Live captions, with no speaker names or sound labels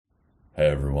Hey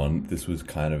everyone, this was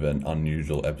kind of an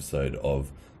unusual episode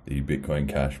of the Bitcoin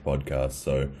Cash podcast,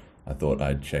 so I thought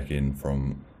I'd check in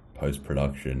from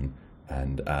post-production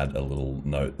and add a little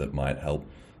note that might help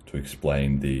to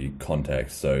explain the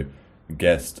context. So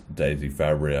guest Daisy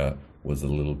Fabria was a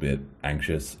little bit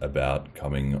anxious about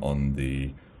coming on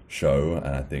the show,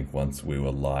 and I think once we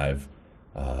were live,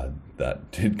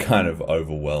 that did kind of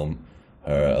overwhelm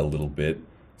her a little bit.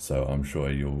 So I'm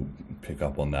sure you'll pick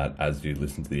up on that as you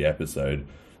listen to the episode.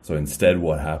 So instead,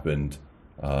 what happened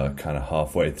kind of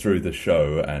halfway through the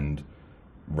show and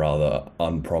rather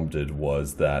unprompted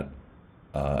was that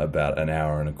about an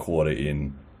hour and a quarter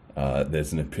in,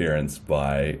 there's an appearance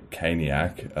by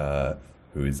Caniac,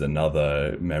 who is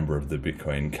another member of the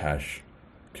Bitcoin Cash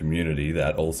community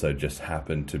that also just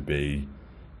happened to be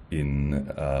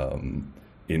in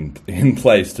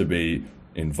place to be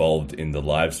involved in the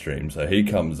live stream. So he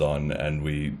comes on and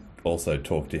we also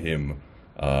talk to him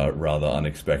rather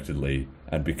unexpectedly,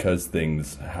 and because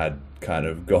things had kind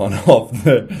of gone off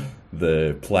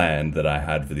the plan that I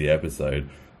had for the episode,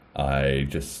 I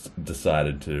just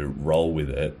decided to roll with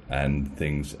it, and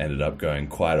things ended up going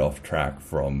quite off track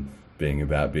from being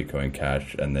about Bitcoin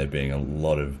Cash, and there being a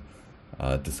lot of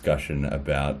discussion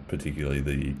about particularly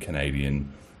the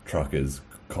Canadian truckers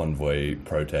convoy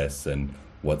protests and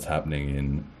what's happening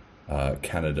in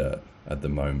Canada at the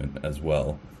moment as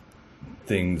well.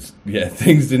 Things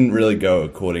didn't really go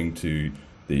according to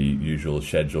the usual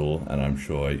schedule, and I'm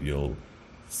sure you'll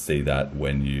see that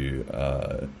when you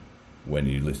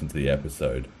listen to the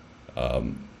episode.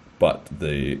 But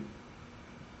the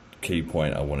key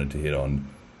point I wanted to hit on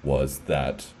was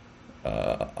that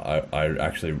I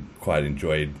actually quite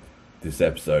enjoyed this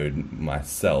episode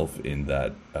myself, in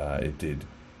that it did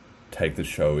take the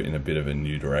show in a bit of a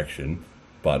new direction,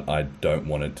 but I don't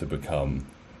want it to become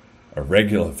a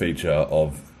regular feature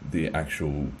of the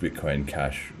actual Bitcoin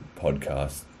Cash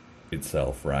podcast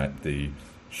itself, right? The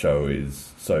show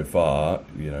is, so far,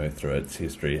 through its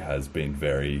history, has been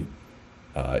very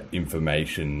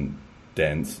information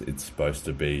dense. It's supposed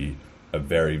to be a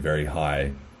very, very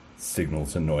high signal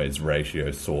to noise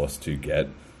ratio source to get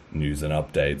news and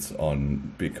updates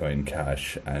on Bitcoin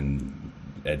Cash and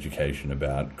education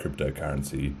about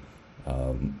cryptocurrency,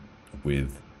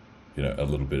 with a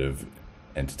little bit of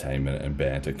entertainment and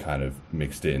banter kind of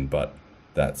mixed in. But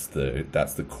that's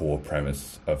the core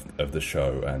premise of the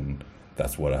show, and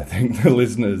that's what I think the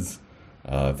listeners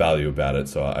value about it.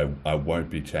 So I won't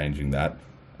be changing that.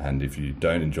 And if you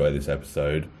don't enjoy this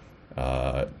episode,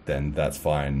 then that's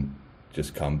fine.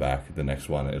 Just come back. The next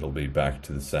one, it'll be back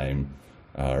to the same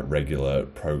regular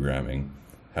programming.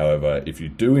 However, if you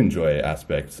do enjoy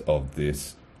aspects of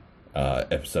this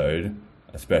episode,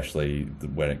 especially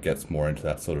when it gets more into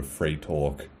that sort of free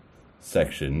talk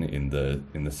section in the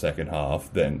second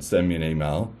half, then send me an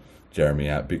email,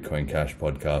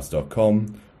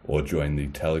 jeremy@bitcoincashpodcast.com, or join the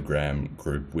Telegram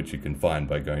group, which you can find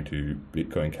by going to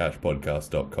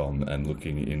bitcoincashpodcast.com and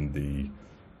looking in the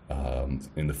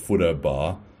footer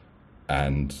bar,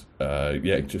 and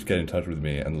just get in touch with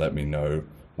me and let me know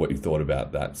what you thought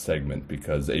about that segment,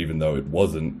 because even though it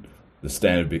wasn't the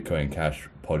standard Bitcoin Cash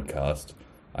podcast,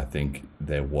 I think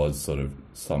there was sort of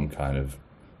some kind of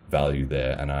value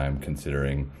there, and I am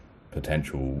considering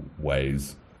potential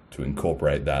ways to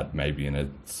incorporate that, maybe in a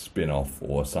spin-off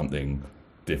or something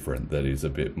different that is a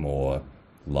bit more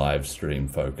live stream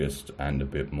focused and a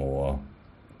bit more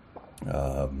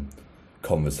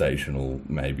conversational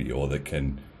maybe, or that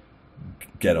can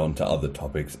get onto other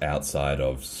topics outside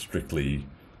of strictly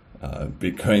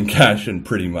Bitcoin Cash and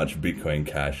pretty much Bitcoin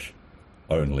Cash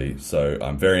only. So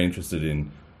I'm very interested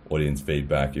in audience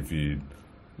feedback. If you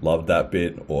loved that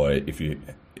bit, or if you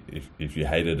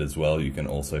hate it as well, you can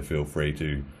also feel free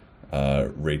to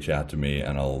reach out to me,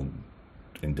 and I'll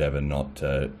endeavor not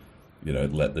to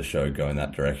let the show go in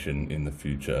that direction in the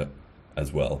future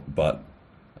as well. But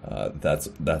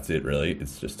that's it really.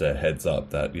 It's just a heads up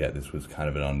that this was kind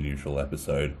of an unusual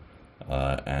episode,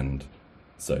 and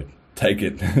so take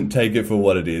it for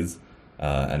what it is,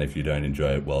 and if you don't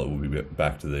enjoy it, well, it will be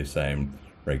back to the same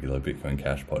regular Bitcoin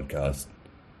Cash podcast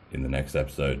in the next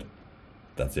episode.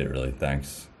 That's it really.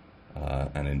 Thanks,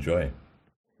 and enjoy.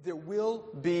 There will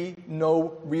be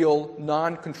no real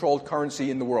non-controlled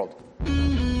currency in the world.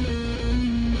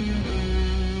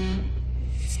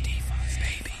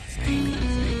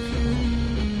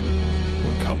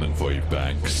 We're coming for you,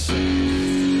 banks.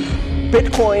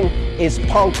 Bitcoin is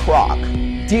punk rock.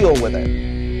 Deal with it.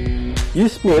 You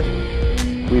split,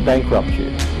 we bankrupt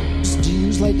you. Do you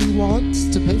use Lightning wallets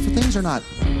to pay for things or not?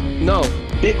 No.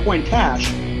 Bitcoin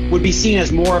Cash would be seen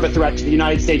as more of a threat to the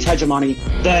United States hegemony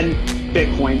than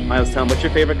Bitcoin. Miles, tell them, what's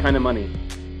your favorite kind of money?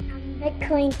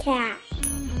 Bitcoin Cash.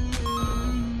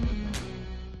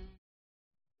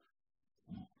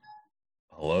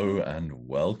 Hello and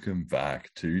welcome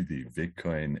back to the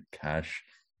Bitcoin Cash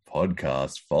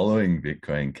podcast, following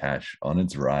Bitcoin Cash on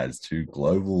its rise to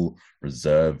global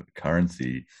reserve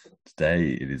currency.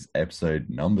 Today it is episode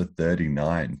number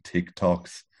 39,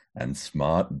 TikToks and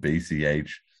Smart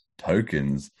BCH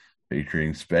Tokens,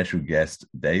 featuring special guest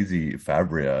Daisy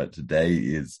Fabria. Today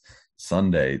is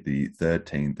Sunday, the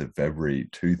 13th of February,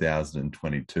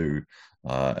 2022.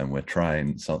 And we're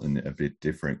trying something a bit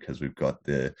different because we've got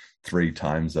the 3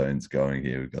 time zones going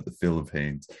here. We've got the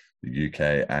Philippines, the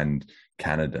UK, and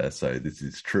Canada. So this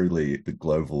is truly the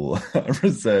global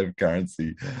reserve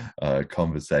currency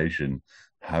conversation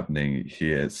happening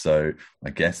here. So my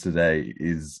guest today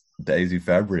is Daisy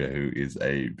Fabria, who is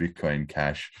a Bitcoin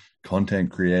Cash content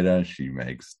creator. She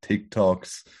makes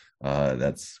TikToks.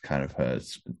 That's kind of her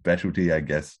specialty, I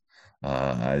guess.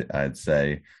 I'd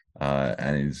say.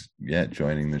 And is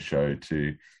joining the show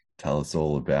to tell us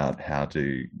all about how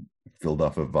to build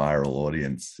up a viral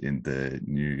audience in the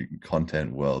new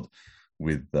content world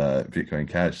with Bitcoin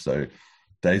Cash. So,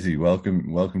 Daisy,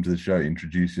 welcome to the show.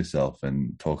 Introduce yourself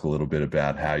and talk a little bit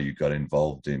about how you got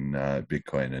involved in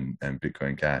Bitcoin and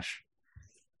Bitcoin Cash.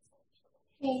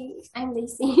 Hey, I'm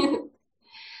Daisy.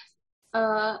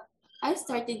 I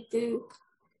started to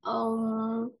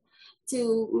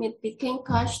meet Bitcoin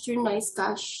Cash through Noise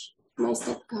Cash.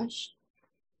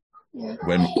 Yeah.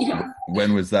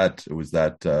 When was that? Was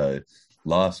that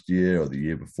last year or the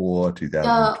year before,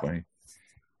 2020?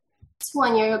 It's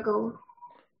 1 year ago.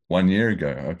 1 year ago.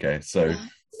 Okay, so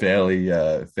fairly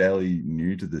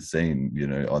new to the scene. You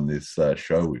know, on this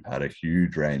show, we've had a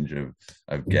huge range of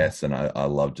guests, and I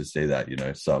love to see that. You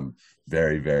know, some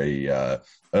very, very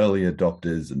early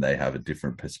adopters, and they have a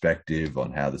different perspective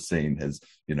on how the scene has,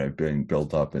 you know, been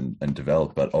built up and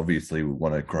developed. But obviously, we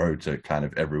want to grow to kind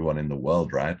of everyone in the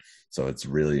world, right? So it's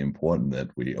really important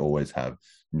that we always have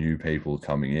new people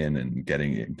coming in and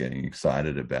getting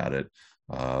excited about it.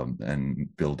 And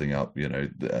building up, you know,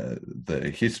 the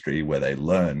history where they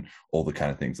learn all the kind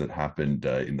of things that happened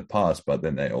in the past, but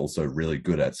then they're also really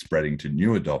good at spreading to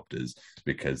new adopters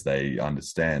because they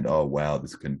understand, oh, wow,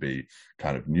 this can be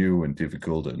kind of new and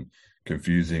difficult and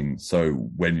confusing. So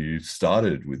when you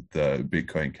started with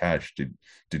Bitcoin Cash,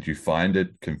 did you find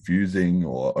it confusing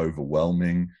or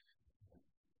overwhelming?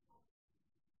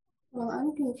 Well,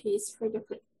 I'm confused for the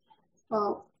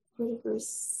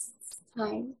first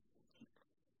time.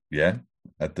 Yeah,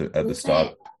 at the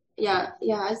start. Yeah,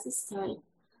 at the start.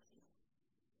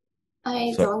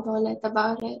 I don't know a lot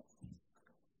about it.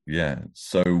 Yeah.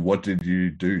 So what did you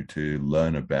do to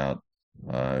learn about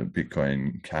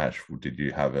Bitcoin Cash? Did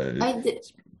you have I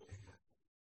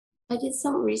did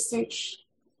some research,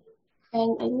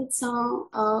 and I made some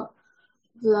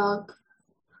vlog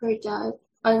for that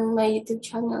on my YouTube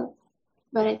channel,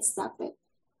 but I stopped it.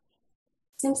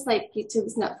 Seems like YouTube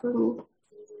is not for me.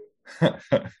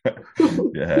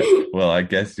 Yeah, well, I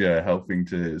guess you're helping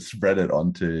to spread it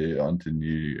onto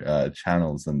new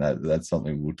channels, and that's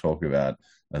something we'll talk about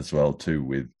as well too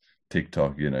with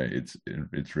TikTok. You know, it's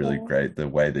really great the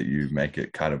way that you make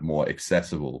it kind of more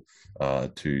accessible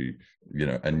to, you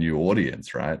know, a new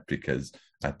audience, right? Because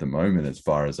at the moment, as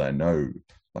far as I know,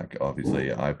 like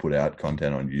obviously I put out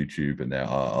content on YouTube, and there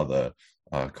are other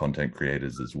content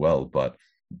creators as well, but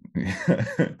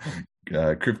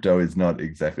crypto is not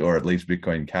exactly, or at least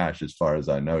Bitcoin Cash, as far as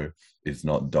I know, is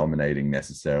not dominating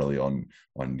necessarily on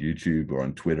YouTube or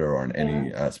on Twitter or on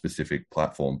any specific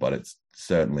platform, but it's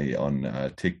certainly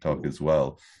on TikTok as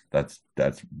well. That's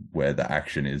where the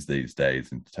action is these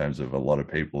days, in terms of a lot of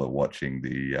people are watching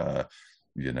the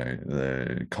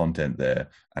the content there,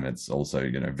 and it's also,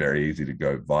 you know, very easy to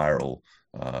go viral,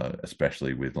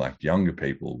 especially with like younger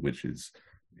people, which is,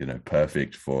 you know,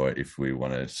 perfect for if we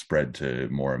want to spread to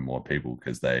more and more people,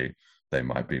 because they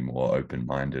might be more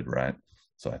open-minded, right?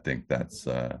 So I think that's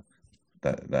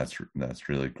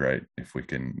really great if we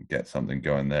can get something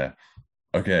going there.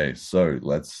 Okay, so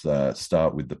let's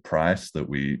start with the price that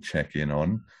we check in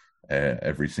on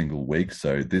every single week.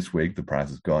 So this week the price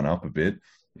has gone up a bit.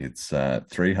 It's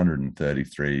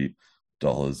 $333.12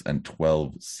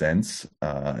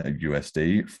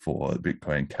 USD for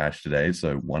Bitcoin Cash today.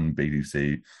 So one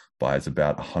BTC buys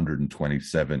about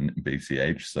 127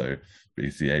 BCH. So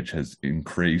BCH has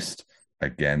increased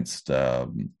against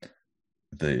the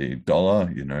dollar.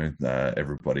 You know,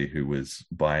 everybody who was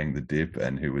buying the dip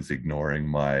and who was ignoring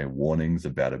my warnings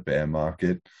about a bear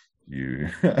market, you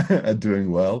are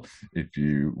doing well. If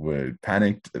you were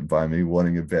panicked by me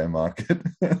wanting a bear market,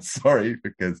 sorry,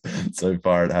 because so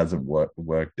far it hasn't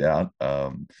worked out.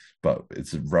 But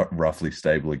it's roughly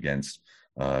stable against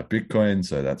Bitcoin,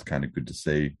 so that's kind of good to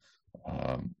see.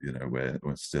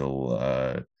 We're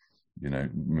still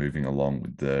moving along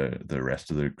with the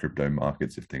rest of the crypto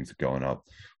markets. If things are going up,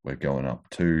 we're going up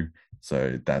too.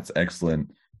 So that's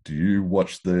excellent. Do you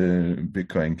watch the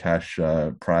Bitcoin Cash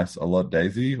price a lot,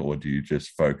 Daisy, or do you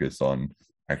just focus on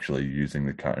actually using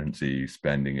the currency,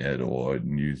 spending it, or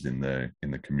news in the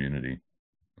community?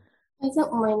 I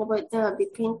don't mind about the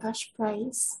Bitcoin Cash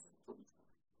price.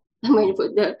 I mind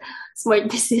about the smart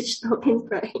message token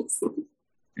price.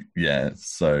 Yeah,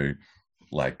 so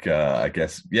I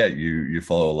guess you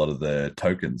follow a lot of the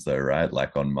tokens though, right?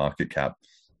 Like on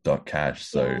marketcap.cash.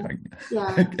 So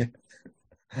yeah.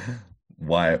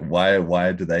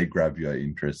 why do they grab your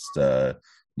interest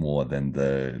more than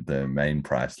the main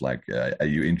price? Like, are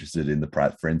you interested in the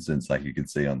price? For instance, like you can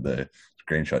see on the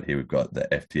screenshot here, we've got the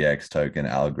FTX token,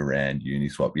 Algorand,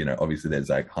 Uniswap. Obviously there's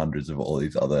like hundreds of all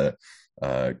these other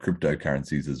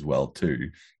cryptocurrencies as well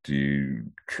too. Do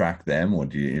you track them, or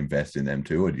do you invest in them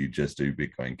too, or do you just do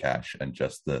Bitcoin Cash and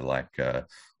just the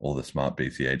all the smart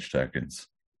BCH tokens?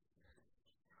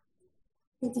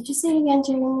 Did you say it again,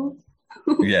 Jeremy?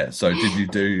 Yeah, so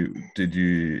did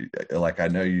you I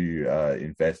know you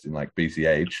invest in like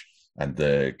BCH and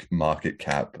the market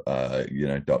cap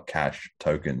 .cash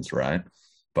tokens, right?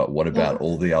 But what about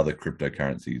all the other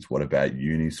cryptocurrencies? What about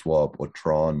Uniswap or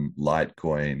Tron,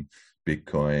 Litecoin,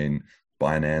 Bitcoin,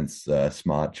 Binance,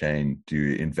 Smart Chain? Do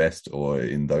you invest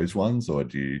in those ones, or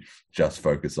do you just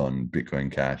focus on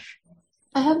Bitcoin Cash?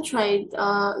 I have tried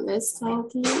less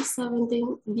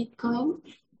 2017 Bitcoin.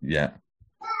 Yeah.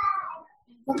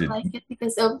 I don't like it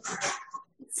because of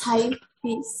its high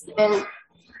fees. And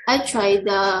I tried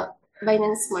the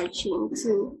Binance Smart Chain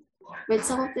too. But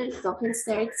some of the tokens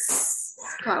there, it's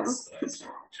scam.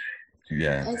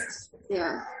 Yeah.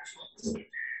 Yeah.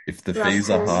 If the fees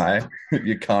are high,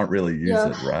 you can't really use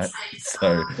it, right?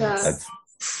 So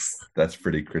that's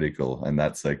pretty critical, and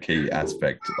that's a key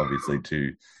aspect, obviously,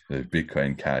 to the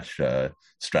Bitcoin Cash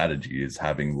strategy, is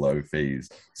having low fees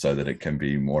so that it can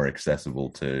be more accessible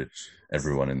to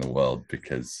everyone in the world.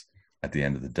 Because at the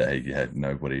end of the day,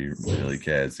 nobody really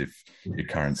cares if your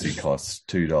currency costs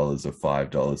 $2 or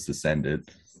 $5 to send it.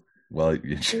 Well,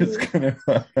 you're just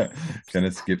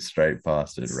gonna skip straight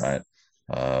past it, right?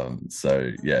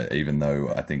 So yeah, even though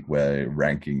I think we're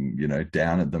ranking,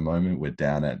 down at the moment, we're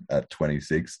down at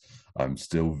 26. I'm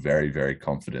still very, very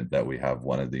confident that we have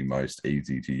one of the most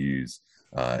easy to use,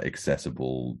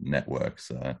 accessible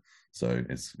networks. So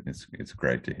it's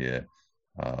great to hear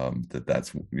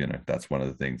that's one of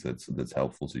the things that's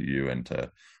helpful to you and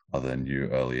to other new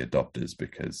early adopters,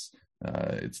 because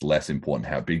it's less important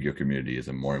how big your community is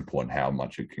and more important how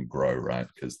much it can grow, right?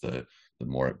 Because the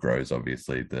more it grows,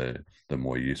 obviously, the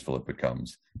more useful it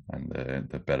becomes, and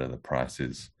the better the price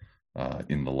is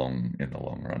in the long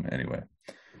run. Anyway,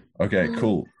 okay,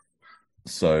 cool.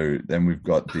 So then we've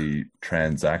got the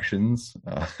transactions.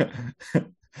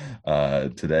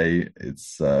 Today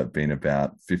it's been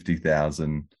about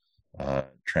 50,000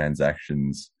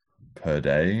 transactions per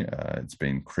day. It's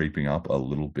been creeping up a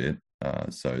little bit,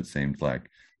 so it seems like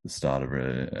the start of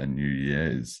a new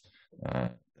year is.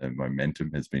 The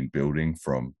momentum has been building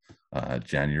from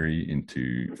January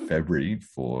into February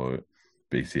for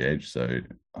BCH, so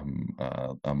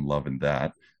I'm loving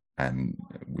that. And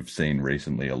we've seen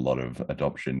recently a lot of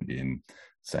adoption in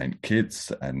St.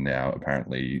 Kitts and now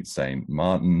apparently St.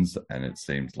 Martin's, and it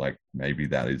seems like maybe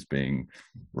that is being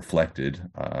reflected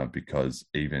because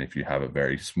even if you have a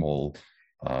very small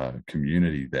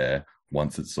community there,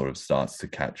 once it sort of starts to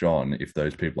catch on, if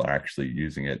those people are actually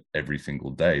using it every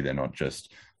single day, they're not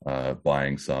just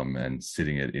buying some and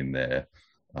sitting it in their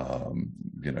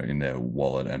in their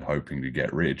wallet and hoping to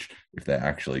get rich. If they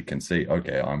actually can see,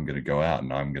 okay, I'm going to go out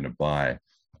and I'm going to buy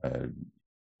a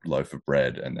loaf of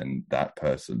bread, and then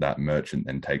that merchant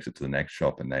then takes it to the next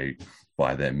shop and they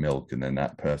buy their milk, and then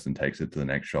that person takes it to the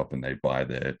next shop and they buy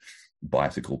their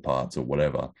bicycle parts or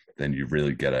whatever, then you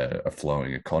really get a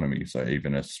flowing economy. So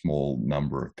even a small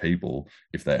number of people,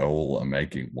 if they all are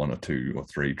making 1 or 2 or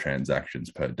 3 transactions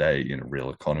per day in a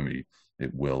real economy,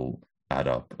 it will add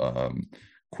up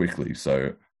quickly.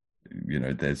 So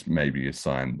there's maybe a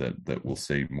sign that we'll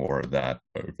see more of that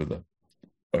over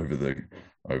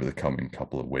the coming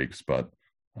couple of weeks, but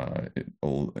it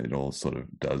all sort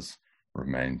of does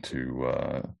remain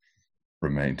to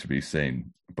be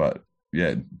seen. But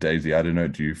yeah, Daisy, I don't know,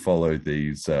 do you follow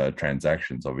these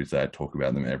transactions? Obviously, I talk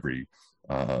about them every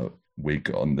week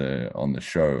on the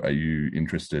show. Are you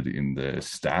interested in the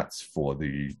stats for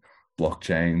the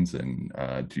blockchains, and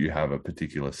do you have a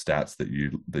particular stats that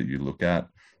you look at,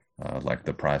 like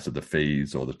the price of the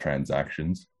fees or the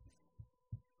transactions?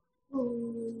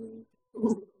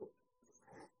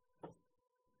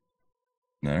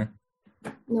 No.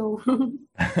 No.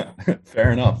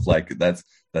 Fair enough. Like that's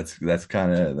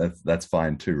kind of that's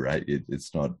fine too, right?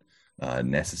 It's not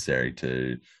necessary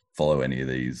to follow any of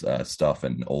these stuff,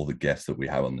 and all the guests that we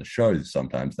have on the shows,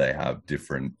 sometimes they have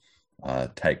different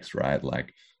takes, right?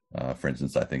 Like for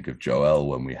instance, I think of Joel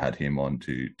when we had him on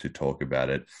to talk about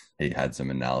it. He had some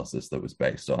analysis that was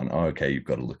based on, oh, okay, you've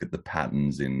got to look at the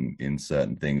patterns in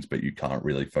certain things, but you can't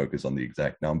really focus on the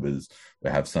exact numbers. We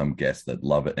have some guests that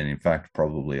love it, and in fact,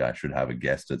 probably I should have a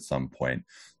guest at some point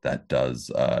that does,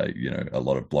 a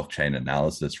lot of blockchain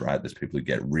analysis. Right? There's people who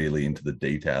get really into the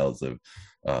details of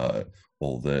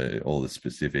all the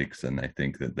specifics, and they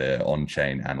think that their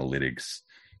on-chain analytics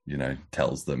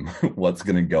tells them what's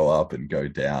going to go up and go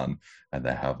down, and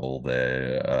they have all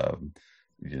their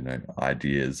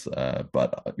ideas,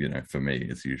 but for me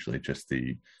it's usually just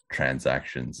the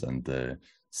transactions and the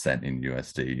cent in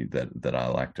USD that I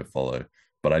like to follow.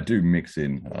 But I do mix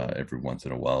in every once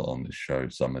in a while on this show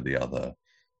some of the other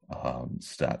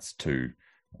stats too,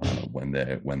 when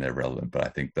they're relevant. But I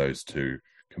think those two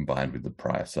combined with the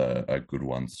price are good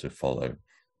ones to follow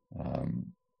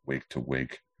week to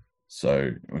week.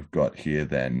 So we've got here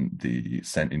then the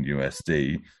cent in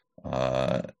USD,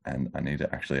 and I need to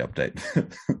actually update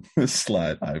the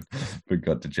slide. I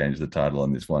forgot to change the title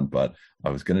on this one, but I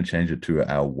was going to change it to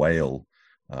our whale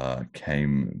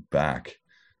came back.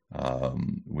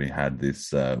 We had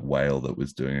this whale that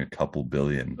was doing a couple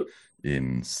billion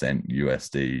in cent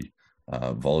USD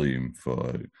volume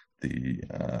for the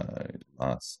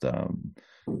last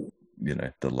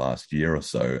the last year or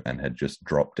so, and had just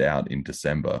dropped out in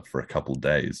December for a couple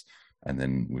days. And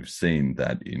then we've seen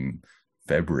that in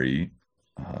February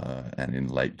and in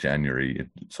late January, it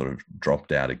sort of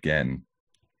dropped out again.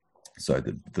 So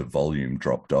the volume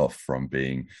dropped off from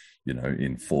being,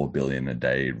 in 4 billion a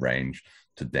day range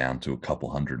to down to a couple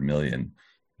 100 million.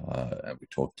 And we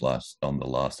talked on the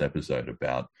last episode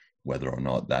about whether or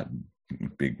not that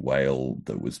big whale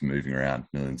that was moving around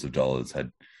millions of dollars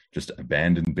had just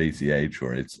abandoned BCH,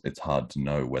 or it's hard to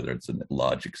know whether it's a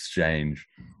large exchange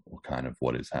or kind of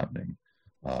what is happening.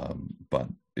 But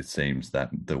it seems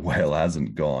that the whale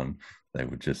hasn't gone. They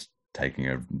were just taking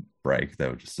a break. They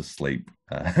were just asleep,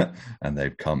 and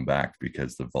they've come back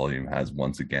because the volume has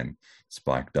once again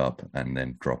spiked up and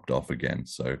then dropped off again.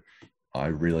 So I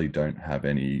really don't have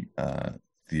any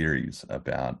theories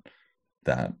about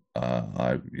that.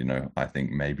 I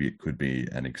think maybe it could be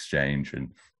an exchange,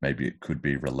 and maybe it could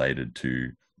be related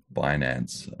to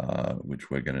Binance, which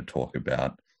we're going to talk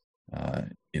about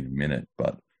in a minute.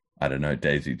 But I don't know,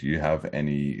 Daisy, do you have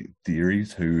any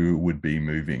theories who would be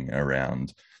moving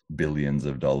around billions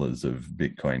of dollars of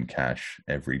Bitcoin Cash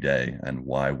every day, and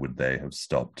why would they have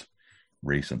stopped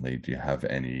recently? Do you have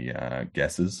any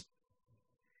guesses?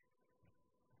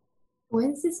 What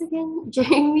is this again,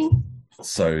 Jamie?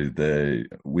 So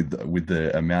with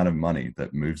the amount of money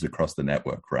that moves across the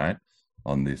network, right?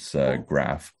 On this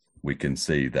graph, we can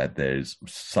see that there's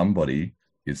somebody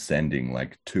is sending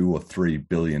like $2 or $3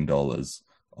 billion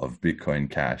of Bitcoin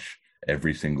Cash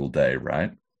every single day,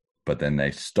 right? But then they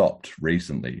stopped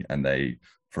recently, and they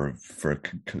for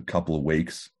a couple of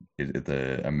weeks,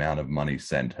 the amount of money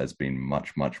sent has been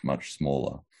much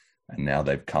smaller, and now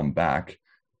they've come back.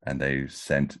 And they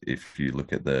sent, if you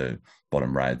look at the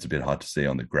bottom right, it's a bit hard to see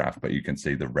on the graph, but you can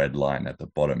see the red line at the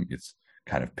bottom. It's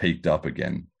kind of peaked up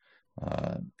again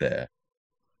there.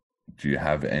 Do you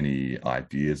have any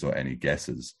ideas or any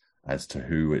guesses as to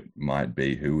who it might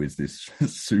be? Who is this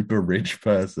super rich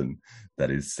person that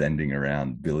is sending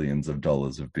around billions of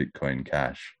dollars of Bitcoin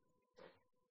Cash?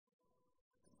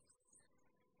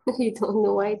 You don't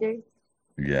know either.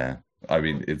 Yeah. I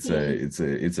mean, it's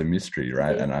a mystery,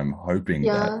 right? And I'm hoping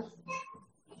that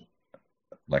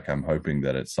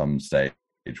at some stage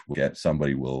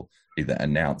somebody will either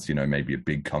announce, maybe a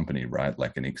big company, right?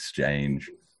 Like an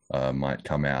exchange might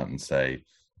come out and say,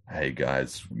 hey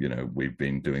guys, we've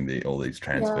been doing all these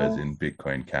transfers in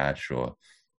Bitcoin Cash, or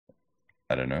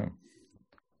I don't know.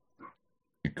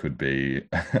 It could be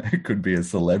a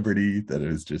celebrity that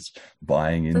is just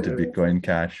buying into Bitcoin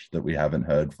Cash that we haven't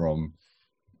heard from.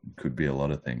 Could be a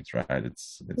lot of things, right?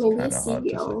 It's kind of hard to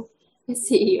say. A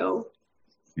CEO.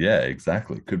 Yeah,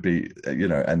 exactly. Could be,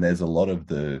 and there's a lot of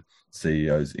the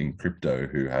CEOs in crypto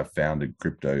who have founded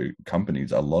crypto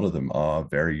companies. A lot of them are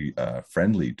very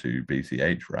friendly to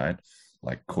BCH, right?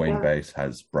 Like Coinbase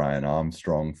has Brian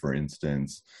Armstrong, for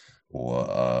instance,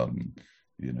 or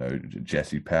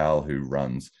Jesse Powell, who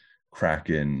runs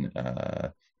Kraken.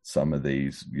 Some of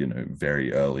these,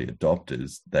 very early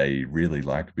adopters, they really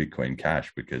like Bitcoin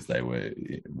Cash because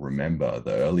remember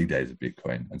the early days of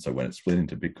Bitcoin. And so when it split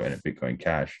into Bitcoin and Bitcoin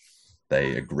Cash,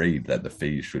 they agreed that the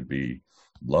fees should be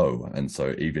low. And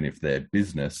so even if their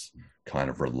business kind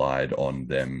of relied on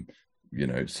them,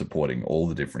 supporting all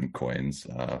the different coins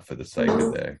for the sake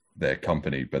of their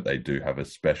company, but they do have a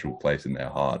special place in their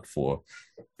heart for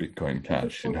Bitcoin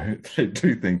Cash. They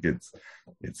do think it's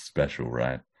special,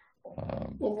 right?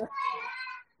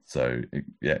 So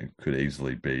it could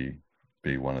easily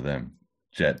be one of them.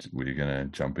 Jet, were you gonna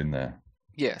jump in there?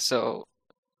 Yeah, so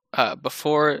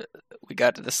before we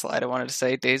got to the slide, I wanted to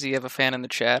say, Daisy, you have a fan in the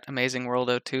chat. Amazing World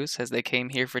 02 says they came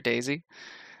here for Daisy.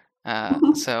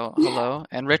 So hello,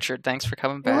 and Richard, thanks for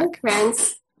coming back.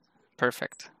 Friends.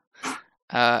 Perfect.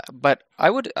 But I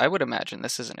would imagine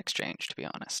this is an exchange, to be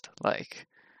honest. Like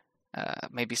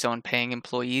maybe someone paying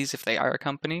employees if they are a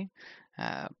company.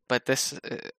 But this,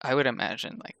 I would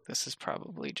imagine, like this is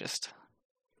probably just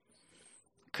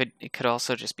it could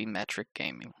also just be metric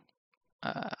gaming.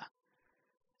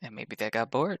 And maybe they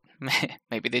got bored.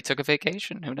 Maybe they took a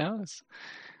vacation. Who knows?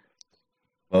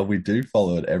 Well, we do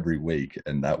follow it every week,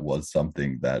 and that was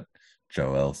something that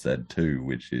Joel said too,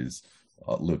 which is,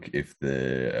 look, if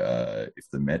the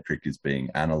metric is being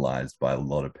analyzed by a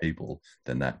lot of people,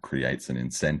 then that creates an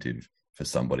incentive for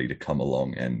somebody to come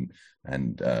along and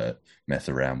mess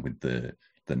around with the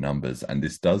numbers. And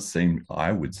this does seem,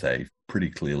 I would say, pretty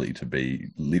clearly to be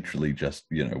literally just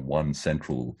one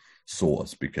central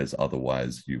source, because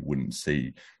otherwise you wouldn't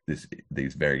see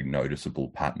these very noticeable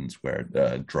patterns where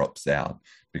it drops out,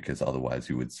 because otherwise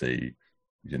you would see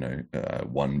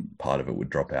one part of it would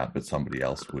drop out but somebody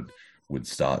else would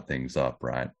start things up,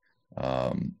 right?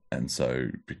 And so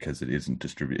because it isn't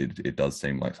distributed, it does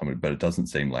seem like somebody, but it doesn't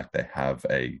seem like they have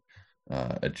a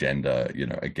agenda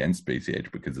against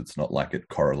BCH, because it's not like it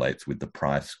correlates with the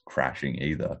price crashing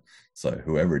either. So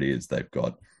whoever it is, they've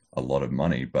got a lot of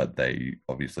money, but they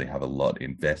obviously have a lot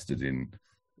invested in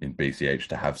BCH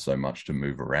to have so much to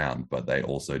move around, but they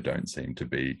also don't seem to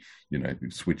be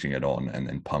switching it on and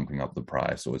then pumping up the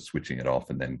price, or switching it off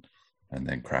and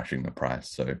then crashing the price.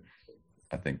 So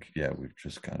I think we've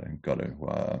just kind of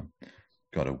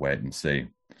got to wait and see.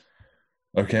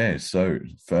 Okay, so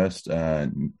first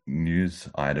news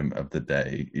item of the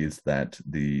day is that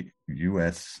the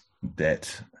US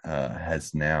debt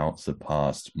has now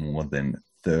surpassed more than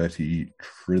 $30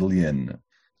 trillion.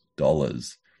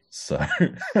 So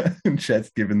Chet's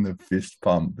given the fist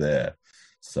pump there.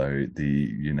 So the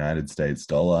United States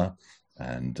dollar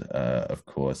and, of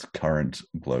course, current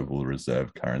global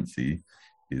reserve currency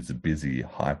is busy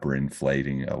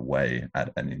hyperinflating away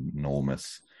at an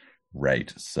enormous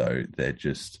rate. So they're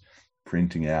just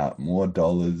printing out more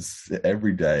dollars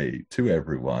every day to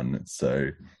everyone. So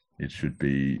it should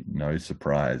be no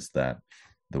surprise that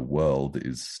the world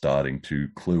is starting to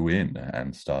clue in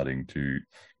and starting to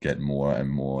get more and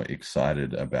more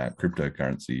excited about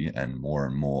cryptocurrency, and more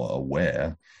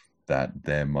aware that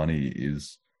their money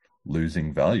is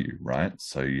losing value, right?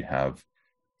 So you have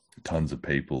tons of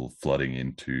people flooding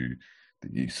into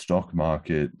the stock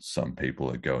market. Some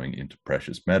people are going into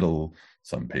precious metal.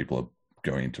 Some people are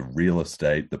going into real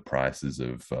estate. The prices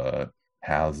of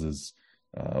houses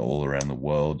all around the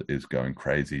world is going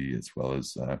crazy, as well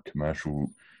as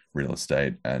commercial real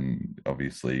estate, and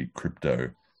obviously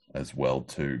crypto as well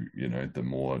too. The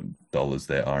more dollars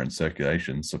there are in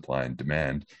circulation, supply and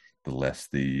demand, the less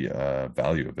the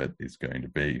value of it is going to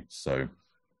be. So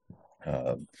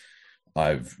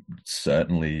I've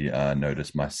certainly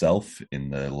noticed myself in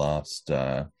the last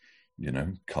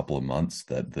couple of months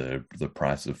that the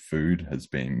price of food has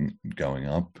been going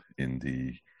up in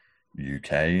the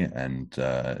UK, and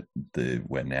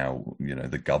we're now,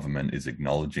 the government is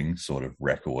acknowledging sort of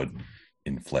record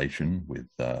inflation with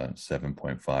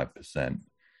 7.5%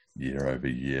 year over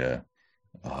year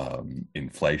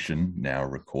inflation now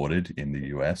recorded in the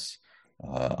US.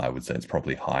 I would say it's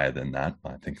probably higher than that.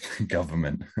 I think the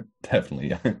government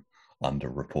definitely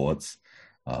underreports.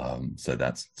 So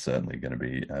that's certainly going to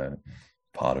be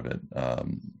part of it.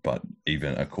 But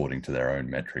even according to their own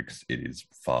metrics, it is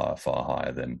far, far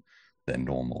higher than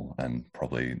normal, and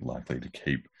probably likely to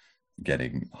keep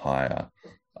getting higher.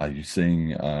 Are you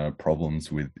seeing problems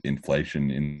with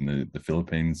inflation in the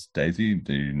Philippines, Daisy?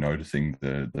 Are you noticing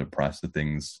the price of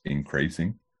things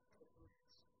increasing?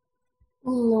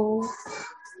 No,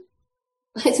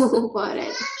 I don't know about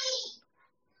it.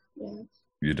 Yeah.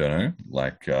 You don't know?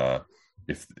 Like,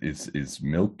 if is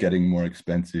milk getting more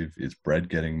expensive? Is bread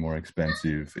getting more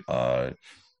expensive?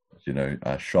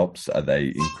 Shops, are they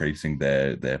increasing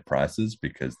their prices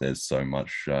because there's so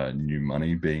much new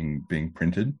money being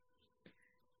printed?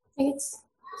 I think it's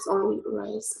only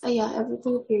rice. Yeah,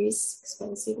 everything here is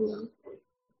expensive now.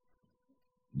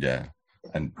 Yeah.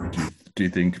 And do you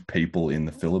think people in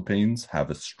the Philippines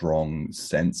have a strong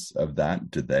sense of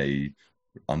that? Do they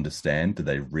understand? Do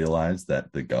they realize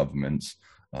that the government's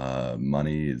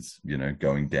money is,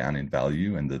 going down in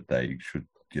value, and that they should,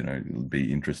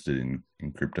 be interested in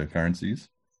cryptocurrencies?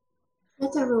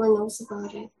 Not everyone knows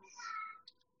about it.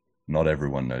 Not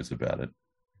everyone knows about it.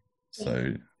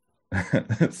 So,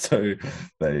 so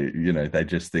they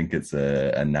just think it's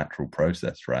a natural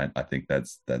process, right? I think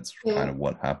that's kind of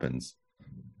what happens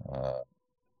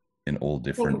in all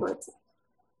different.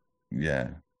 Yeah.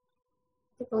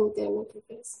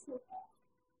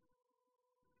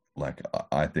 Like,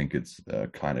 I think it's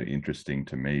kind of interesting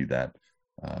to me that,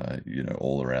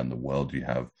 all around the world you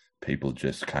have people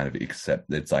just kind of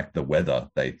accept, it's like the weather.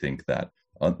 They think that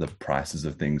the prices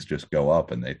of things just go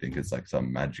up, and they think it's like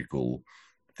some magical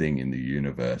thing in the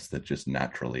universe that just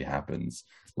naturally happens.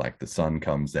 Like the sun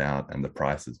comes out and the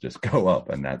prices just go up,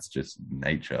 and that's just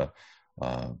nature.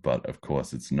 But of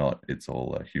course it's not. It's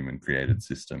all a human created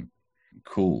system.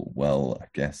 Cool. Well, I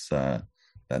guess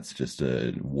that's just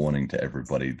a warning to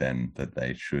everybody then, that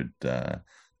they should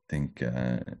think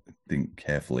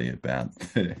carefully about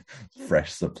the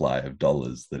fresh supply of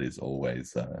dollars that is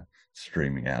always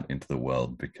streaming out into the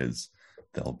world, because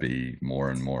there'll be more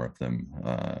and more of them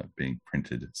being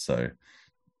printed. So,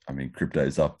 I mean,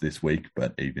 crypto's up this week,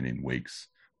 but even in weeks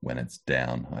when it's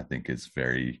down, I think it's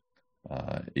very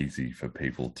easy for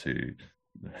people to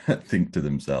think to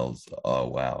themselves, oh,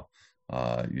 wow,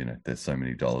 there's so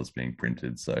many dollars being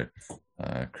printed. So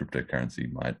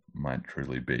cryptocurrency might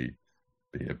truly be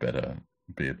a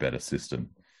better system.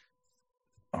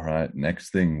 All right, next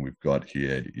thing we've got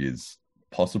here is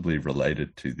possibly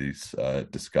related to this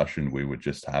discussion we were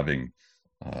just having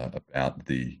about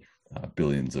the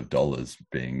billions of dollars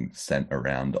being sent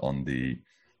around on the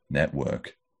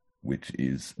network, which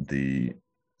is the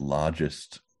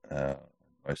largest,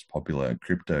 most popular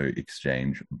crypto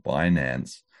exchange.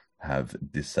 Binance have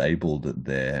disabled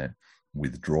their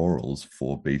withdrawals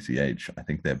for BCH. I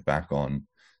think they're back on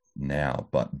now,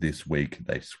 but this week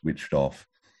they switched off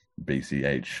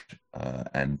BCH,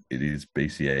 and it is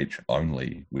BCH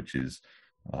only, which is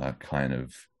kind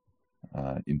of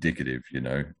indicative.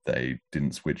 They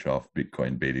didn't switch off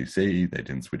Bitcoin BTC, they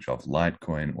didn't switch off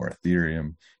Litecoin or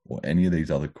Ethereum or any of these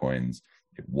other coins.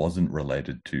 It wasn't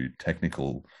related to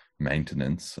technical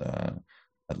maintenance,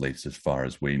 at least as far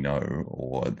as we know,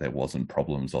 or there wasn't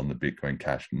problems on the Bitcoin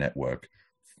Cash network,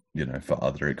 for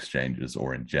other exchanges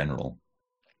or in general.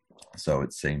 So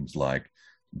it seems like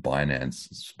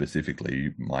Binance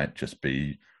specifically might just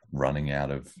be running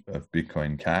out of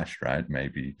Bitcoin Cash, right?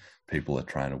 Maybe people are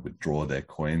trying to withdraw their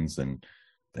coins and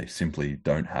they simply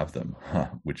don't have them,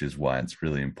 which is why it's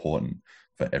really important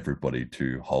for everybody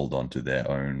to hold on to their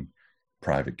own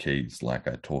private keys, like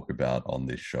I talk about on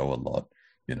this show a lot.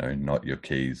 Not your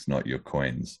keys, not your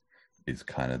coins is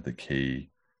kind of the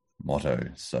key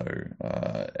motto. So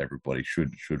everybody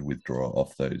should withdraw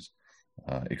off those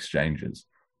exchanges.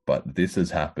 But this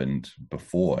has happened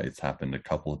before. It's happened a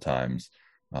couple of times,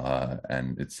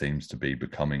 and it seems to be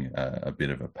becoming a bit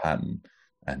of a pattern.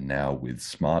 And now with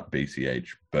Smart BCH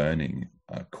burning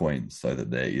coins so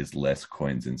that there is less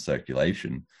coins in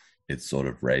circulation, it sort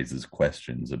of raises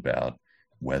questions about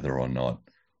whether or not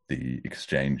the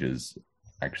exchanges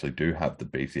actually do have the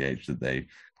BCH that they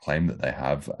claim that they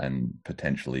have, and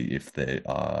potentially if they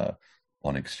are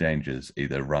on exchanges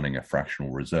either running a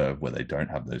fractional reserve where they don't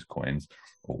have those coins,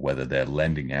 or whether they're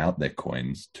lending out their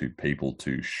coins to people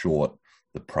to short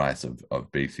the price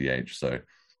of BCH. So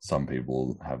some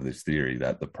people have this theory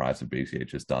that the price of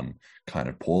BCH has done kind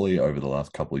of poorly over the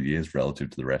last couple of years relative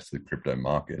to the rest of the crypto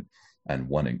market. And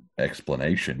one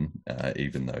explanation,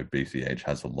 even though BCH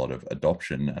has a lot of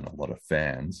adoption and a lot of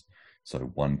fans, so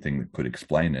one thing that could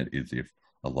explain it is if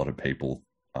a lot of people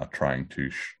are trying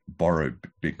to borrow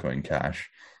Bitcoin Cash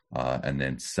and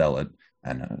then sell it,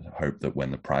 and hope that when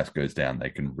the price goes down, they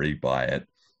can rebuy it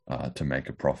to make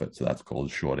a profit. So that's called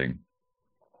shorting.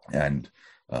 And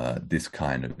this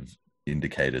kind of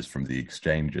indicators from the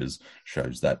exchanges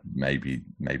shows that maybe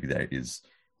there is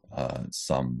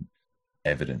some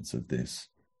evidence of this.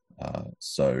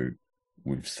 So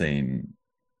we've seen,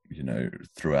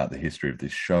 throughout the history of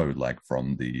this show, like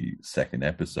from the second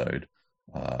episode,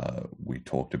 we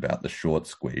talked about the short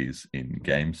squeeze in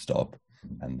GameStop,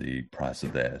 and the price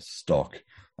of their stock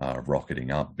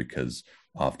rocketing up, because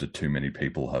after too many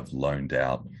people have loaned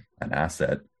out an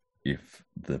asset, if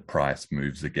the price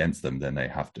moves against them, then they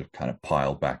have to kind of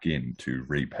pile back in to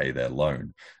repay their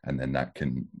loan. And then that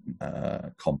can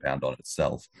compound on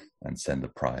itself and send the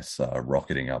price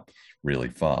rocketing up really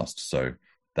fast. So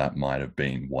that might have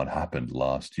been what happened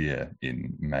last year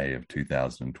in May of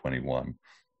 2021,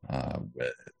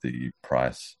 where the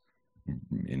price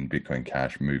in Bitcoin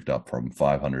Cash moved up from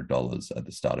 $500 at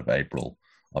the start of April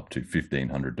up to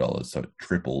 $1,500. So it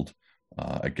tripled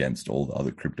against all the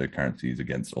other cryptocurrencies,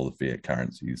 against all the fiat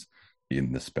currencies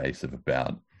in the space of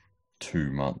about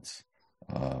 2 months.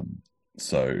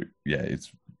 So yeah,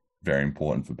 it's very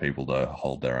important for people to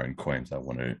hold their own coins. I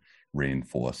want to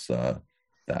reinforce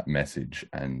that message.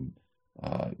 And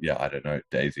yeah, I don't know,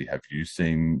 Daisy, have you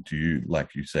seen,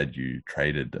 like you said, you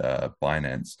traded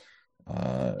Binance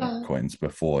coins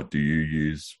before. Do you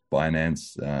use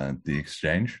Binance, the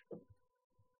exchange?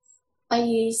 I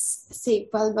use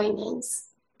SafeFile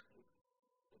Binance.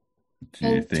 Do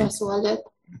you think Trust Wallet?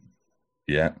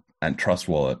 Yeah, and Trust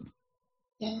Wallet.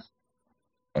 Yeah.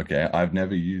 Okay, I've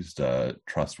never used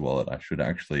Trust Wallet. I should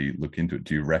actually look into it.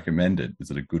 Do you recommend it?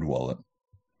 Is it a good wallet?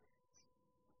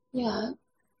 Yeah.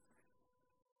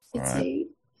 It's a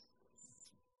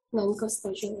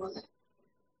non-custodial wallet.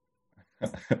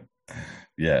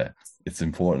 Yeah, it's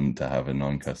important to have a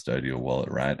non-custodial wallet,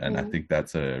 right? And I think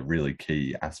that's a really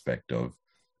key aspect of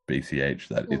BCH,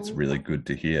 that it's really good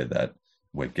to hear that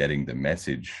we're getting the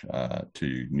message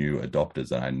to new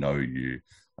adopters. And I know you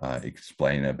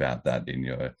explain about that in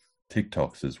your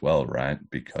TikToks as well, right?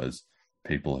 Because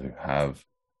people who have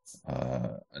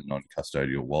a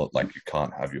non-custodial wallet, like, you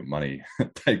can't have your money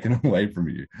taken away from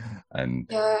you. And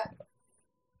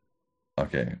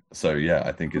okay, so yeah,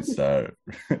 I think it's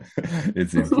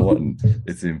it's important.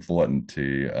 It's important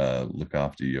to look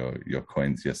after your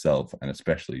coins yourself, and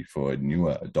especially for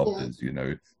newer adopters. You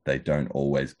know, they don't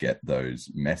always get those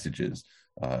messages.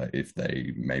 If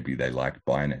they like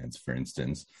Binance, for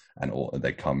instance, and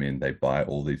they come in, they buy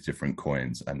all these different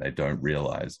coins, and they don't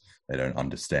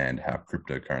understand how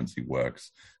cryptocurrency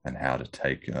works and how to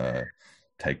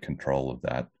take control of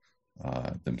that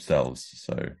themselves.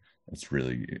 So it's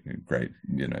really great,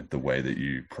 you know, the way that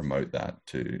you promote that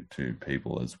to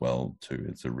people as well too.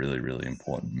 It's a really, really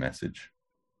important message.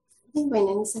 I think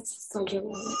Binance is a custodial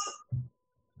wallet.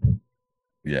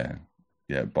 Yeah.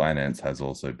 Binance has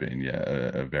also been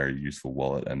a very useful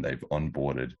wallet, and they've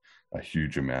onboarded a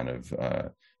huge amount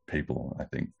of people, I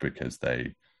think, because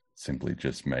they simply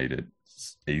just made it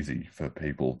easy for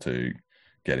people to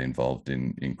get involved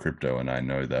in crypto. And I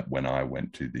know that when I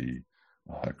went to the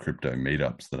crypto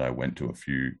meetups that I went to a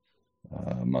few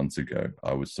months ago,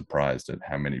 I was surprised at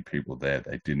how many people there,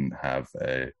 they didn't have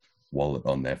a wallet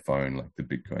on their phone, like the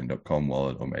Bitcoin.com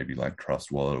wallet, or maybe like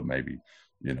Trust Wallet, or maybe,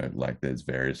 you know, like there's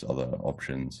various other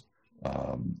options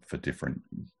for different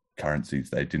currencies.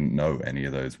 They didn't know any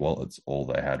of those wallets. All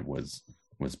they had was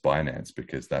Binance,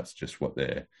 because that's just what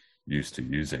they're used to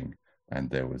using. And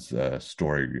there was a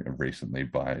story recently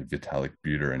by Vitalik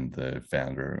Buterin, the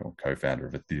founder or co-founder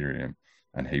of Ethereum,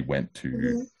 and he went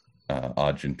to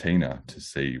Argentina to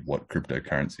see what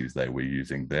cryptocurrencies they were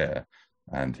using there.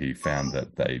 And he found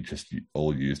that they just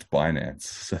all used Binance.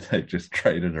 So they just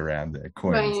traded around their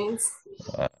coins.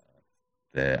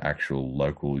 Their actual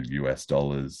local US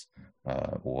dollars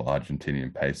or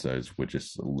Argentinian pesos were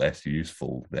just less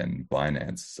useful than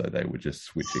Binance. So they were just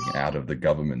switching out of the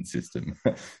government system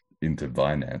into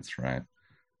Binance, right?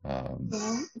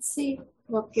 It's a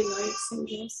popular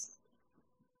exchanges.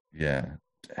 Yeah.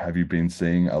 Have you been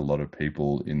seeing a lot of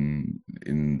people in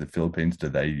the Philippines? Do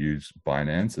they use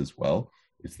Binance as well?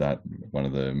 Is that one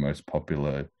of the most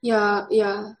popular? Yeah.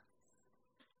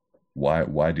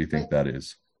 Why do you think that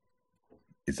is?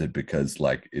 Is it because,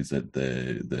 like, is it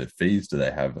the fees? Do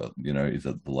they have, is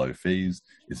it the low fees?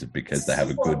 Is it because they have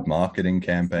a good marketing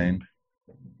campaign?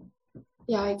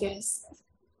 Yeah, I guess.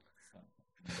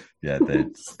 Yeah, they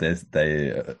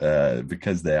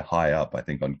because they're high up, I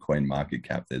think on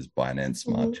CoinMarketCap, there's Binance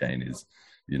Smart Chain is,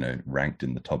 ranked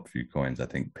in the top few coins. I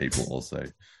think people also,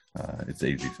 it's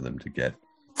easy for them to get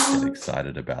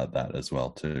excited about that as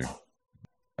well too.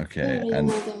 Okay,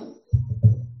 and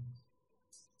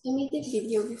I made a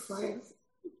video before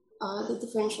the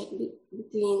differentiate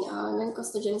between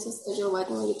non-custodial and custodial wallet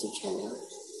on my YouTube channel,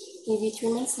 maybe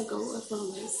 3 months ago or 4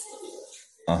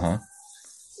 months.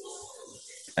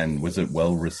 And was it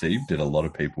well received? Did a lot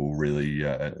of people really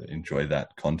enjoy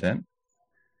that content?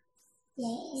 Yeah,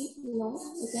 I guess no.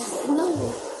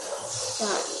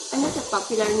 Yeah, I'm not a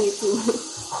popular on YouTube.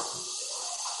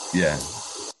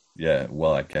 Yeah,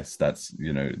 well, I guess that's,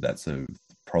 that's a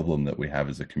problem that we have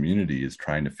as a community, is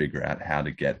trying to figure out how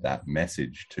to get that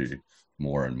message to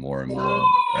more and more and more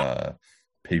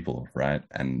people, right?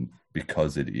 And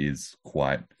because it is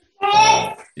quite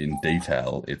in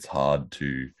detail, it's hard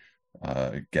to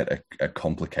get a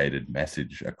complicated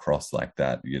message across like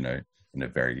that, in a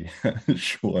very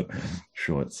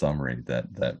short summary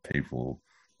that people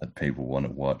want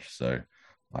to watch. So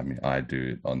I mean, I do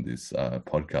it on this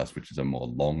podcast, which is a more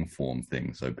long form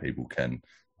thing, so people can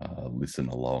listen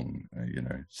along,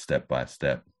 step by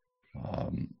step.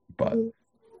 But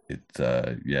it's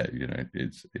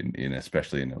it's in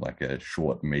especially in like a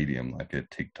short medium like a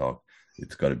TikTok,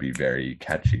 it's got to be very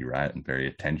catchy, right, and very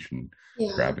attention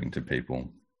grabbing to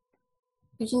people.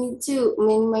 You need to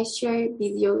minimize your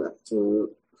video up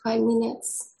to 5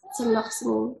 minutes. It's a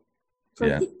maximum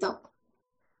for TikTok.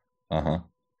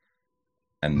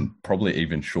 And probably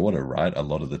even shorter, right? A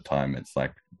lot of the time it's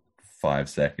like 5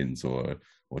 seconds or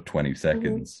 20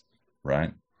 seconds,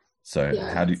 right? So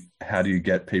how do you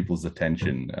get people's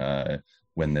attention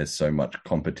when there's so much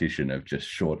competition of just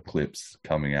short clips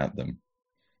coming at them?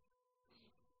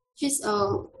 Just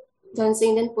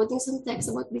dancing, then putting some text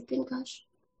about Bitcoin Cash.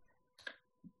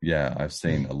 Yeah, I've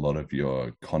seen a lot of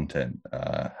your content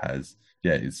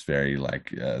it's very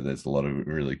like there's a lot of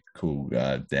really cool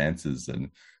dances and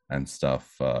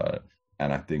stuff,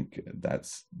 and I think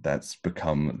that's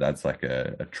like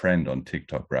a trend on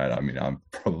TikTok, right? I mean, I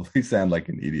probably sound like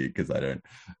an idiot because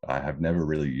I have never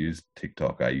really used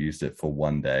TikTok. I used it for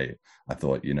one day. I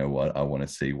thought, you know what, I want to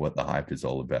see what the hype is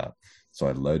all about, so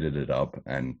I loaded it up,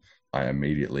 and I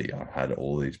had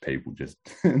all these people just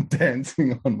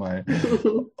dancing on my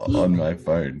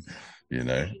phone,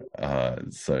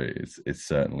 so it's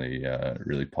certainly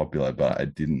really popular. But I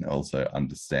didn't also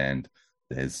understand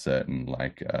there's certain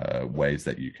like ways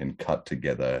that you can cut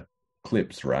together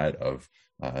clips, right? Of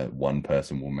one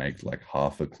person will make like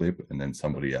half a clip, and then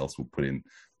somebody else will put in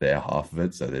their half of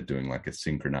it, so they're doing like a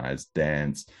synchronized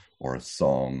dance or a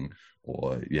song,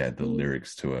 or the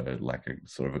lyrics to a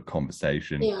sort of a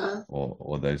conversation,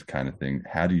 or those kind of things.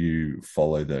 How do you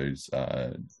follow those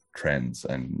trends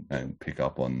and pick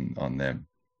up on them?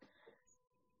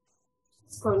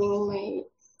 Scrolling on my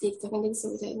TikTok and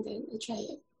then I try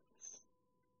it.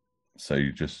 So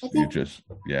you just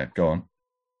go on.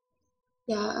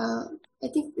 I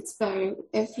think it's better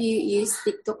if you use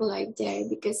TikTok live there,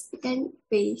 because you can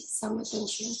pay some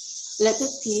attention. A lot of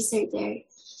views are there.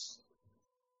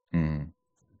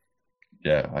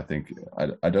 Yeah, I think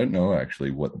I don't know actually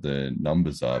what the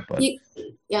numbers are, but I think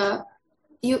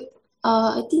you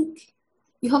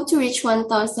have to reach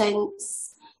 1,000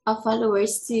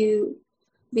 followers to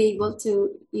be able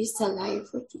to use the live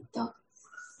for TikTok.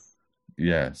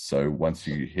 Yeah, so once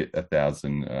you hit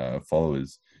 1,000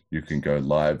 followers, you can go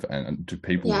live, and do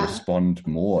people respond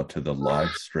more to the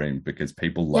live stream because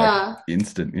people like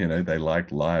instant, they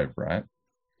like live, right?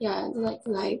 Yeah, they like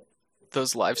live.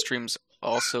 Those live streams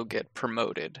also get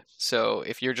promoted. So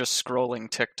if you're just scrolling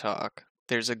TikTok,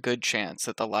 there's a good chance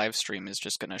that the live stream is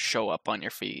just going to show up on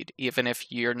your feed, even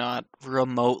if you're not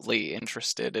remotely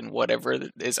interested in whatever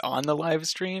is on the live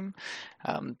stream.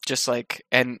 Just like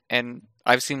and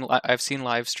I've seen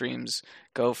live streams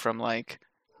go from like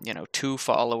 2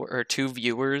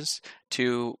 viewers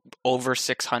to over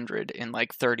 600 in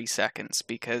like 30 seconds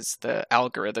because the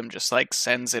algorithm just like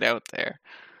sends it out there.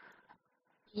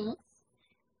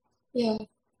 Yeah.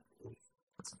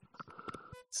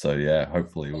 So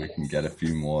hopefully we can get a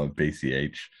few more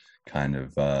BCH kind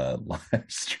of live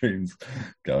streams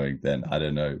going then. I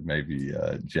don't know, maybe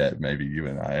Jet, maybe you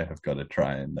and I have got to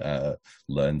try and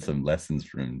learn some lessons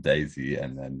from Daisy,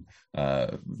 and then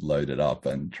load it up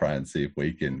and try and see if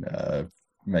we can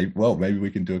maybe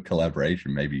we can do a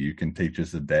collaboration. Maybe you can teach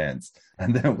us a dance,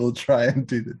 and then we'll try and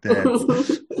do the dance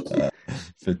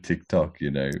for TikTok.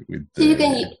 With you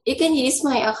can use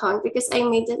my account because I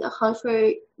made an account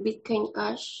for Bitcoin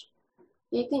Cash.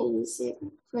 You can use it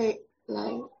for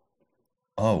live.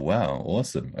 Oh wow,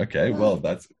 awesome. Okay, well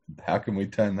how can we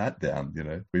turn that down?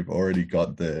 We've already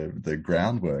got the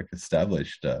groundwork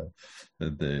established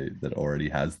that already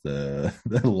has the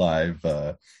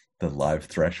live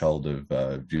threshold of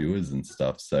viewers and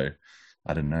stuff. So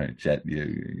I don't know, Jet,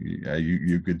 you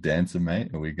a good dancer,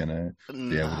 mate? Are we gonna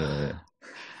be able to?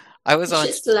 I was on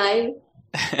just live.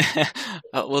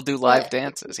 We'll do live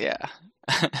dances, yeah.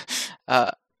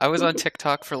 I was on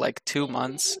TikTok for like 2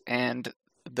 months, and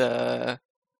the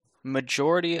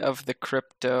majority of the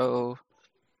crypto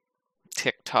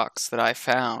TikToks that I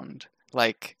found,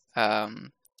 like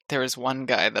there was one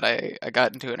guy that I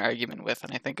got into an argument with,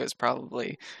 and I think it was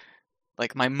probably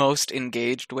like my most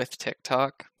engaged with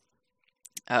TikTok.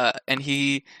 And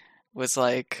he was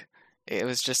like, it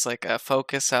was just like a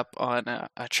focus up on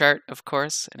a chart, of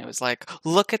course, and it was like,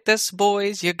 look at this,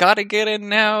 boys, you gotta get in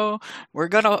now. We're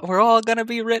all gonna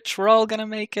be rich. We're all gonna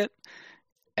make it.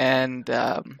 And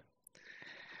I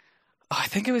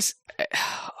think it was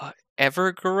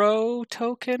Evergrow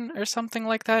token or something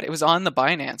like that. It was on the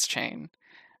Binance chain.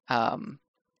 Um,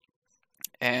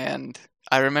 and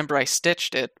I remember I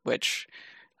stitched it, which,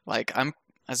 like, I'm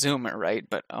a Zoomer, right?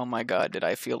 But oh my God, did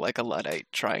I feel like a Luddite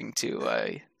trying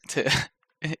to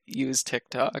use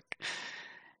TikTok.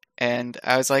 And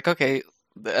I was like, okay,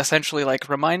 essentially, like,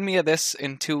 remind me of this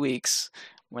in 2 weeks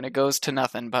when it goes to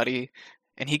nothing, buddy.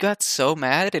 And he got so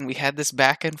mad, and we had this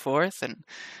back and forth, and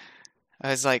I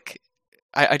was like,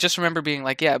 I just remember being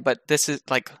like, yeah, but this is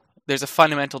like, there's a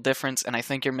fundamental difference, and I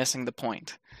think you're missing the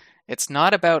point. It's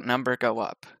not about number go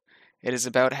up. It is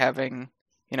about having,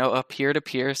 a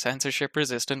peer-to-peer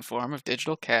censorship-resistant form of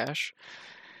digital cash.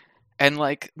 And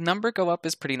like, number go up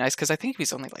is pretty nice because I think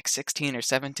he's only like 16 or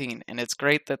 17, and it's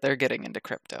great that they're getting into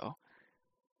crypto.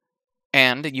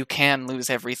 And you can lose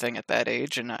everything at that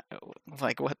age, and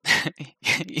like, what?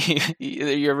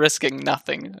 You're risking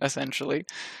nothing, essentially.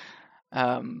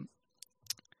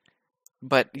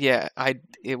 But yeah, I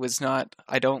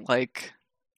don't like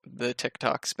the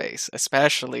TikTok space,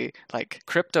 especially like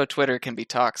crypto Twitter can be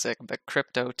toxic, but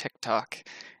crypto TikTok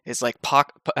is like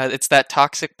it's that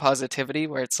toxic positivity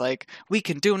where it's like, we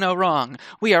can do no wrong,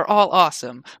 we are all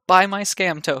awesome, buy my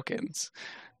scam tokens.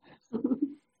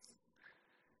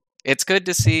 It's good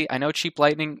to see. I know Cheap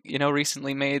Lightning,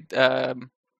 recently made a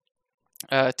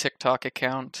TikTok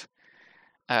account.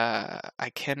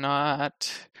 I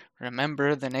cannot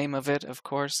remember the name of it, of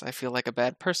course. I feel like a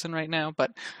bad person right now,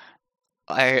 but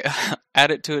I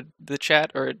add it to the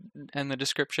chat or in the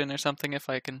description or something if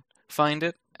I can find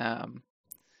it. And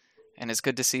it's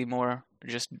good to see more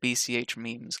just BCH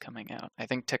memes coming out. I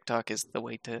think TikTok is the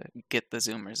way to get the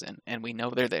Zoomers in, and we know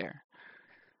they're there.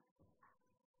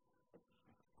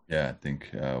 Yeah, I think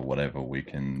whatever we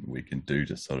can do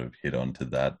to sort of hit onto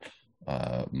that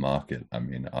market. I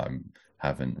mean, I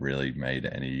haven't really made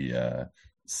any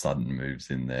sudden moves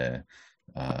in there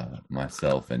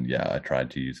myself, and yeah, I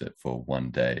tried to use it for one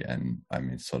day, and I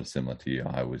mean, sort of similar to you,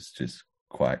 I was just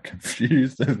quite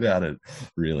confused about it.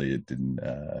 Really, it didn't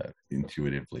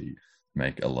intuitively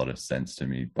make a lot of sense to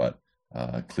me, but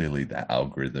clearly the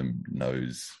algorithm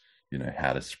knows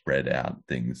how to spread out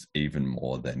things even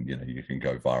more than you can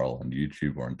go viral on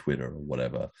YouTube or on Twitter or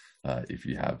whatever if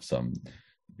you have some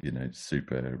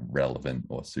super relevant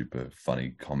or super funny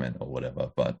comment or whatever.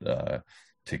 But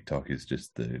TikTok is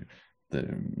just the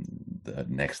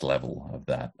next level of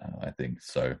that, I think.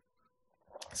 So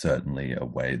certainly a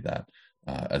way that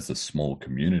as a small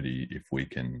community, if we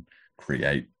can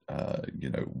create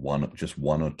one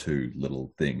or two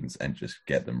little things and just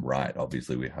get them right.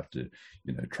 Obviously we have to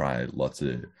try lots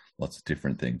of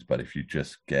different things, but if you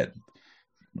just get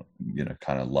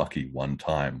kind of lucky one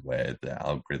time where the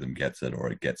algorithm gets it,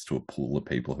 or it gets to a pool of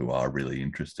people who are really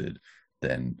interested,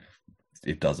 then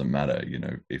it doesn't matter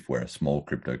if we're a small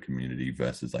crypto community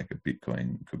versus like a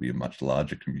Bitcoin could be a much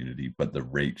larger community, but the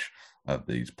reach of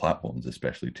these platforms,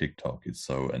 especially TikTok, is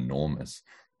so enormous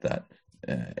that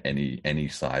any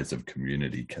size of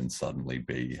community can suddenly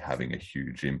be having a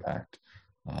huge impact.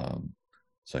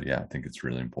 So yeah, I think it's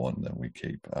really important that we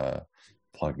keep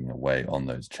plugging away on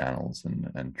those channels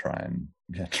and try and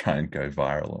go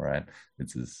viral. Right?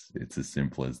 It's as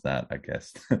simple as that, I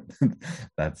guess.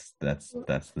 that's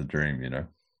the dream,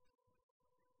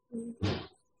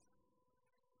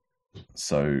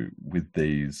 So with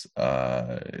these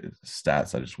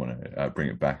stats, I just want to bring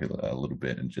it back a little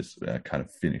bit and just kind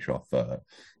of finish off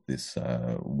this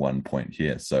one point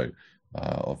here. So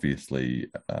obviously,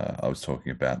 I was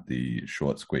talking about the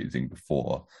short squeezing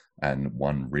before, and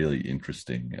one really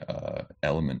interesting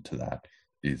element to that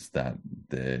is that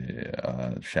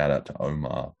the shout out to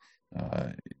Omar,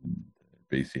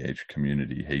 BCH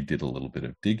community, he did a little bit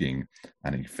of digging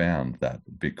and he found that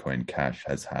Bitcoin Cash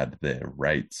has had their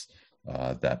rates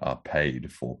that are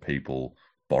paid for people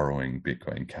borrowing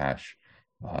Bitcoin Cash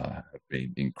have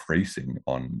been increasing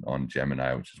on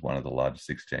Gemini, which is one of the largest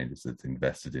exchanges that's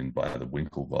invested in by the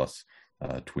Winklevoss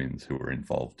twins, who were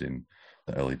involved in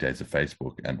the early days of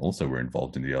Facebook and also were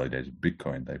involved in the early days of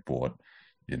Bitcoin. They bought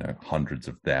hundreds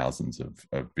of thousands of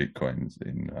Bitcoins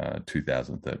in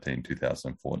 2013,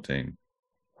 2014.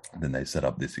 And then they set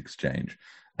up this exchange.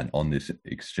 And on this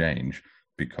exchange,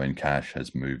 Bitcoin Cash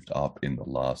has moved up in the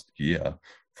last year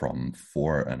from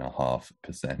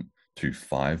 4.5% to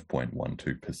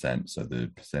 5.12%. So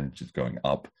the percentage is going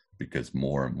up because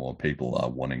more and more people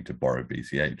are wanting to borrow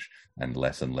BCH and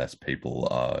less people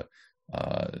are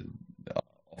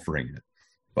offering it.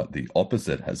 But the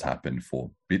opposite has happened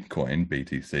for Bitcoin,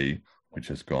 BTC, which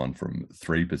has gone from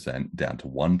 3% down to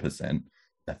 1%,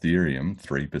 Ethereum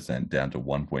 3% down to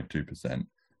 1.2%,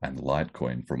 and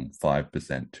Litecoin from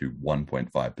 5% to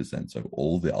 1.5%. So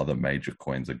all the other major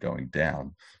coins are going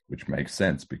down, which makes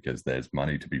sense because there's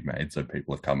money to be made. So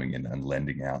people are coming in and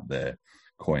lending out their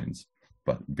coins.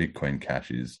 But Bitcoin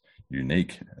Cash is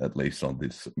unique, at least on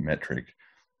this metric,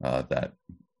 that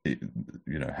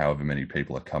however many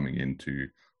people are coming in to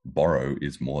borrow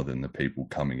is more than the people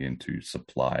coming in to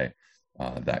supply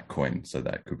that coin. So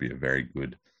that could be a very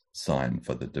good sign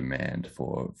for the demand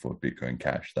for Bitcoin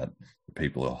Cash, that the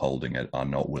people who are holding it are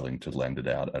not willing to lend it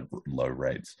out at low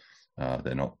rates.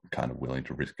 They're not kind of willing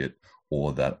to risk it,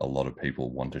 or that a lot of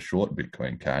people want to short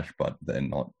Bitcoin Cash, but they're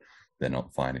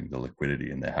not finding the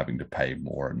liquidity, and they're having to pay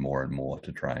more and more and more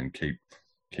to try and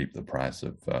keep the price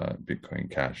of Bitcoin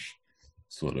Cash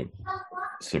sort of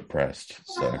suppressed.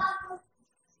 So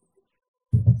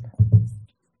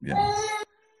yeah,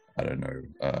 I don't know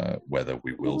whether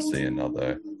we will see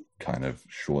another kind of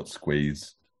short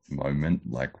squeeze moment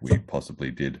like we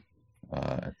possibly did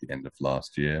at the end of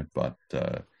last year, but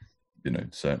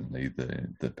certainly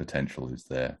the potential is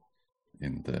there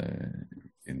in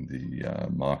the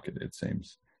market, it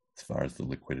seems, as far as the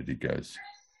liquidity goes.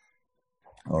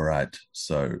 All right,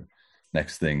 so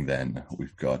next thing then,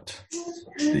 we've got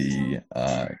the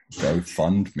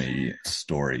GoFundMe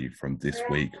story from this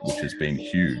week, which has been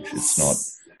huge. It's not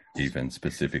even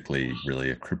specifically really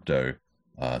a crypto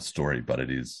story, but it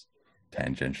is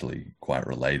tangentially quite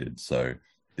related. So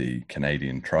the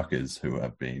Canadian truckers who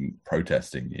have been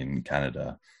protesting in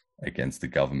Canada against the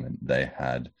government, they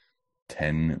had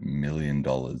 $10 million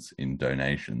in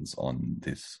donations on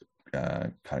this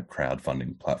kind of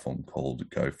crowdfunding platform called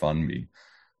GoFundMe.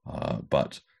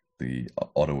 But the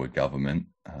Ottawa government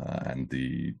and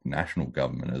the national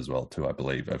government as well, too, I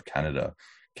believe, of Canada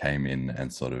came in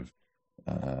and sort of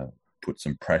put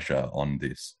some pressure on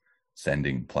this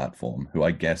sending platform, who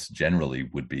I guess generally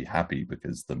would be happy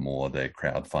because the more they're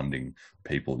crowdfunding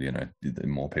people, the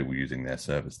more people using their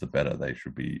service, the better. They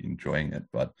should be enjoying it.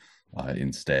 But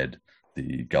instead,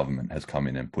 the government has come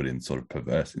in and put in sort of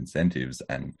perverse incentives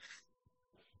and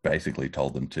basically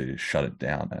told them to shut it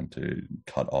down and to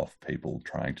cut off people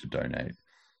trying to donate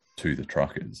to the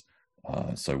truckers.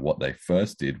 So what they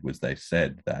first did was they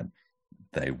said that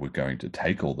they were going to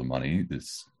take all the money,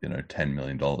 this $10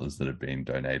 million that had been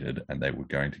donated, and they were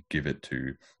going to give it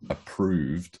to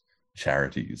approved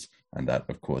charities. And that,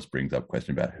 of course, brings up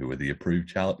question about who are the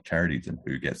approved charities and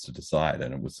who gets to decide.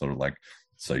 And it was sort of like,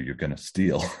 so you're going to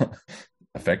steal,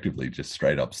 effectively just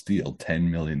straight up steal $10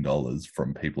 million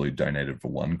from people who donated for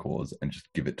one cause and just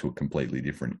give it to a completely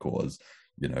different cause,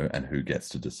 and who gets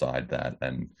to decide that?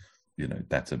 And,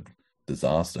 that's a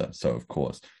disaster. So, of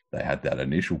course, they had that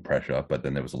initial pressure, but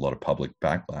then there was a lot of public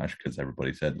backlash because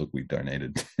everybody said, look, we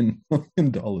donated $10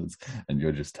 million and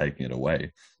you're just taking it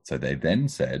away. So they then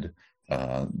said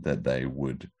that they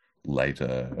would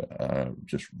later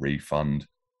just refund.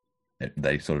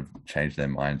 They sort of changed their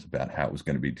minds about how it was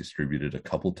going to be distributed a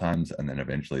couple times. And then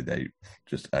eventually they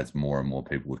just, as more and more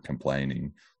people were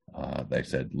complaining, they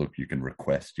said, look, you can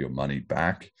request your money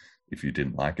back if you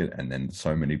didn't like it. And then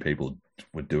so many people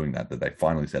were doing that they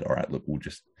finally said, all right, look, we'll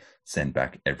just send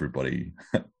back everybody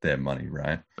their money,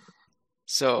 right?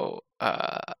 So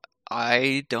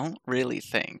I don't really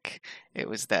think it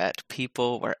was that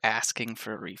people were asking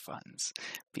for refunds,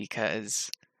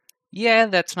 because, yeah,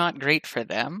 that's not great for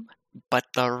them. But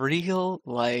the real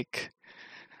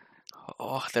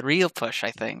push,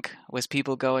 I think, was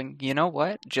people going, you know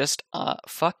what? Just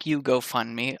fuck you,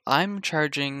 GoFundMe. I'm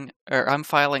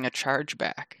filing a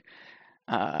chargeback.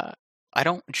 I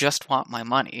don't just want my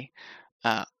money.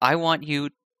 I want you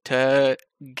to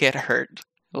get hurt.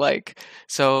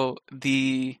 So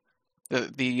the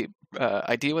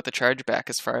idea with the chargeback,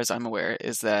 as far as I'm aware,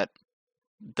 is that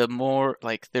the more,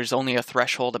 there's only a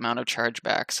threshold amount of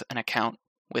chargebacks an account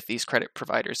with these credit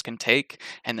providers can take,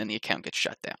 and then the account gets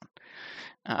shut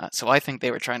down. So I think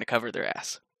they were trying to cover their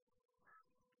ass.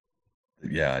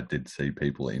 Yeah, I did see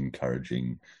people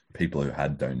encouraging people who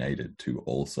had donated to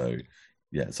also,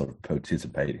 sort of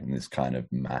participate in this kind of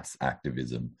mass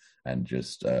activism and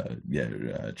just,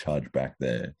 charge back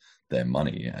their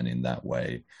money. And in that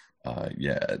way,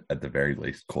 at the very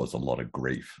least, cause a lot of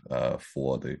grief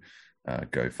for the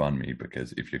GoFundMe,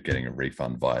 because if you're getting a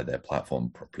refund via their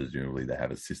platform, presumably they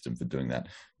have a system for doing that.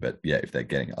 But if they're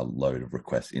getting a load of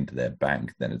requests into their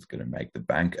bank, then it's going to make the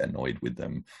bank annoyed with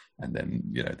them, and then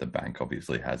the bank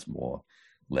obviously has more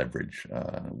leverage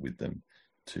with them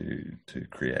to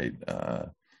create a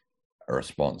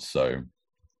response. So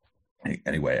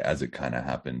anyway, as it kind of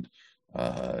happened,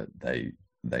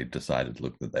 they decided,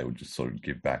 look, that they would just sort of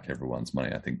give back everyone's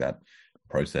money. I think that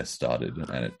process started,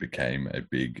 and it became a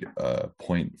big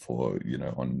point for,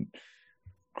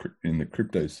 in the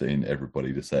crypto scene,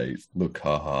 everybody to say, look,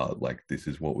 haha, like, this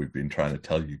is what we've been trying to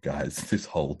tell you guys this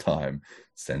whole time.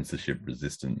 Censorship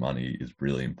resistant money is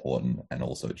really important, and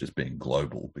also just being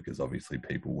global, because obviously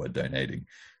people were donating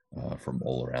from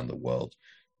all around the world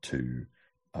to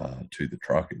the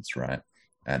truckers, right?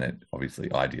 And it obviously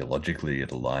ideologically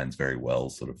it aligns very well,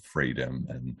 sort of freedom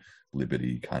and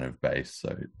liberty kind of base.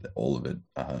 So all of it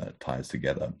ties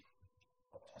together.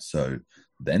 So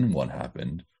then what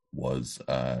happened was,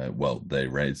 there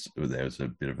was a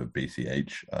bit of a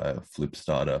BCH flip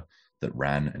starter that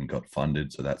ran and got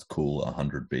funded. So that's cool.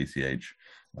 100 BCH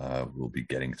will be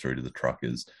getting through to the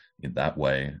truckers in that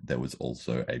way. There was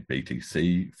also a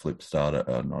BTC flip starter,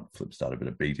 not flip starter, but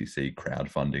a BTC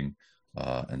crowdfunding,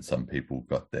 and some people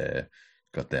got their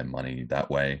money that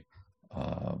way.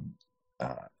 And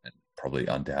probably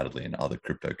undoubtedly in other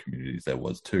crypto communities there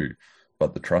was too.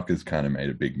 But the truckers kind of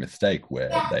made a big mistake where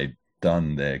they'd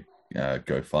done their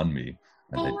GoFundMe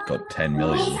and they'd got 10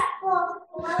 million.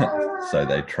 So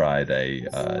they tried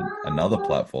another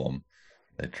platform.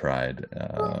 They tried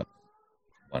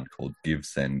one called Give,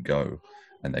 Send, Go,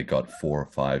 and they got $4 or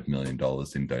 $5 million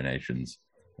in donations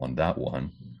on that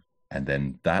one. And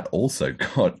then that also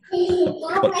got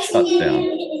shut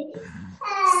down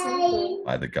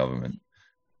by the government.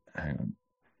 Hang on.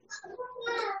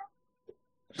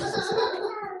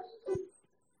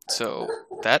 So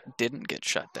that didn't get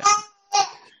shut down.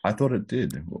 I thought it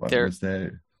did. Was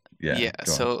there? Yeah. Yeah.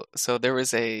 So there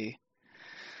was I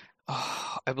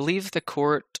believe the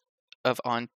Court of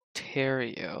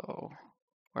Ontario,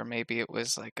 or maybe it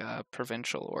was like a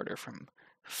provincial order from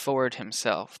Ford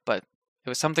himself, but it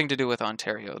was something to do with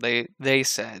Ontario. They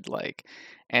said, like,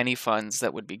 any funds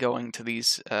that would be going to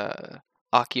these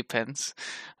occupants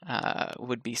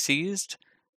would be seized,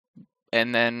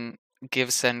 and then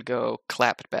Give, Send, Go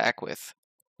clapped back with,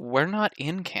 "We're not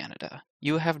in Canada.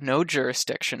 You have no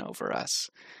jurisdiction over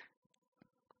us."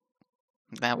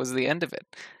 That was the end of it.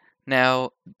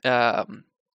 Now,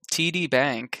 TD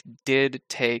Bank did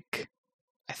take,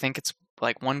 I think it's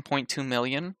like 1.2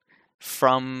 million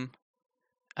from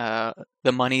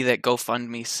the money that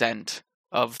GoFundMe sent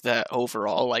of the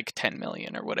overall like 10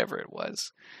 million or whatever it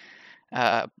was,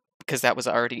 because that was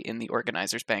already in the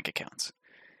organizers' bank accounts.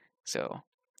 So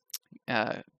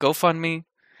GoFundMe,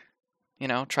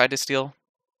 tried to steal,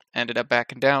 ended up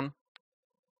backing down.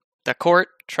 The court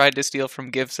tried to steal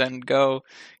from Give, Send, Go.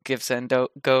 Give, Send,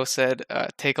 Go said,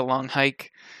 take a long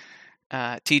hike.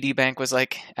 TD Bank was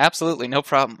like, absolutely, no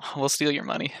problem. We'll steal your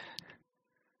money.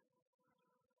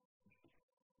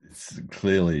 It's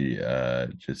clearly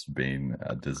just been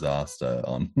a disaster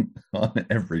on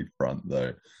every front,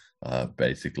 though,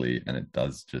 basically. And it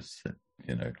does just,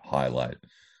 highlight,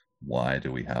 why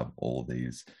do we have all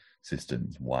these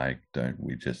systems? Why don't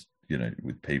we just,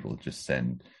 with people, just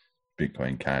send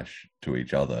Bitcoin Cash to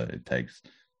each other? It takes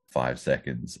 5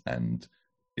 seconds and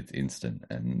it's instant,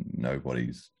 and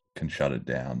nobody's can shut it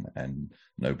down and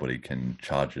nobody can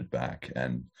charge it back.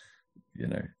 And,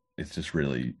 it's just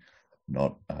really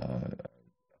not a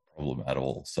problem at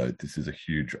all. So this is a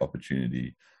huge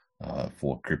opportunity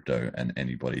for crypto, and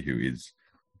anybody who is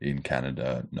in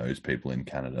Canada, knows people in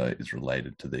Canada, is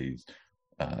related to these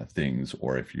things,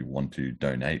 or if you want to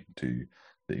donate to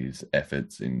these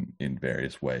efforts in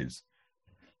various ways,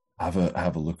 have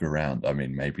a look around. I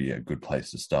mean, maybe a good place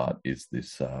to start is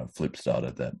this flip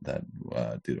starter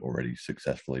that did already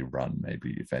successfully run.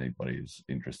 Maybe if anybody is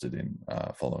interested in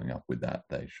following up with that,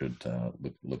 they should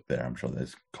look there. I'm sure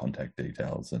there's contact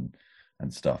details and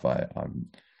stuff.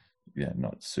 I'm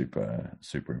not super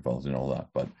involved in all that,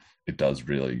 but it does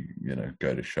really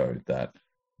go to show that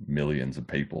millions of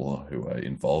people who are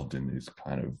involved in these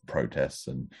kind of protests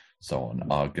and so on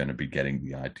are going to be getting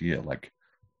the idea, like,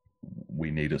 we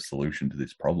need a solution to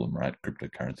this problem, right?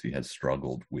 Cryptocurrency has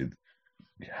struggled with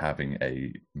having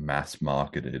a mass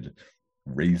marketed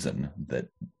reason that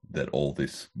all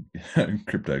this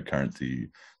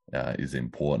cryptocurrency is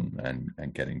important,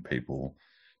 and getting people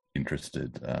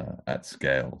interested at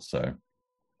scale. So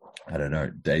I don't know,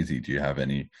 Daisy, do you have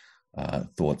any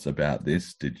thoughts about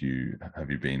this? Have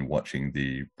you been watching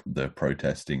the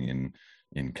protesting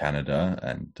in Canada,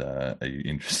 and are you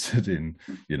interested in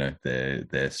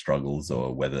their struggles,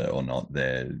 or whether or not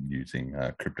they're using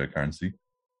cryptocurrency?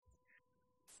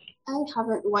 I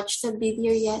haven't watched the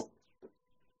video yet.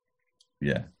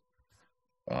 Yeah.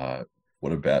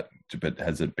 what about? But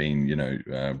has it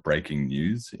been, breaking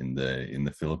news in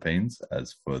the Philippines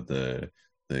as for the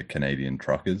Canadian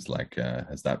truckers? Like,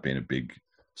 has that been a big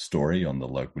story on the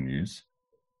local news?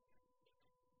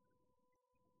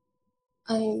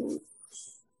 I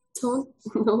don't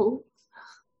know.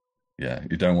 Yeah,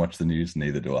 you don't watch the news,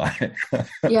 neither do I.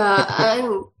 Yeah,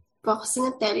 I'm focusing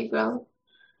on Telegram.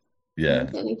 Yeah,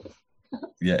 Telegram.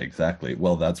 yeah, exactly.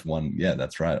 Well, that's one. Yeah,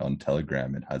 that's right. On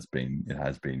Telegram, it has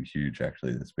been huge.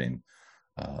 Actually, there's been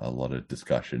a lot of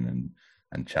discussion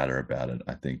and chatter about it.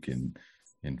 I think in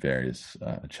various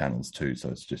channels too. So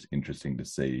it's just interesting to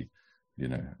see,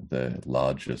 the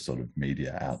larger sort of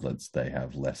media outlets, they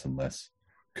have less and less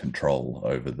control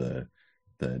over the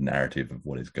narrative of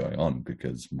what is going on,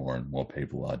 because more and more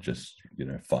people are just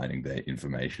finding their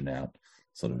information out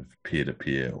sort of peer to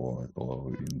peer or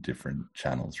in different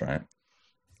channels, right?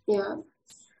 Yeah.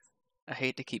 I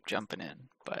hate to keep jumping in,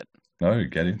 but No,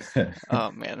 get in there.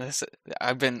 oh man,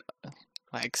 I've been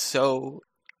like so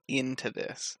into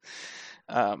this.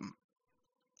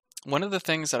 One of the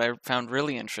things that I found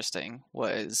really interesting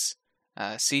was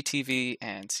CTV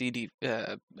and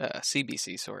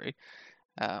CBC, sorry,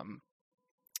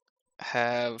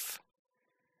 have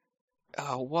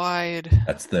a wide.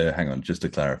 Hang on, just to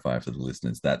clarify for the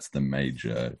listeners, that's the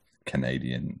major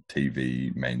Canadian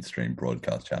TV mainstream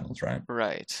broadcast channels, right?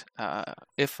 Right.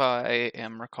 If I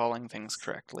am recalling things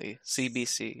correctly,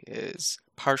 CBC is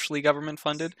partially government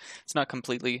funded. It's not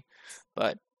completely,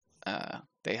 but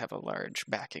they have a large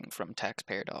backing from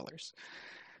taxpayer dollars.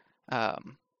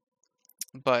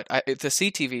 But the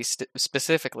CTV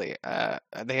specifically,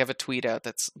 they have a tweet out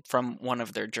that's from one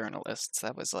of their journalists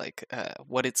that was like,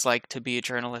 what it's like to be a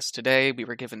journalist today. We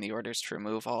were given the orders to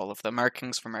remove all of the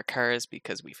markings from our cars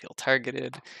because we feel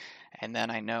targeted. And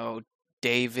then I know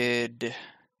David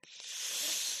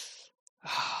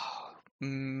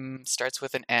starts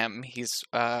with an M. He's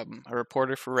a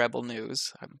reporter for Rebel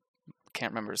News. I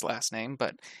can't remember his last name,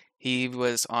 but he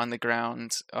was on the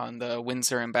ground on the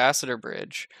Windsor Ambassador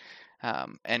Bridge.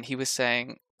 And he was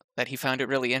saying that he found it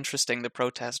really interesting the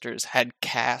protesters had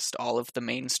cast all of the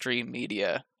mainstream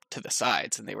media to the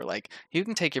sides, and they were like, you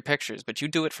can take your pictures, but you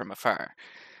do it from afar.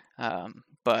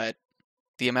 But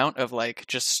the amount of like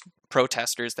just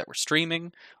protesters that were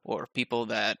streaming, or people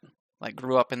that like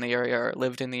grew up in the area or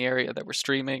lived in the area that were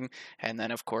streaming, and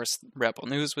then of course Rebel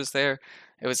News was there.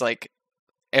 It was like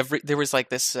there was like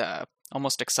this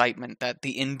almost excitement that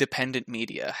the independent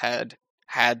media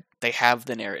they have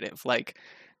the narrative, like,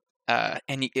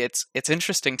 and it's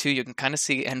interesting too. You can kind of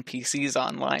see NPCs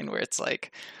online where it's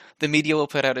like the media will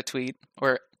put out a tweet,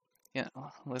 or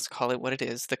let's call it what it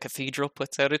is. The cathedral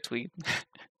puts out a tweet,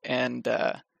 and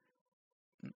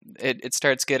it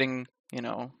starts getting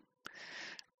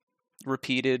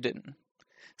repeated and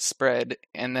spread,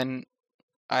 and then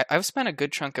I've spent a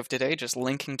good chunk of today just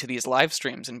linking to these live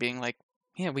streams and being like,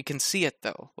 yeah, we can see it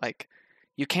though. Like,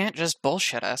 you can't just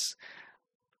bullshit us.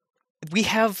 We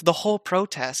have the whole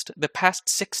protest, the past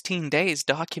 16 days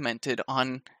documented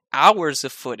on hours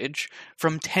of footage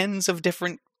from tens of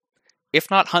different,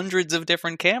 if not hundreds of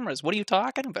different cameras. What are you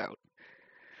talking about?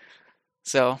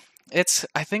 So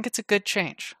I think it's a good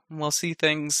change. We'll see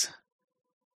things,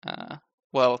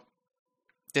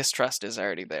 distrust is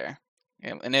already there.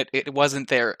 And it wasn't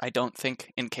there, I don't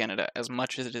think, in Canada as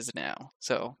much as it is now.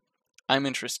 So I'm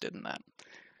interested in that.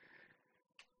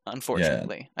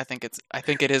 Unfortunately, yeah. I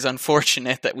think it is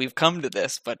unfortunate that we've come to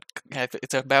this, but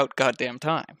it's about goddamn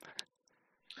time.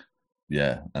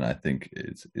 Yeah, and I think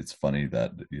it's funny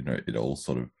that it all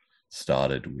sort of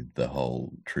started with the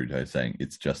whole Trudeau saying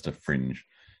it's just a fringe,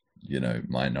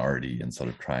 minority, and sort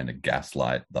of trying to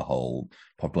gaslight the whole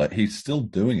population. He's still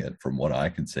doing it, from what I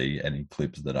can see. Any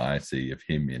clips that I see of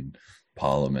him in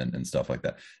Parliament and stuff like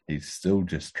that, he's still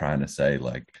just trying to say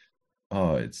like,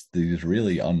 oh, it's these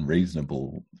really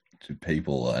unreasonable to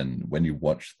people. And when you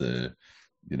watch the,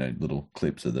 little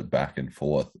clips of the back and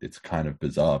forth, it's kind of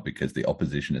bizarre, because the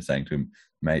opposition is saying to him,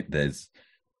 mate, there's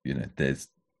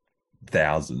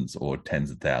thousands or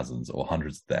tens of thousands or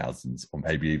hundreds of thousands or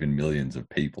maybe even millions of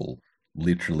people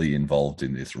literally involved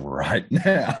in this right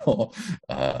now.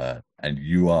 And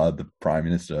you are the prime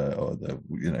minister, or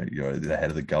you're the head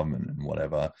of the government and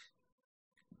whatever.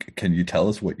 Can you tell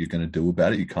us what you're going to do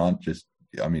about it? You can't just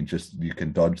you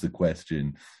can dodge the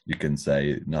question. You can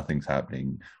say nothing's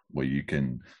happening, or you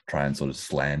can try and sort of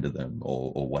slander them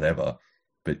or whatever.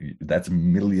 But that's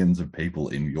millions of people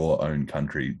in your own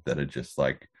country that are just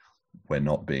like, we're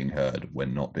not being heard, we're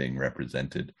not being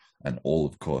represented. And all,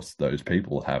 of course, those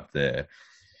people have their,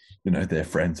 their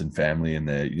friends and family and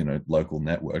their, local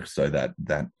networks, so that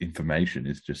that information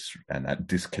is just, and that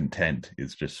discontent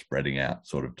is just spreading out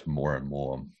sort of to more and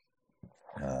more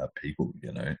people,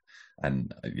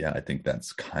 and yeah, I think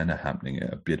that's kind of happening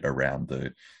a bit around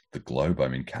the globe. I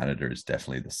mean, Canada is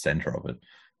definitely the center of it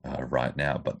right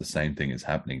now, but the same thing is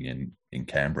happening in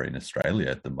Canberra in Australia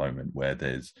at the moment, where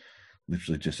there's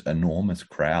literally just enormous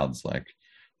crowds, like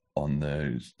on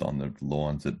the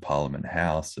lawns at Parliament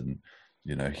House, and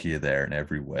here, there, and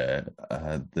everywhere,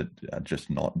 that are just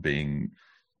not being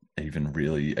even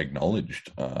really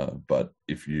acknowledged. But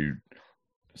if you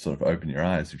sort of open your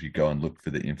eyes, if you go and look for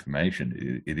the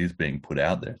information, it is being put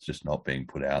out there. It's just not being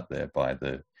put out there by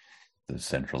the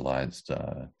centralized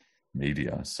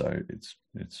media. So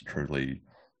it's truly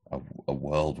a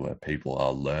world where people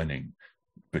are learning,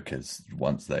 because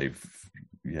once they've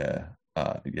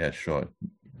sure,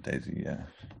 Daisy,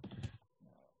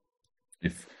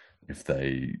 if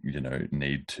they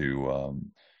need to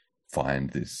find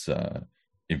this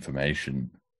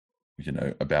information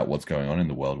about what's going on in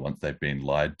the world, once they've been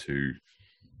lied to,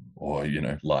 or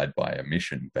lied by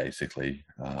omission, basically,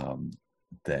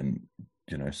 then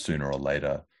sooner or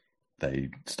later they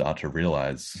start to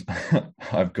realize,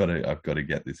 I've got to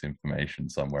get this information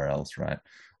somewhere else, right?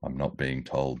 I'm not being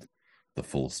told the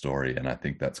full story. And I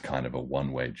think that's kind of a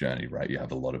one-way journey, right? You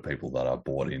have a lot of people that are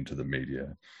bought into the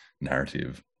media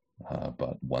narrative,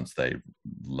 but once they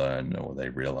learn, or they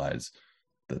realize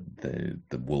that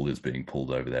the wool is being pulled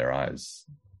over their eyes,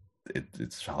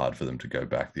 it's hard for them to go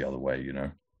back the other way,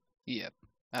 Yep.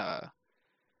 I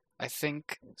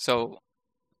think so.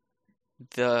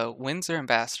 The Windsor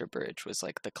Ambassador Bridge was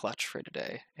like the clutch for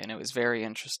today, and it was very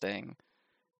interesting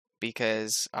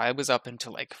because I was up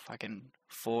until like fucking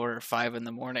 4 or 5 in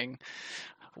the morning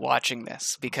watching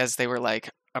this, because they were like,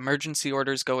 emergency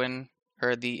orders go in,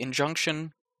 or the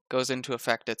injunction goes into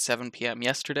effect at 7 p.m.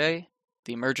 yesterday.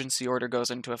 The emergency order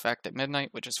goes into effect at midnight,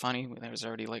 which is funny. There was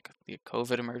already like the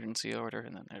COVID emergency order,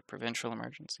 and then the provincial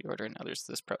emergency order, and now there's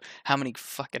this How many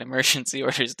fucking emergency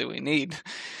orders do we need?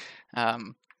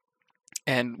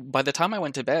 And by the time I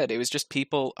went to bed, it was just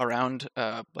people around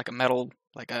like a metal,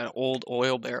 like an old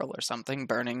oil barrel or something,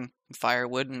 burning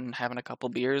firewood and having a couple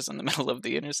beers in the middle of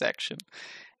the intersection.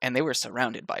 And they were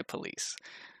surrounded by police.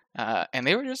 And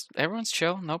they were just, everyone's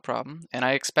chill, no problem. And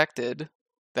I expected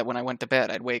that when I went to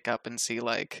bed, I'd wake up and see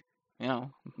like,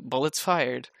 bullets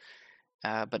fired.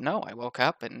 But no, I woke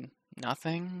up and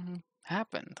nothing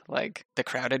happened. Like, the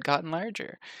crowd had gotten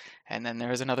larger. And then there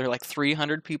was another like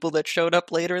 300 people that showed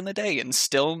up later in the day, and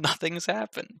still nothing's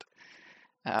happened.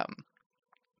 And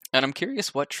I'm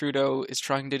curious what Trudeau is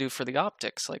trying to do for the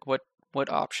optics. Like, what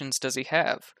options does he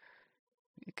have?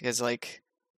 Because, like,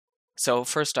 so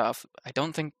first off, I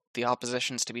don't think the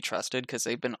opposition's to be trusted, because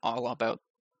they've been all about,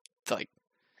 like,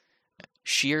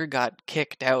 Scheer got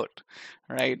kicked out,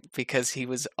 right? Because he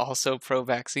was also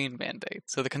pro-vaccine mandate.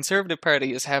 So the Conservative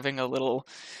Party is having a little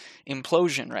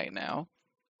implosion right now.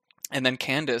 And then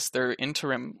Candace, their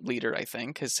interim leader, I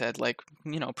think, has said, like,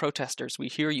 protesters, we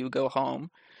hear you, go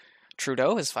home.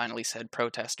 Trudeau has finally said,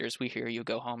 protesters, we hear you,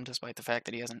 go home, despite the fact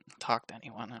that he hasn't talked to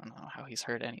anyone. I don't know how he's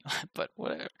heard anyone, but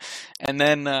whatever. And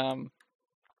then on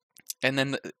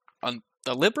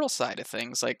the Liberal side of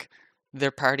things, like,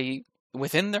 their party,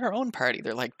 within their own party,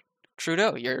 they're like,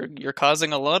 Trudeau, you're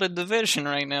causing a lot of division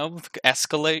right now.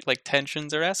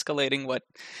 Tensions are escalating.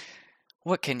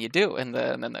 What can you do? And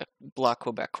then the Bloc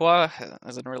Québécois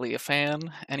isn't really a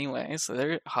fan anyway, so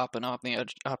they're hopping off the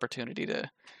opportunity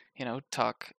to,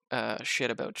 talk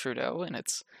shit about Trudeau, and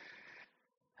it's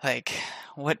like,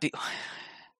 what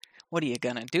are you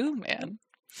gonna do, man?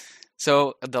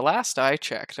 So the last I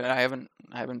checked, and I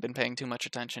haven't been paying too much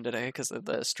attention today because of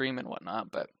the stream and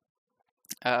whatnot, but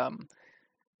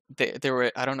there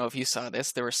were, I don't know if you saw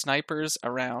this, there were snipers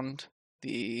around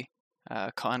the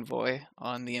convoy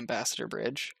on the Ambassador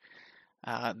Bridge.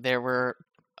 There were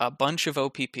a bunch of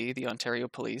OPP, the Ontario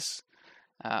Police.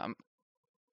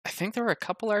 I think there were a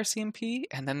couple RCMP,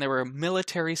 and then there were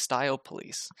military-style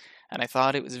police. And I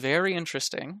thought it was very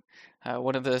interesting.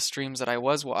 One of the streams that I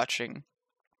was watching,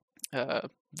 the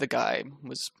guy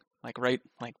was like I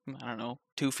don't know,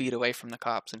 2 feet away from the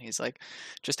cops, and he's like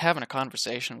just having a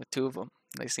conversation with 2 of them.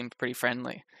 They seemed pretty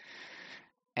friendly.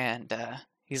 And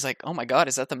he's like, oh my God,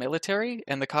 is that the military?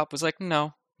 And the cop was like,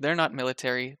 no, they're not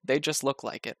military. They just look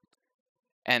like it.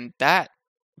 And that,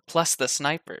 plus the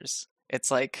snipers,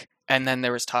 it's like, and then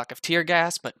there was talk of tear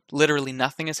gas, but literally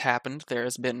nothing has happened. There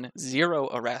has been 0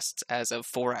 arrests as of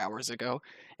 4 hours ago,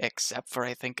 except for,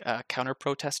 I think, a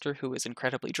counter-protester who was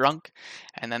incredibly drunk.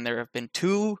 And then there have been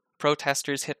 2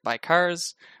 protesters hit by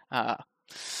cars.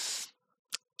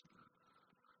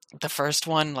 the first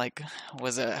one like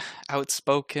was a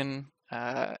outspoken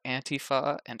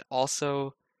Antifa, and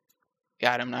also,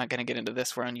 yeah, I'm not gonna get into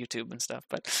this. We're on YouTube and stuff,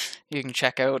 but you can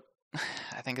check out.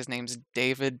 I think his name's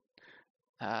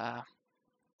uh,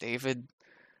 David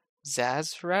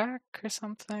Zazrak or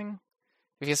something.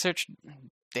 If you search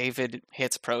David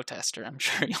hits protester, I'm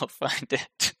sure you'll find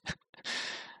it.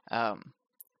 um,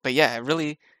 but yeah,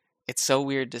 it's so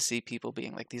weird to see people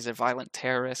being like, these are violent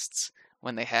terrorists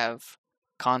when they have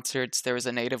concerts. There was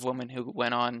a Native woman who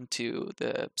went on to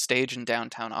the stage in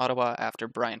downtown Ottawa after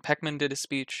Brian Peckman did a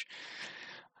speech.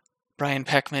 Brian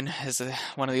Peckman is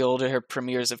one of the older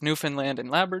premiers of Newfoundland and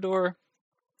Labrador,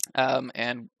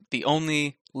 and the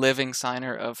only living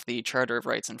signer of the Charter of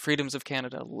Rights and Freedoms of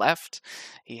Canada left.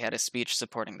 He had a speech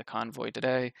supporting the convoy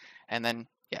today, and then,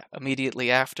 yeah,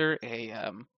 immediately after, a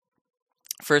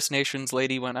First Nations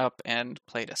lady went up and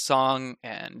played a song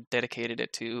and dedicated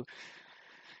it to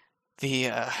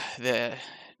the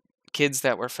kids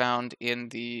that were found in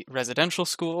the residential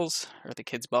schools, or the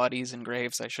kids' bodies and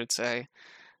graves, I should say.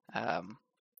 And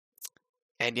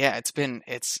yeah,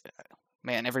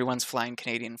 man, everyone's flying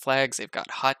Canadian flags. They've got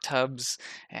hot tubs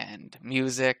and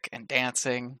music and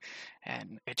dancing,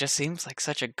 and it just seems like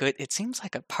it seems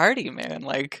like a party, man.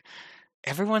 Like,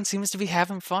 everyone seems to be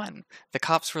having fun. The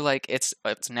cops were like, it's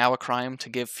now a crime to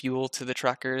give fuel to the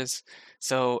truckers.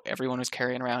 So everyone was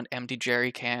carrying around empty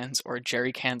jerry cans, or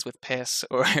jerry cans with piss,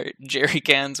 or jerry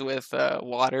cans with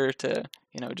water to,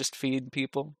 just feed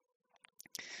people.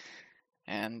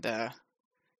 And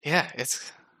yeah,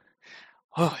 it's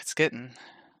getting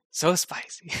so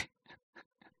spicy.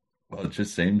 Well, it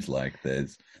just seems like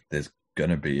there's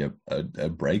going to be a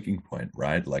breaking point,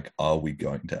 right? Like, are we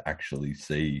going to actually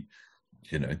see,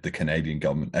 the Canadian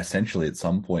government essentially at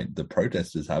some point? The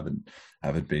protesters haven't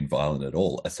been violent at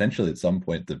all. Essentially, at some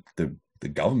point, the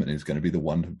government is going to be the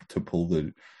one to pull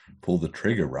the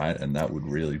trigger, right? And that would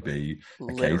really be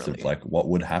a case of like, what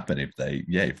would happen if they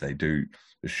do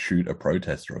shoot a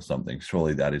protester or something?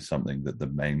 Surely that is something that the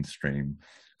mainstream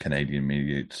Canadian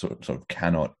media sort of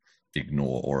cannot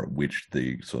ignore, or at which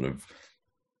the sort of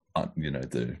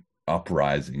the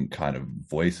uprising kind of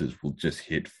voices will just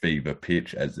hit fever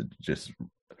pitch, as it just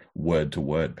word to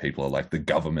word people are like, the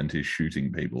government is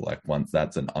shooting people. Like, once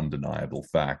that's an undeniable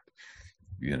fact,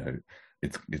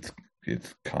 it's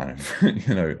kind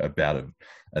of about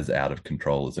as out of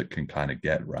control as it can kind of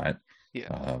get, right?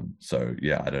 Yeah. So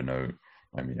yeah, I don't know.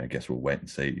 I mean, I guess we'll wait and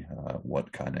see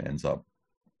what kind of ends up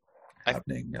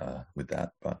happening with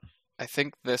that. But I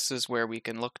think this is where we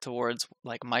can look towards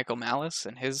like Michael Malice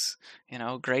and his,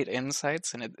 great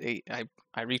insights. And I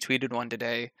retweeted one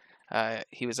today.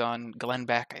 He was on Glenn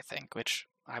Beck, I think, which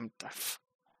I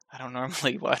don't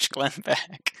normally watch Glenn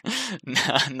Beck,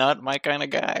 not my kind of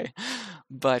guy.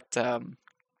 But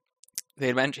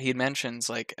he mentions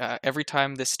like every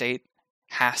time the state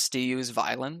has to use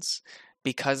violence,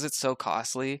 because it's so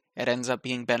costly, it ends up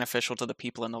being beneficial to the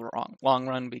people in the long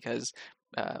run, because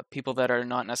people that are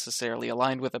not necessarily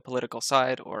aligned with a political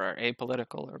side, or are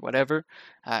apolitical or whatever,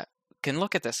 can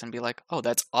look at this and be like, oh,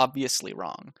 that's obviously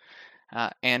wrong.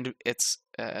 And it's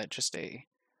just a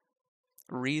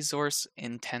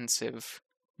resource-intensive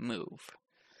move.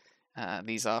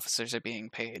 These officers are being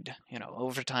paid,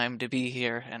 overtime to be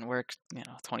here and work,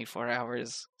 24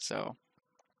 hours. So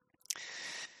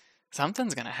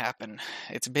something's going to happen.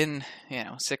 It's been,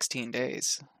 16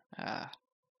 days,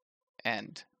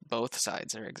 and both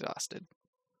sides are exhausted.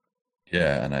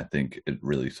 Yeah, and I think it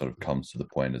really sort of comes to the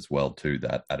point as well, too,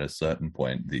 that at a certain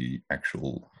point, the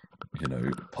actual,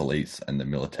 police and the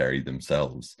military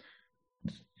themselves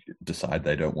decide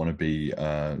they don't want to be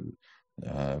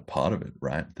part of it,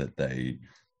 right? That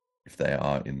if they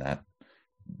are in that,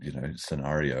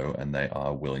 scenario, and they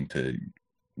are willing to,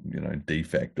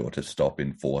 defect, or to stop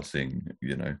enforcing,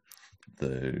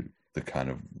 the kind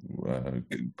of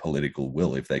political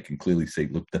will, if they can clearly see,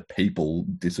 look, the people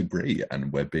disagree,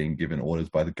 and we're being given orders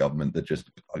by the government that just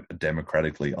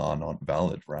democratically are not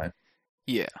valid, right?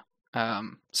 Yeah.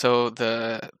 So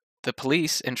the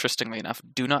police, interestingly enough,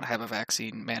 do not have a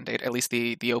vaccine mandate. At least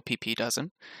the OPP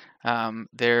doesn't.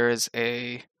 There's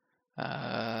a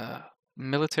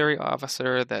military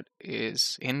officer that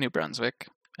is in New Brunswick,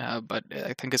 but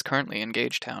I think is currently in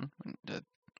Gagetown,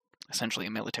 essentially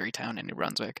a military town in New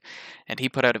Brunswick. And he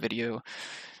put out a video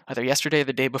either yesterday or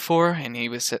the day before, and he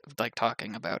was like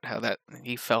talking about how that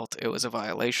he felt it was a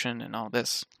violation and all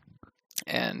this.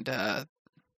 And that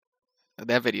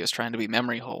video is trying to be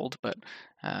memory hold, but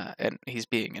and he's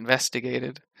being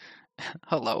investigated.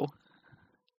 Hello.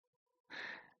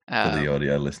 For the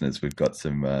audio listeners, we've got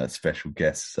some special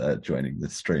guests joining the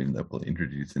stream that we'll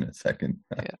introduce in a second.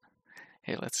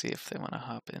 Hey, let's see if they want to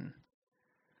hop in.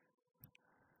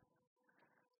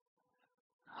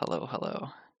 Hello, hello.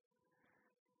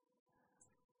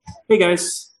 Hey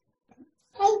guys.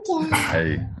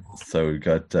 Hey, so we've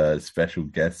got special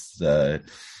guests,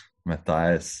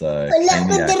 Matthias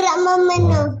Kaniak,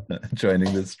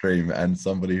 joining the stream, and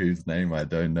somebody whose name I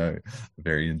don't know.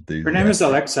 Very enthusiastic. Her name is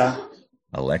Alexa.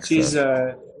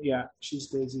 Alexa. She's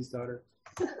Daisy's daughter.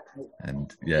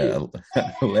 And yeah,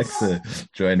 Alexa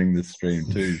joining the stream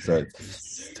too. So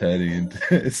it's turning into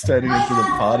the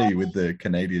party with the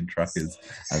Canadian truckers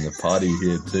and the party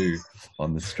here too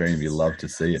on the stream. You love to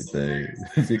see it. The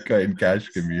Bitcoin Cash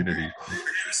community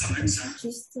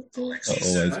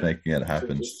always making it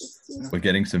happen. We're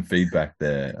getting some feedback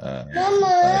there.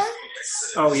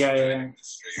 Oh yeah.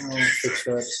 I'll fix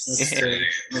that. That's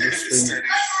another stream.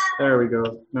 There we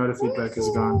go. Now the feedback is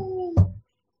gone.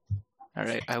 All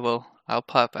right, I'll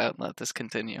pop out and let this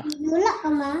continue.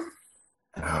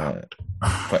 But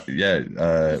yeah,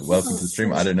 welcome to the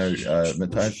stream. I don't know,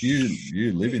 Matthias,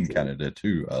 you live in Canada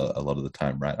too a lot of the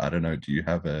time, right? I don't know. Do you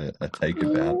have a take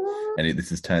about any?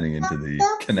 This is turning into the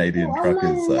Canadian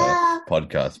Truckers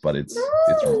podcast, but it's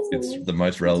the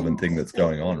most relevant thing that's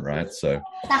going on, right? So,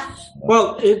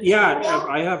 well, I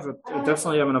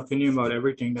definitely have an opinion about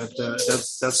everything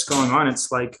that's going on.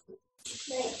 It's like.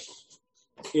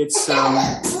 It's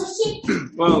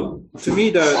well, to me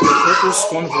the Truckers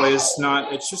Convoy is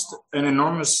not, it's just an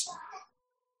enormous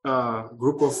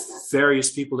group of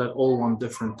various people that all want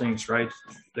different things, right?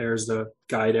 There's the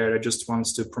guy there that just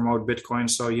wants to promote Bitcoin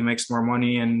so he makes more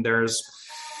money, and there's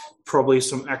probably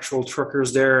some actual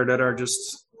truckers there that are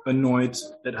just annoyed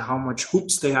at how much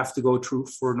hoops they have to go through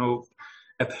for no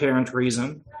apparent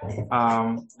reason.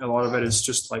 A lot of it is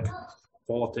just like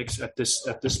politics at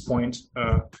this point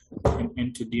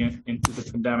into the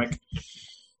pandemic,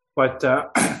 but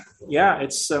yeah,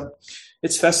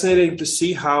 it's fascinating to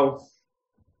see how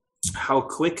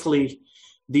quickly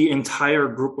the entire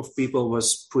group of people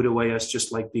was put away as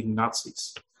just like being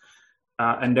Nazis,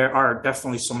 and there are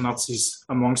definitely some Nazis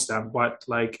amongst them, but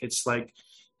like it's like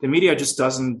the media just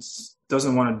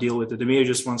doesn't want to deal with it. The media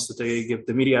just wants to give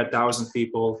the media 1,000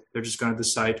 people. They're just going to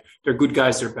decide they're good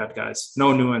guys, they're bad guys.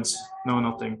 No nuance, no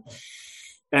nothing.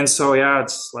 And so yeah,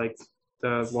 it's like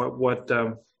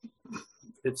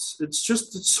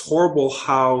it's horrible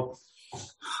how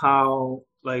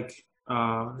like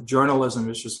journalism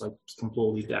is just like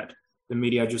completely dead. The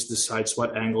media just decides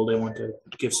what angle they want to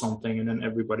give something, and then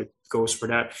everybody goes for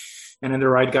that. And then the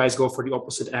right guys go for the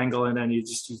opposite angle, and then you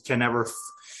can never.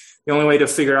 The only way to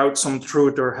figure out some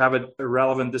truth or have a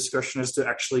relevant discussion is to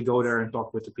actually go there and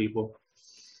talk with the people.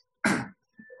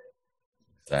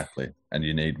 Exactly. And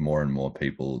you need more and more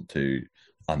people to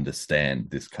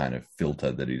understand this kind of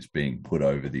filter that is being put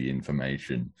over the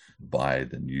information by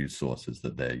the news sources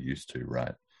that they're used to,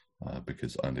 right?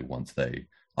 Because only once they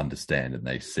understand and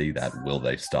they see that will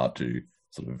they start to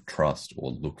sort of trust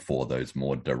or look for those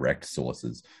more direct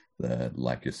sources,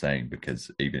 like you're saying,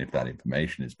 because even if that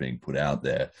information is being put out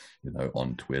there,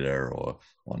 on Twitter or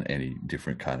on any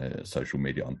different kind of social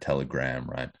media, on Telegram,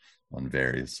 right, on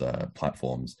various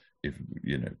platforms, if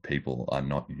people are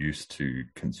not used to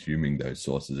consuming those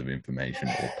sources of information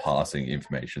or passing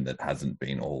information that hasn't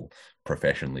been all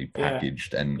professionally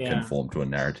packaged and conformed to a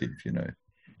narrative,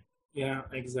 Yeah,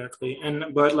 exactly.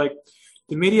 But like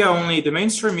the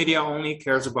mainstream media only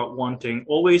cares about one thing,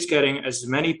 always getting as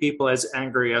many people as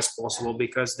angry as possible,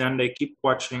 because then they keep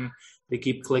watching, they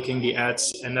keep clicking the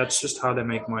ads, and that's just how they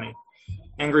make money.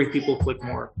 Angry people click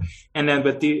more. And then,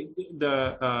 but the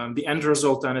end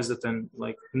result then is that then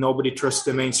like nobody trusts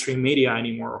the mainstream media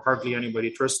anymore, or hardly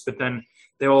anybody trusts, but then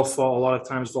they all a lot of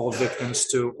times fall victims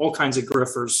to all kinds of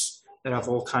grifters that have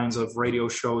all kinds of radio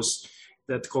shows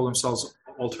that call themselves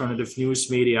alternative news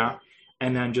media,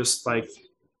 and then just like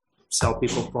sell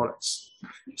people products.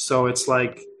 So it's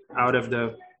like out of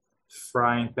the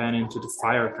frying pan into the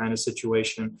fire kind of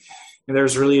situation. And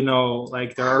there's really no,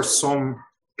 like, there are some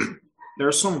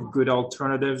good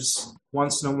alternatives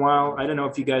once in a while. I don't know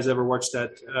if you guys ever watched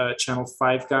that Channel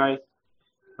 5 guy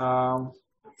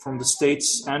from the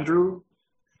States, Andrew.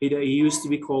 He used to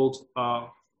be called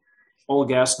All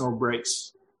Gas, No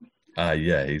Brakes.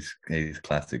 Yeah, he's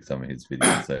classic, some of his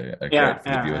videos. So great for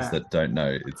the viewers that don't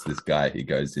know, it's this guy. He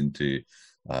goes into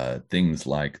things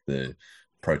like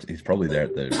he's probably there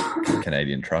at the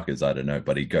Canadian Truckers, I don't know,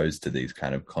 but he goes to these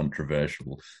kind of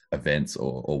controversial events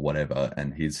or whatever,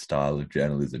 and his style of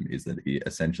journalism is that he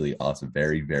essentially asks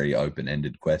very, very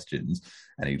open-ended questions,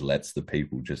 and he lets the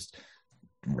people just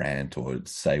rant or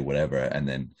say whatever, and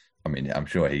then I mean, I'm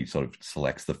sure he sort of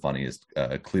selects the funniest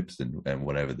clips and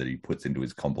whatever that he puts into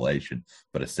his compilation,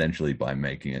 but essentially by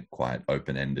making it quite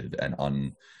open ended and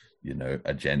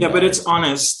agenda. Yeah, but it's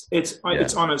honest. It's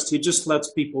honest. He just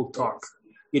lets people talk.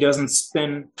 He doesn't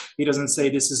spin. He doesn't say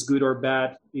this is good or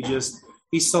bad.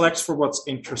 He selects for what's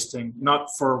interesting, not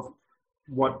for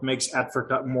what makes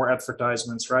more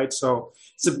advertisements, right? So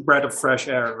it's a breath of fresh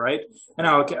air, right? And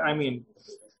I mean,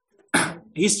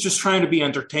 he's just trying to be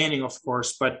entertaining, of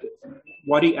course, but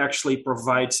what he actually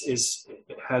provides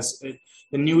the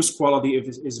news quality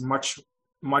is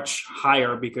much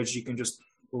higher because you can just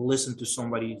listen to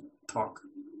somebody talk.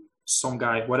 Some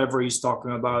guy, whatever he's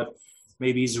talking about,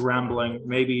 maybe he's rambling,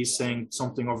 maybe he's saying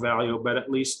something of value, but at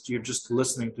least you're just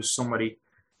listening to somebody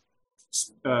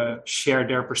share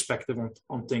their perspective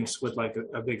on things with like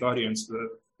a big audience. The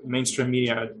mainstream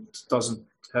media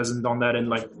hasn't done that in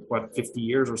like 50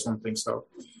 years or something. So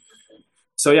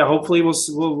yeah, hopefully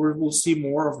we'll see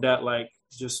more of that, like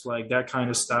just like that kind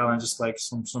of style and just like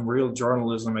some real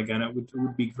journalism again. It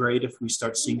would be great if we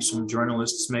start seeing some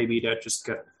journalists maybe that just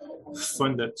get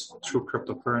funded through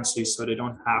cryptocurrency, so they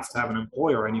don't have to have an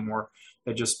employer anymore.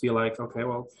 They just be like, okay,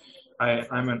 well,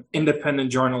 I'm an independent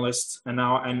journalist, and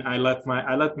I let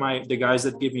the guys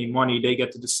that give me money, they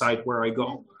get to decide where I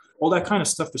go. All that kind of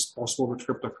stuff is possible with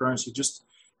cryptocurrency. Just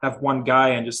have one guy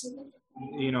and just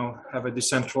have a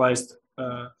decentralized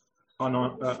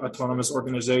autonomous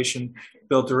organization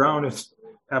built around it.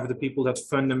 Have the people that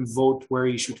fund him vote where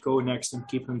he should go next and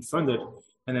keep him funded,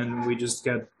 and then we just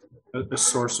get a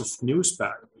source of news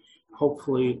back.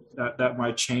 Hopefully that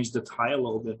might change the tide a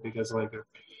little bit, because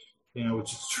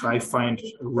just try find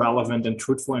relevant and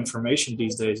truthful information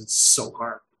these days. It's so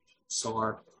hard.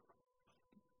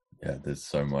 Yeah, there's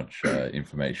so much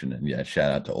information, and yeah,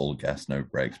 shout out to All Gas No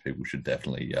Brakes. People should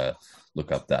definitely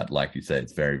look up that. Like you say,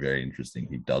 it's very, very interesting.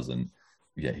 He doesn't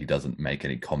make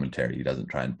any commentary. He doesn't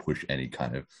try and push any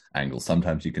kind of angle.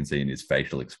 Sometimes you can see in his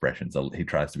facial expressions, he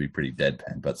tries to be pretty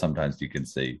deadpan, but sometimes you can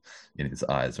see in his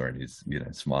eyes or in his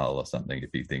smile or something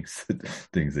if he thinks that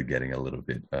things are getting a little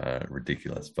bit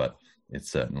ridiculous. But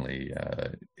it's certainly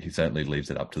he certainly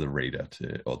leaves it up to the reader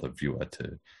or the viewer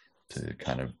to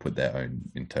kind of put their own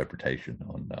interpretation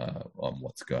on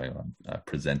what's going on,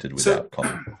 presented without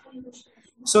comment.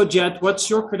 So, Jet, what's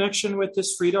your connection with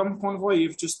this Freedom Convoy?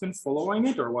 You've just been following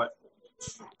it, or what?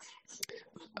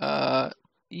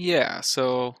 Yeah.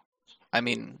 So, I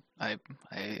mean, I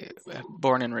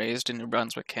born and raised in New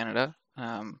Brunswick, Canada.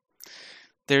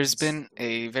 There's been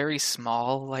a very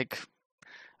small, like,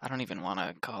 I don't even want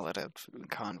to call it a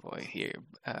convoy here.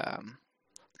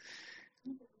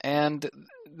 And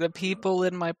the people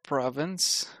in my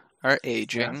province are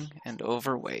aging and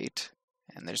overweight.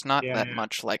 And there's not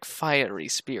much like fiery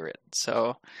spirit.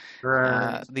 So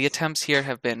the attempts here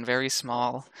have been very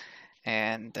small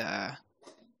and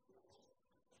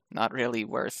not really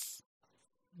worth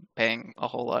paying a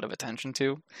whole lot of attention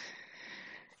to.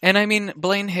 And I mean,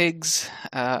 Blaine Higgs,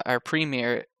 our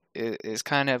premier, is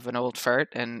kind of an old fart,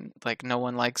 and like no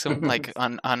one likes him, like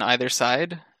on either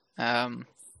side.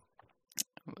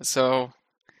 So,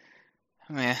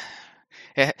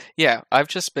 yeah, I've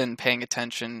just been paying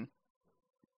attention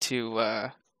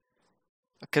to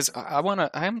because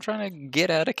I'm trying to get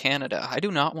out of Canada. I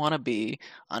do not want to be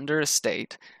under a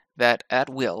state that at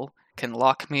will can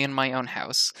lock me in my own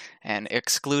house and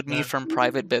exclude me from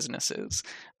private businesses,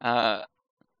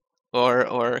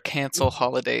 or cancel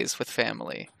holidays with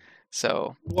family.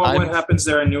 So what happens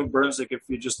there in New Brunswick if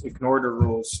you just ignore the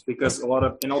rules? Because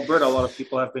in Alberta, a lot of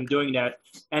people have been doing that,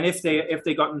 and if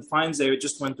they gotten fines, they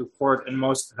just went to court, and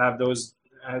most have those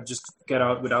just get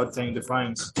out without paying the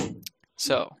fines.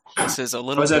 So this is a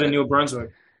little. How's that in New Brunswick?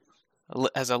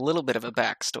 As a little bit of a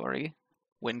backstory,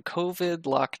 when COVID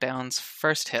lockdowns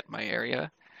first hit my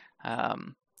area,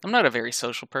 I'm not a very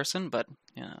social person, but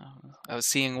I was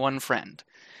seeing one friend.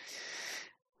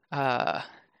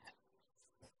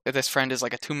 This friend is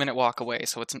like a 2-minute walk away,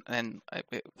 so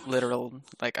literal,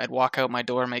 like I'd walk out my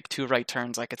door, make 2 right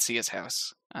turns, I could see his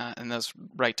house, and those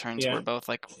right turns were both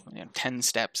like 10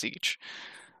 steps each.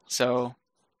 So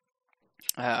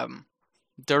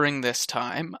during this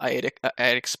time, I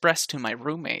had expressed to my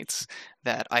roommates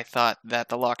that I thought that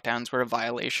the lockdowns were a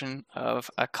violation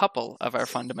of a couple of our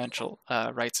fundamental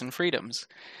rights and freedoms.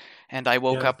 And I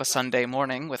woke up a Sunday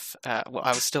morning with, I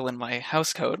was still in my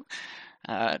house coat,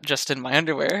 just in my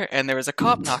underwear, and there was a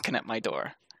cop knocking at my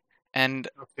door. And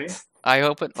I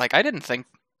opened, like, I didn't think,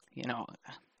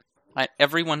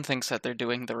 everyone thinks that they're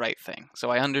doing the right thing. So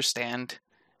I understand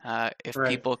If Right.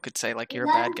 people could say like you're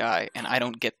a bad guy, and I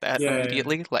don't get that Yeah, yeah,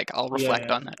 immediately, like I'll reflect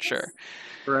yeah. on that, sure.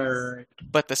 Right.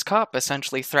 But this cop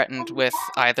essentially threatened with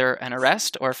either an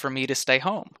arrest or for me to stay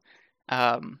home,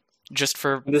 just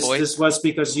for And this was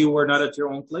because you were not at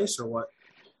your own place, or what?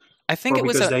 I think Or it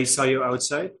was because they saw you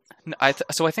outside?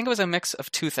 so I think it was a mix of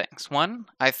two things. One,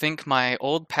 I think my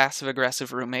old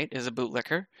passive-aggressive roommate is a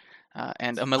bootlicker,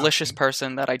 and a malicious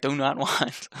person that I do not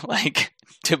want like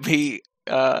to be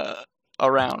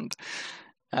around.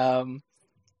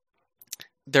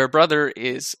 Their brother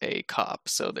is a cop,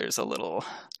 so there's a little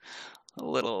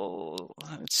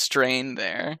strain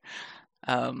there.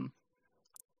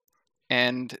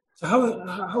 And So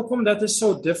how come that is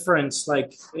so different?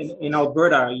 Like in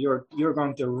Alberta, you're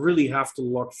going to really have to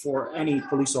look for any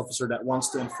police officer that wants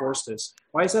to enforce this.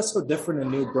 Why is that so different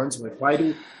in New Brunswick? Why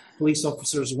do police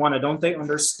officers want it? Don't they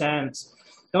understand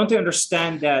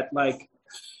that, like,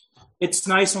 it's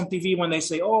nice on TV when they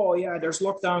say, "Oh yeah, there's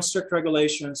lockdown, strict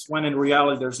regulations," when in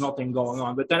reality there's nothing going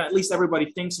on. But then at least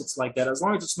everybody thinks it's like that. As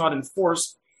long as it's not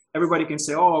enforced, everybody can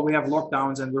say, "Oh, we have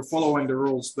lockdowns and we're following the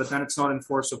rules," but then it's not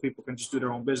enforced, so people can just do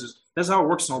their own business. That's how it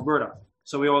works in Alberta.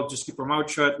 So we all just keep our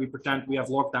mouth shut. We pretend we have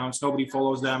lockdowns. Nobody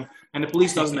follows them, and the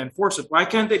police doesn't enforce it. Why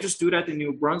can't they just do that in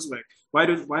New Brunswick? Why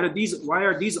don't these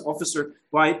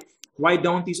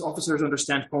officers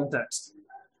understand context?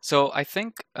 so I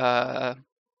think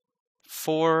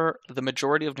for the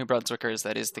majority of New Brunswickers,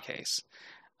 that is the case.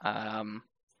 Now,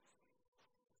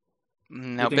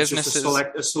 businesses, just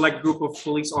a select group of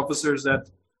police officers that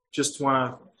just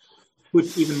want to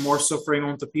put even more suffering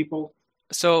onto people.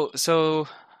 So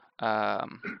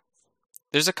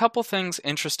there's a couple things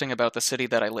interesting about the city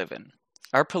that I live in.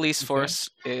 Our police force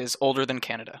is older than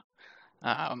Canada.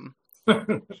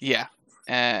 Yeah,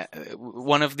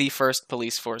 one of the first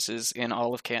police forces in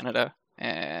all of Canada,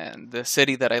 and the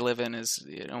city that I live in is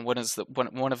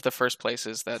one of the first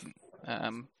places that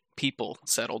people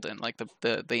settled in, like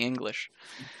the English.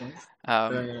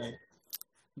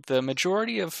 The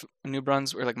majority of New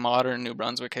Brunswick, or like modern New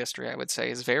Brunswick history, I would say,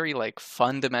 is very like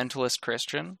fundamentalist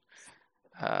Christian.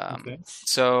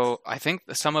 So I think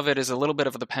some of it is a little bit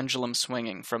of the pendulum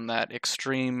swinging from that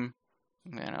extreme,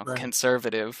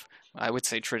 conservative, I would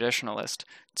say traditionalist,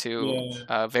 to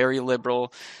very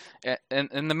liberal,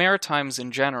 and the Maritimes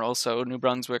in general. So New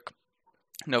Brunswick,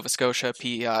 Nova Scotia,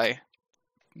 PEI.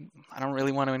 I don't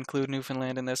really want to include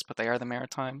Newfoundland in this, but they are the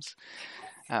Maritimes.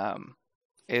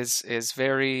 Is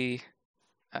very.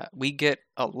 We get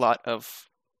a lot of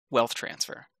wealth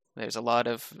transfer. There's a lot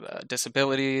of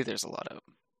disability. There's a lot of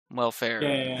welfare.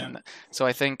 And so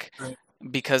I think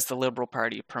because the Liberal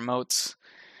Party promotes,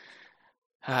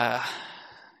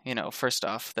 first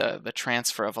off, the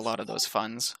transfer of a lot of those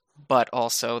funds, but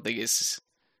also these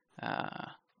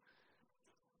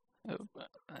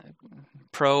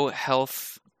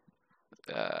pro-health,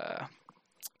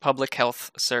 public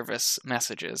health service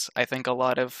messages. I think a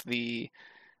lot of the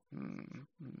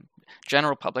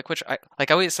general public, which I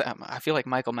feel like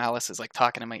Michael Malice is like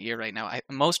talking in my ear right now.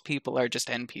 Most people are just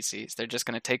NPCs. They're just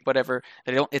going to take whatever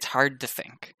it's hard to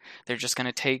think. They're just going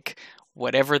to take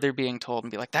whatever they're being told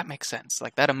and be like, that makes sense.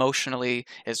 Like that emotionally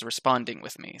is responding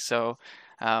with me. So,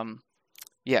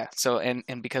 So,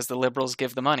 and because the Liberals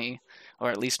give the money,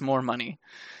 or at least more money,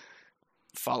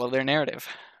 follow their narrative.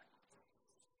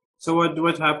 So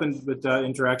what happened with the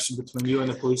interaction between you and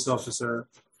the police officer?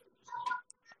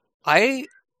 I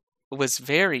was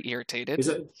very irritated. Is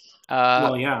it?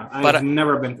 Well, yeah. I've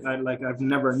never in my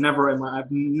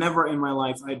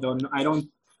life. I don't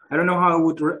know how I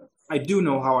would. I do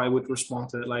know how I would respond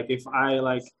to it. Like if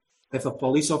a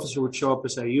police officer would show up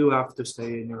and say, "You have to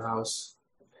stay in your house."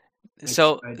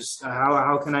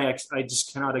 How can I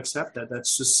just cannot accept that.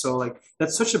 That's just so like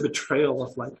that's such a betrayal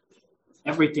of like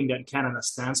everything that Canada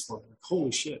stands for. Like,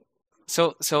 holy shit.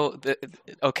 So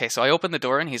I opened the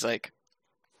door and he's like,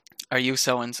 "Are you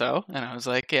so and so?" And I was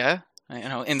like, "Yeah."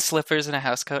 In slippers and a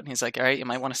housecoat, and he's like, "All right, you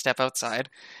might want to step outside."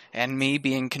 And me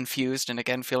being confused and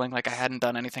again feeling like I hadn't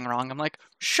done anything wrong, I'm like,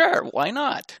 "Sure, why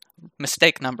not?"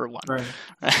 Mistake number one. Right.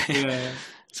 Yeah.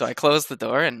 So I closed the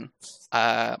door, and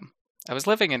I was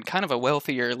living in kind of a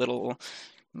wealthier little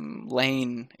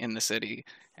lane in the city,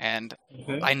 and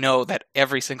I know that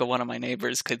every single one of my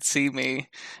neighbors could see me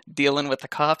dealing with the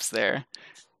cops there,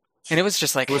 and it was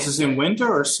just like, was this in winter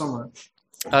or summer?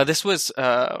 This was,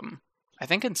 I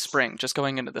think, in spring, just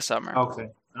going into the summer. Okay.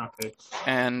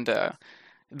 And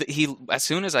he, as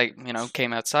soon as I,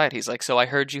 came outside, he's like, "So I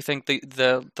heard you think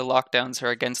the lockdowns are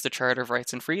against the Charter of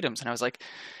Rights and Freedoms," and I was like,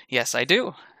 "Yes, I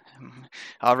do."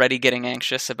 Already getting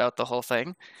anxious about the whole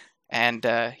thing, And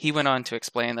he went on to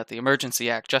explain that the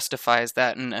Emergency Act justifies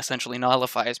that and essentially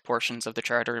nullifies portions of the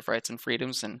Charter of Rights and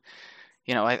Freedoms. And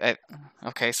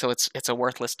okay, so it's a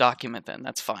worthless document then.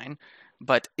 That's fine,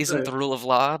 but isn't the rule of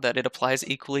law that it applies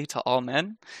equally to all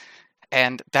men?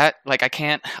 And that, like,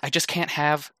 I just can't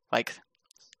have, like,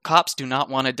 cops do not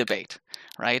want to debate,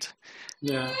 right?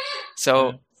 Yeah.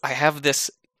 So I have this.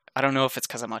 I don't know if it's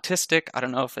because I'm autistic. I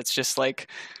don't know if it's just like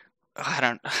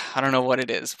I don't know what it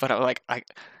is, but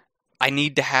I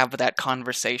need to have that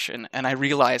conversation, and I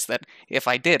realize that if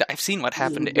I did, I've seen what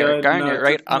happened to Eric Garner,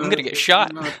 right? I'm gonna get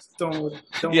shot. Don't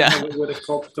Yeah. have it with a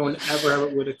cop. Don't ever have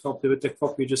it with a cop. With the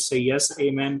cop, you just say yes,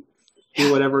 amen.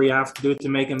 Do whatever you have to do to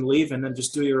make him leave, and then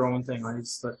just do your own thing. Right?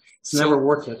 It's never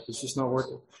worth it. It's just not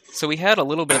worth it. So we had a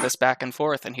little bit of this back and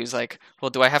forth, and he was like, "Well,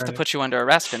 do I have to put you under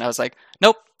arrest?" And I was like,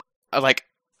 "Nope." Like,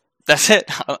 that's it.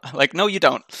 Like, no, you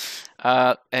don't.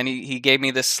 And he gave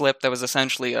me this slip that was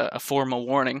essentially a formal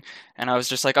warning, and I was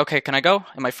just like, "Okay, can I go?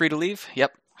 Am I free to leave?"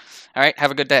 Yep. All right,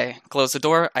 have a good day. Close the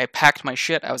door. I packed my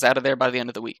shit. I was out of there by the end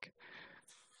of the week.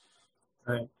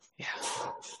 Right.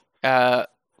 Yeah.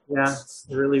 Yeah,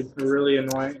 really, really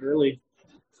annoying. Really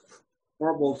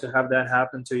horrible to have that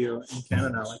happen to you in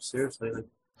Canada. Like, seriously. Like,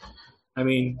 I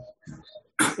mean,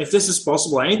 if this is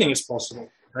possible, anything is possible,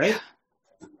 right?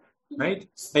 Right?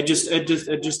 It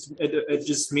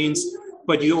just means.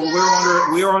 But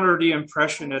we're under the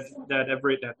impression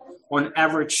that on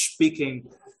average speaking,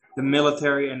 the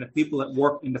military and the people that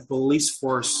work in the police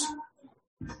force,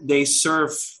 they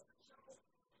serve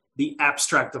the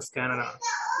abstract of Canada,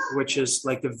 which is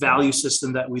like the value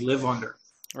system that we live under.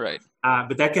 Right.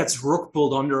 But that gets rug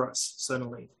pulled under us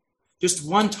suddenly. Just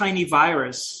one tiny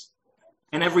virus,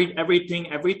 and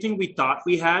everything we thought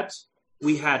we had,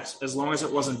 as long as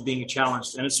it wasn't being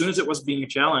challenged. And as soon as it was being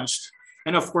challenged,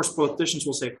 and of course politicians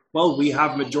will say, well, we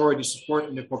have majority support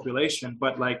in the population,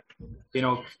 but like,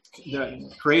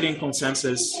 creating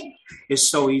consensus is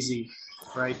so easy,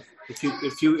 right? If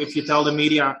you tell the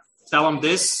media, tell them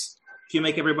this, if you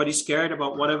make everybody scared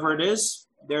about whatever it is,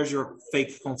 there's your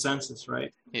fake consensus,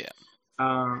 right? Yeah.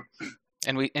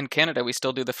 And in Canada, we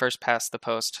still do the first past the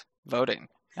post voting.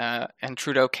 And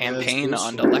Trudeau campaigned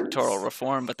on electoral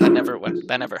reform, but that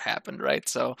never happened, right?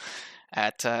 So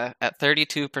at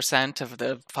 32% of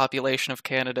the population of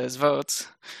Canada's votes,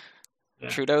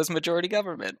 Trudeau's majority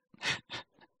government.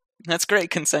 That's great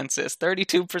consensus.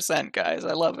 32%, guys.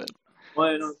 I love it.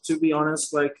 Well, to be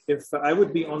honest, like, if I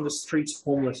would be on the streets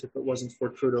homeless if it wasn't for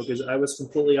Trudeau, because I was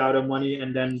completely out of money,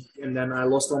 and then I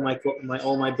lost all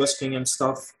my busking and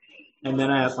stuff, and then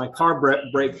I had my car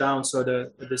break down. So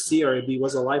the CRAB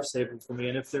was a lifesaver for me.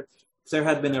 And if there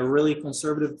had been a really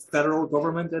conservative federal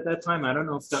government at that time, I don't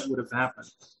know if that would have happened.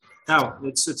 Now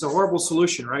it's a horrible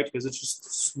solution, right? Because it's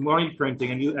just money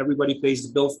printing, and everybody pays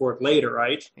the bill for it later,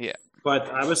 right? Yeah. But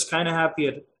I was kind of happy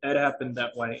it happened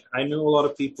that way. I knew a lot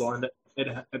of people, and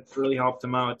it really helped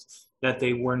them out that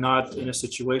they were not in a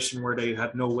situation where they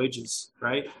had no wages,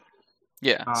 right?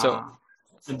 Yeah.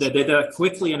 And they did that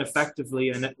quickly and effectively,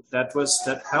 and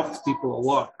that helped people a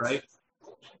lot, right?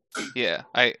 Yeah,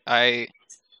 I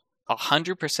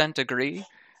 100% agree.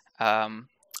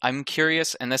 I'm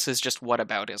curious, and this is just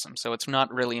whataboutism, so it's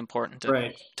not really important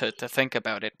to think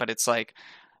about it, but it's like,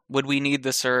 would we need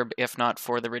the CERB if not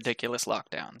for the ridiculous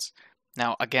lockdowns?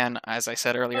 Now, again, as I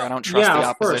said earlier, I don't trust the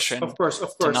opposition of course.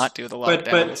 to not do the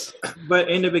lockdowns. But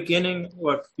in the beginning,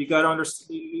 look, you got to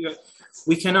understand,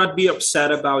 we cannot be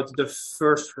upset about the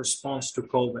first response to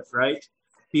COVID, right?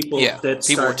 People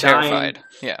were terrified.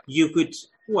 Dying, you could,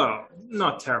 well,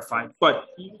 not terrified, but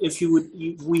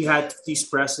we had these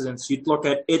precedents. You'd look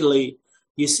at Italy,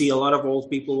 you see a lot of old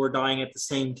people were dying at the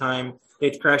same time.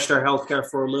 They'd crashed their healthcare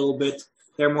for a little bit.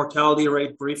 Their mortality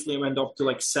rate briefly went up to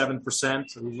like 7%,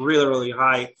 really, really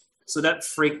high. So that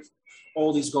freaked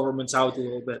all these governments out a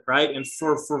little bit, right? And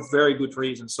for very good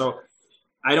reason. So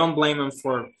I don't blame them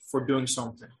for doing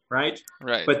something, right?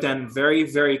 Right. But then very,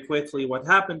 very quickly what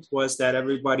happened was that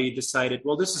everybody decided,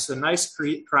 well, this is a nice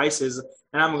crisis,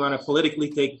 and I'm going to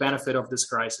politically take benefit of this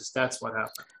crisis. That's what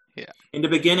happened. Yeah. In the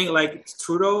beginning, like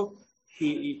Trudeau,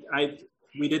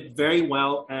 we did very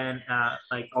well, and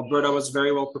like Alberta was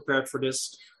very well prepared for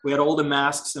this. We had all the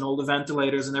masks and all the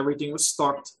ventilators, and everything was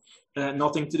stocked.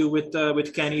 Nothing to do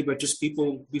with Kenny, but just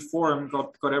people before him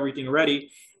got everything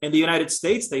ready. In the United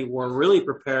States, they were really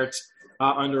prepared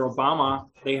under Obama.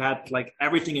 They had like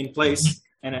everything in place,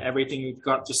 and everything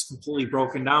got just completely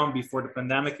broken down before the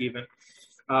pandemic even.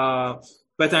 But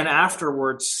then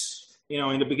afterwards,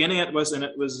 in the beginning it was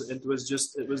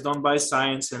done by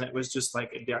science, and it was just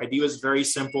like the idea was very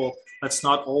simple. Let's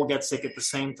not all get sick at the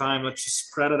same time. Let's just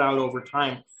spread it out over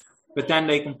time. but then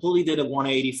they completely did a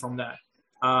 180 from that.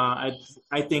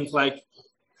 I think like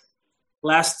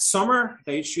last summer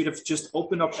they should have just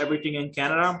opened up everything in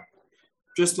Canada.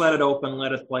 Just let it open,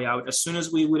 let it play out. As soon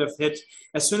as we would have hit,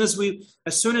 as soon as you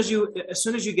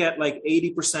get like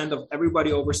 80% of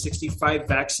everybody over 65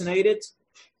 vaccinated,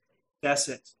 that's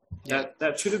it. Yeah.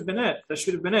 That should have been it. That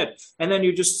should have been it. And then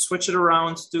you just switch it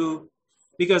around to,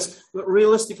 because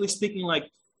realistically speaking, like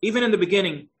even in the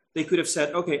beginning, they could have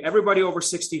said, okay, everybody over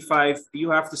 65,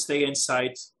 you have to stay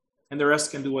inside, and the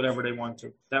rest can do whatever they want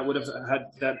to. That would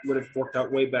have worked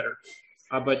out way better.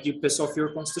 But you piss off your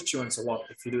constituents a lot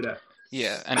if you do that.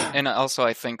 Yeah, and also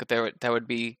I think that would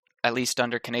be, at least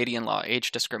under Canadian law,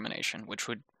 age discrimination, which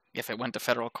would, if it went to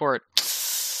federal court.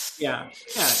 Yeah.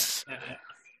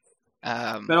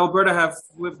 But Alberta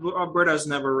has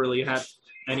never really had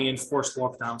any enforced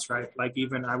lockdowns, right? Like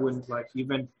even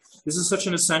this is such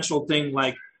an essential thing.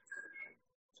 Like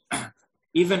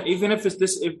even if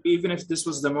this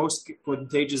was the most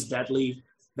contagious, deadly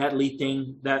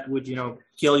thing that would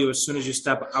kill you as soon as you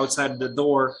step outside the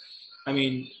door. I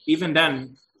mean, even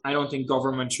then, I don't think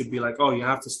government should be like, oh, you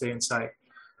have to stay inside.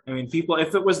 I mean, people,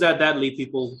 if it was that deadly,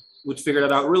 people would figure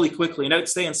that out really quickly, and they'd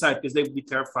stay inside because they would be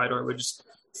terrified, or would just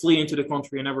flee into the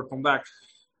country and never come back.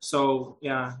 So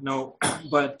yeah, no,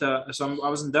 but I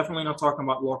wasn't definitely not talking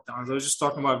about lockdowns. I was just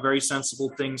talking about very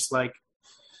sensible things like,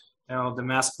 the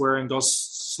mask wearing does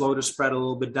slow the spread a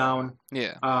little bit down.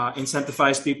 Yeah.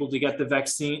 Incentivize people to get the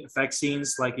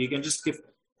vaccines. Like you can just give.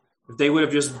 If they would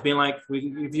have just been like,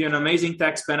 we give you an amazing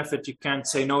tax benefit you can't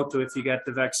say no to if you get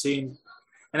the vaccine.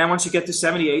 And then once you get to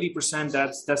 70, 80%,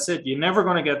 that's it. You're never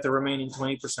going to get the remaining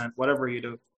 20%, whatever you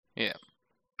do. Yeah.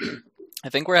 I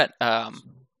think we're at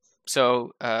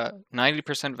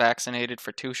 90% vaccinated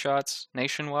for 2 shots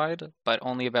nationwide, but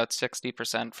only about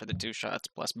 60% for the 2 shots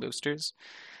plus boosters.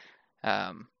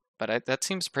 But that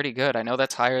seems pretty good. I know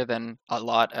that's higher than a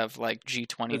lot of like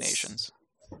G20 nations.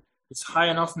 It's high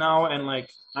enough now, and like,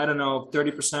 I don't know,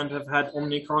 30% have had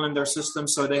Omicron in their system,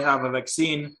 so they have a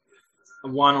vaccine,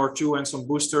 1 or 2, and some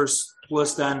boosters,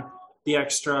 plus then the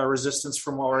extra resistance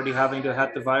from already having to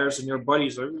have the virus in your body.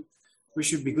 So we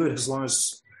should be good as long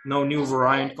as no new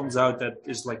variant comes out that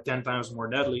is like 10 times more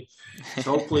deadly.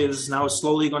 So hopefully this is now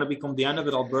slowly going to become the end of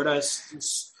it. Alberta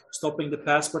is stopping the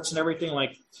passports and everything.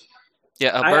 Like,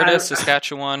 yeah, Alberta,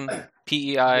 Saskatchewan,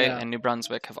 PEI, and New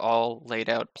Brunswick have all laid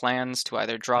out plans to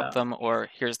either drop them, or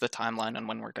here's the timeline on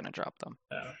when we're going to drop them.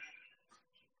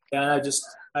 Yeah, and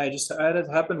I had it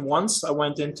happen once. I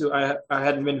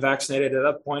hadn't been vaccinated at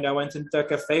that point. I went into a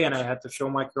cafe and I had to show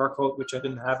my QR code, which I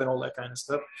didn't have, and all that kind of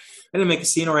stuff. I didn't make a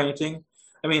scene or anything.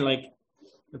 I mean, like,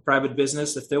 a private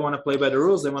business, if they want to play by the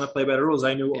rules, they want to play by the rules.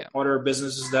 I knew other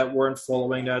businesses that weren't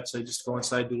following that, so I just go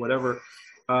inside, do whatever.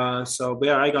 But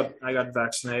yeah, I got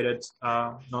vaccinated,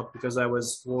 not because I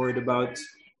was worried about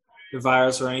the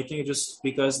virus or anything, just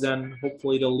because then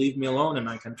hopefully they'll leave me alone and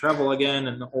I can travel again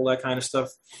and all that kind of stuff.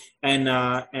 And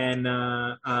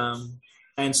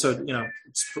so,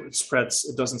 it spreads.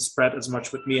 It doesn't spread as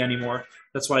much with me anymore.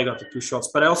 That's why I got the 2 shots.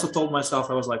 But I also told myself,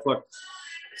 I was like, look,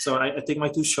 so I take my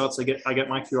 2 shots, I get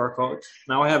my QR code.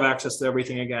 Now I have access to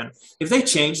everything again. If they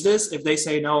change this, if they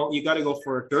say, no, you got to go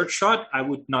for a 3rd shot, I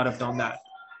would not have done that.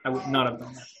 Well,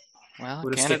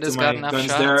 Canada's got enough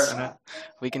shots.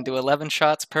 We can do 11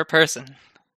 shots per person.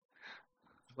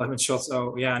 11 shots.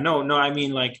 Oh, yeah. No. I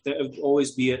mean, like, it would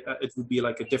always be it would be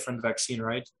like a different vaccine,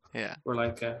 right? Yeah. Or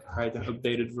like an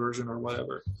updated version or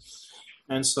whatever.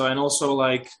 And so, and also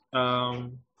like,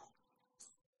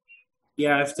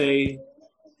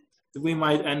 we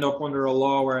might end up under a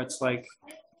law where it's like,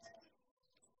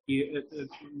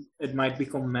 it might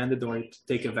become mandatory to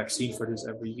take a vaccine for this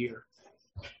every year.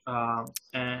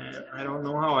 And I don't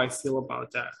know how I feel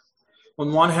about that.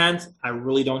 On one hand, I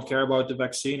really don't care about the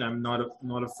vaccine. I'm not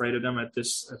afraid of them at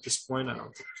this point. I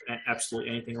don't think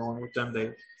absolutely anything wrong with them.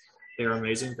 They are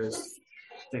amazing.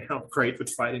 They help great with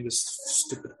fighting this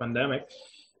stupid pandemic.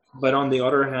 But on the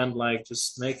other hand, like,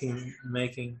 just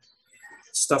making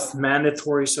stuff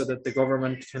mandatory so that the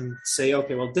government can say,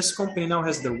 okay, well, this company now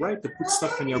has the right to put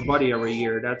stuff in your body every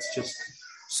year. That's just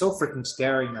so freaking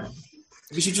scary, man.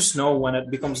 Because you just know when it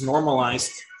becomes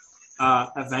normalized,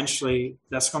 eventually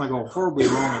that's going to go horribly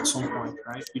wrong at some point,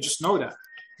 right? You just know that.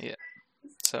 Yeah.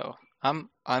 So I'm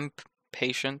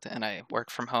patient and I work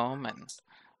from home, and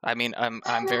I mean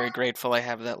I'm very grateful I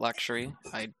have that luxury.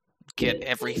 I get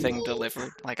everything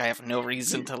delivered. Like, I have no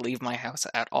reason to leave my house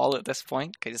at all at this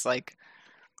point, because like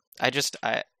I don't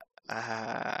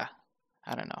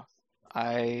know.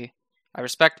 I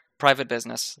respect private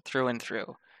business through and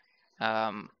through.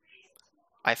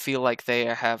 I feel like they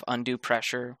have undue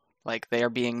pressure Like they are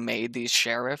being made these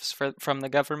sheriffs from the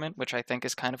government, which I think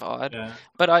is kind of odd. Yeah.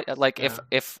 But I like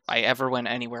if I ever went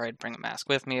anywhere, I'd bring a mask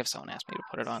with me. If someone asked me to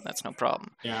put it on, that's no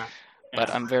problem. Yeah. But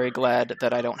I'm very glad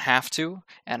that I don't have to,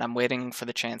 and I'm waiting for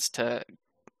the chance to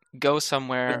go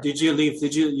somewhere. Did you leave?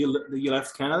 Did you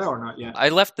left Canada or not yet? I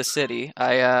left the city.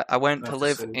 I went to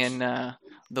live city. in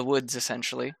the woods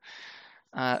essentially.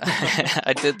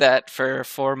 I did that for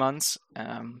 4 months.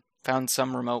 Found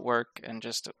some remote work and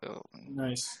just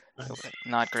Nice.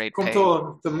 not great Come pay.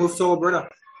 to move to Alberta.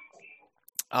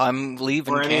 I'm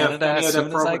leaving Or any Canada of as the soon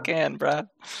as I program. can, bruh.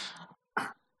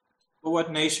 But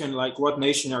what nation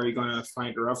are you gonna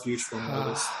find a refuge from all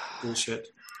this bullshit?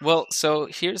 Well, so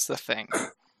here's the thing.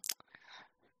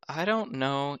 I don't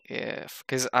know if,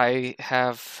 because I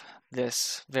have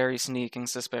this very sneaking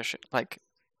suspicion, like,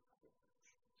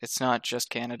 it's not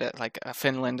just Canada, like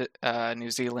Finland,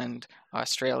 New Zealand,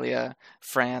 Australia,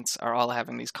 France are all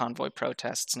having these convoy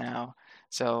protests now.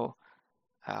 So,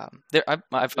 In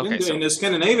the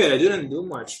Scandinavia, they didn't do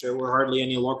much. There were hardly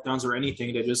any lockdowns or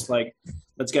anything. They just like,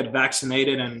 let's get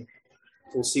vaccinated and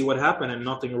we'll see what happened. And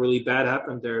nothing really bad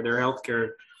happened there. Their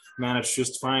healthcare managed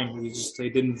just fine. They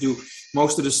didn't do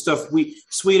most of the stuff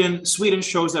Sweden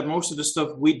shows that most of the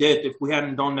stuff we did, if we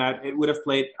hadn't done that, it would have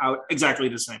played out exactly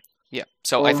the same. Yeah.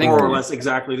 So or I think more or less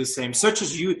exactly the same. Such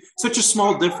a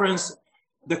small difference.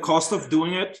 The cost of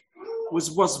doing it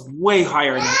was way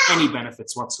higher than any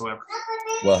benefits whatsoever.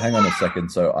 Well, hang on a second.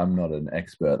 So I'm not an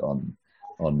expert on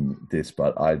this,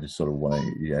 but I just sort of want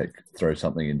to throw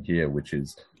something in here, which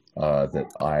is that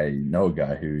I know a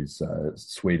guy who's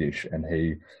Swedish, and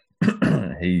I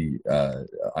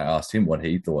asked him what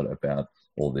he thought about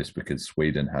all this, because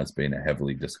Sweden has been a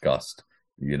heavily discussed,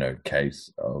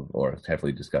 case of, or a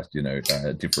heavily discussed,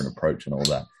 different approach and all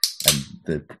that. And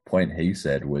the point he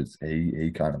said was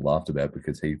he kind of laughed about,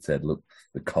 because he said, look,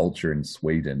 the culture in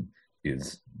Sweden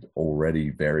is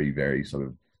already very, very sort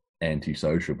of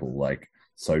anti-sociable, like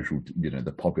social,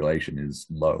 the population is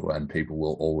low and people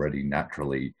will already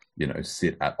naturally,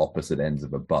 sit at opposite ends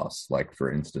of a bus, like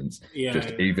for instance,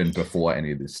 even before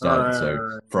any of this started.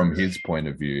 So from his point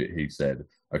of view, he said,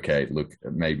 okay, look,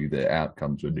 maybe the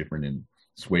outcomes were different in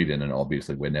Sweden, and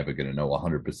obviously we're never going to know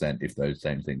 100% if those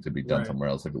same things had been done somewhere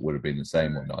else, if it would have been the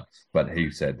same or not. But he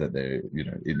said that there,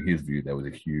 in his view, there was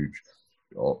a huge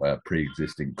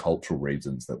pre-existing cultural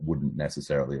reasons that wouldn't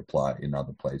necessarily apply in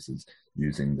other places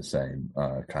using the same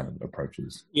kind of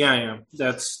approaches. Yeah,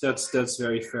 that's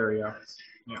very fair. Yeah.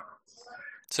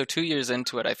 So 2 years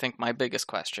into it, I think my biggest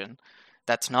question,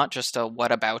 that's not just a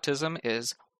whataboutism,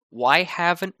 is why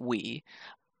haven't we,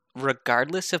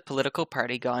 regardless of political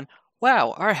party, gone,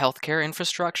 wow, our healthcare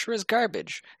infrastructure is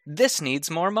garbage. This needs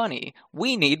more money.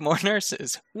 We need more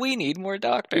nurses. We need more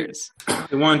doctors. I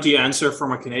want the answer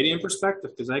from a Canadian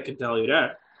perspective, because I can tell you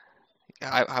that.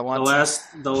 I want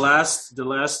the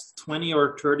last 20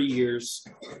 or 30 years,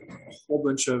 a whole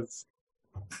bunch of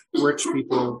rich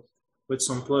people with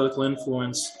some political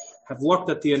influence have looked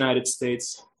at the United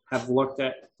States, have looked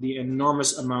at the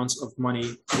enormous amounts of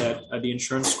money that the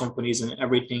insurance companies and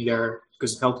everything there,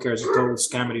 because healthcare is a total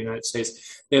scam in the United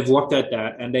States. They've looked at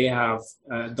that and they have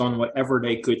done whatever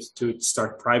they could to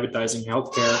start privatizing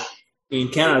healthcare in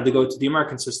Canada to go to the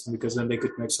American system, because then they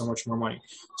could make so much more money.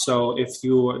 So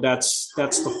that's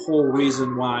the whole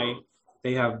reason why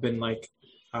they have been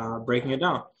breaking it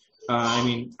down.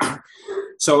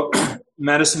 So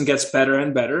medicine gets better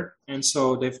and better, and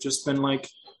so they've just been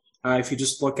if you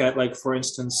just look at, for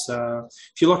instance,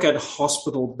 if you look at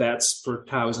hospital beds per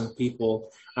 1,000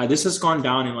 people, this has gone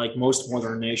down in most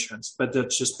modern nations, but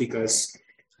that's just because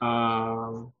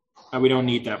we don't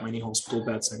need that many hospital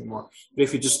beds anymore. But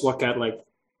if you just look at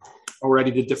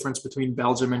already the difference between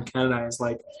Belgium and Canada is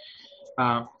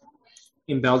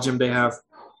in Belgium they have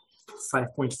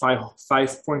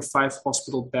 5.5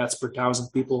 hospital beds per 1,000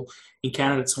 people. In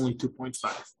Canada, it's only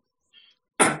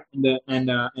 2.5. And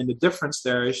the difference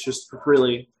there is just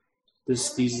really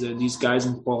these guys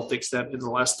in politics that in the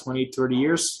last 20, 30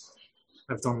 years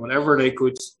have done whatever they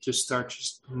could to start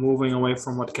just moving away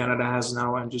from what Canada has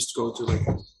now and just go to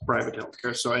private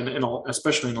healthcare. So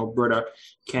especially in Alberta,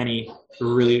 Kenny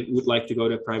really would like to go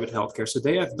to private healthcare. So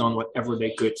they have done whatever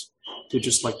they could to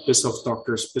just piss off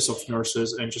doctors, piss off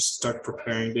nurses, and just start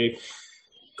preparing.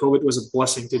 COVID was a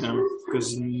blessing to them,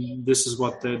 because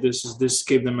this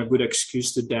gave them a good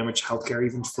excuse to damage healthcare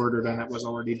even further than it was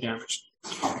already damaged.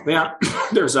 But yeah,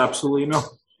 there's absolutely no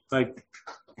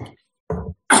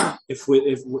if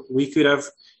we could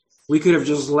have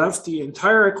just left the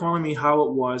entire economy how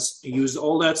it was, used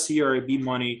all that CRAB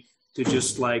money to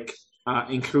just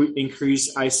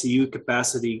increase ICU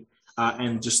capacity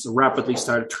and just rapidly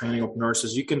started training up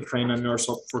nurses. You can train a nurse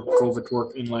up for COVID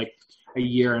work in like a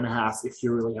year and a half if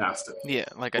you really have to. Yeah,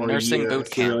 like a Or nursing year boot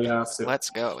if you camp. really have to. Let's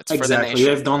go. It's for the Exactly. nation.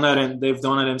 They've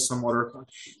done it in some other.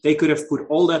 They could have put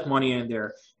all that money in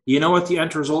there. You know what the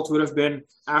end result would have been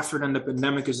after then the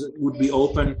pandemic would be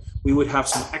open. We would have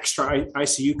some extra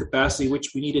ICU capacity,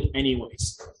 which we needed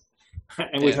anyways.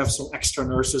 And we'd have some extra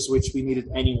nurses, which we needed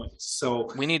anyways. So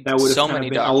we need that would have so kind many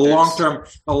of been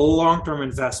doctors. a long-term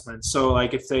investment. So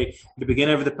like if they, at the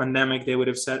beginning of the pandemic, they would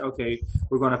have said, okay,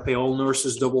 we're going to pay all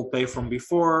nurses double pay from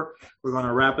before. We're going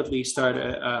to rapidly start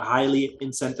a highly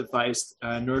incentivized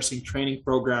nursing training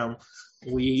program.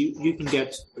 You can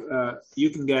get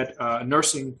a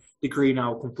nursing degree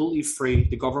now completely free.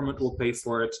 The government will pay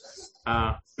for it.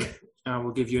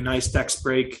 We'll give you a nice tax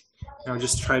break.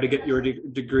 Just try to get your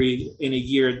degree in a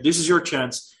year. This is your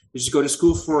chance. You just go to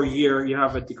school for a year. You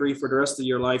have a degree for the rest of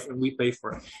your life, and we pay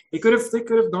for it. They could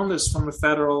have done this from the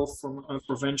federal, from a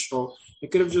provincial. They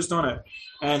could have just done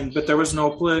it, but there was no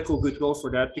political goodwill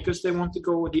for that because they want to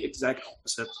go with the exact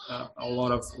opposite. A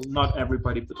lot of, not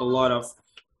everybody, but a lot of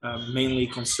mainly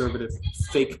conservative,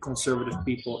 fake conservative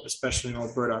people, especially in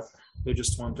Alberta, they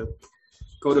just want to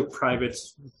go to private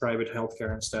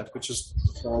healthcare instead, which is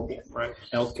horrible, right?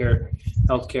 Healthcare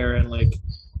and like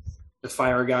the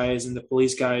fire guys and the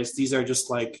police guys, these are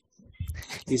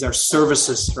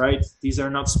services, right? These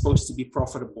are not supposed to be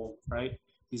profitable, right?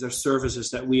 These are services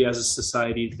that we as a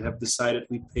society have decided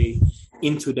we pay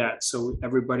into that. So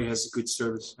everybody has a good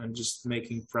service, and just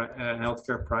making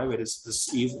healthcare private is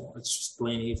evil. It's just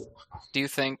plain evil. Do you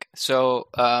think so?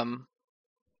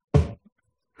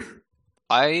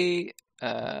 I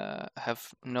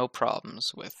have no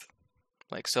problems with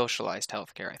like socialized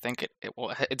healthcare. I think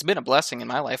it's been a blessing in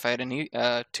my life. I had a knee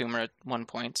tumor at one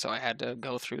point, so I had to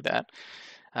go through that.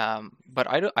 But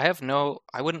I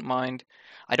wouldn't mind.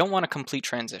 I don't want a complete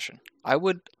transition. I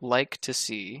would like to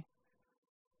see.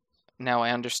 Now I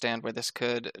understand where this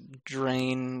could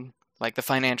drain, like the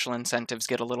financial incentives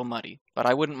get a little muddy, but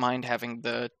I wouldn't mind having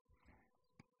the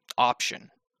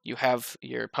option. You have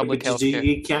your public health care.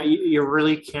 You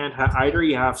really can't have either.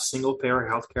 You have single payer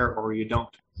healthcare or you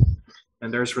don't,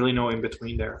 and there's really no in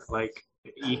between there. Like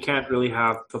you can't really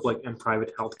have public and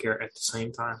private healthcare at the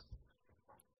same time.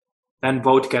 Then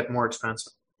both get more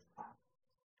expensive.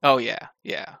 Oh yeah.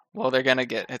 Well,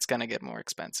 it's gonna get more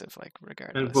expensive, like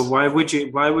regardless. But why would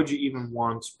you even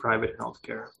want private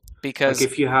healthcare? Because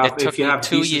like it took me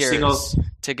 2 years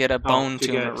to get a bone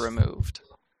tumor removed.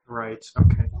 Right.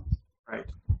 Okay. Right.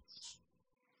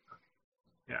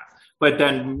 Yeah, but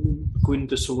then couldn't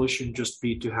the solution just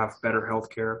be to have better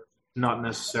healthcare, not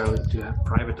necessarily to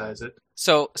privatize it?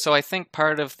 So I think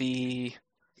part of the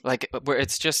where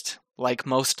it's just like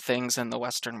most things in the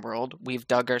Western world, we've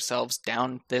dug ourselves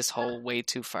down this hole way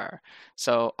too far.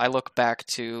 So I look back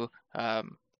to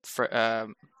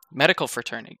medical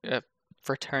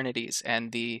fraternities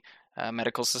and the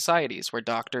medical societies where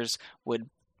doctors would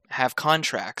have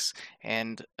contracts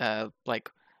and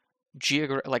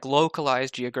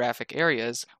localized geographic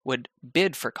areas would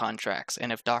bid for contracts,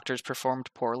 and if doctors performed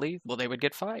poorly, well, they would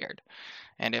get fired.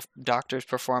 And if doctors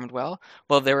performed well,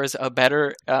 there was a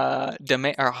better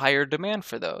demand or higher demand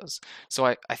for those. So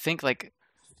I think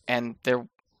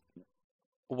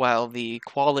while the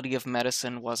quality of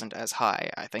medicine wasn't as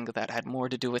high, I think that had more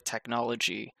to do with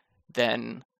technology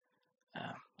than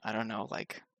I don't know,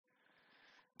 like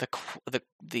the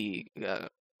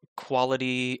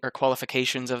quality or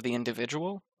qualifications of the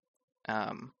individual.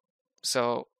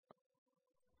 So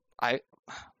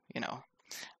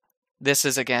this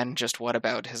is again just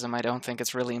whataboutism. I don't think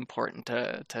it's really important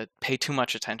to pay too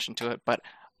much attention to it, but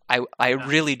I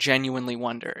really genuinely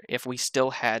wonder if we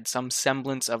still had some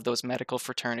semblance of those medical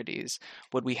fraternities,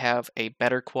 would we have a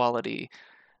better quality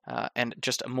and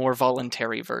just a more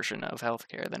voluntary version of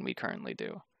healthcare than we currently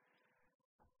do?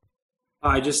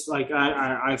 I've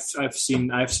seen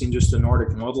just the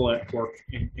Nordic model at work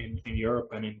in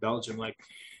Europe and in Belgium. Like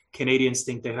Canadians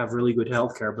think they have really good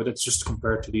healthcare, but it's just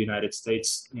compared to the United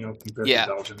States, compared to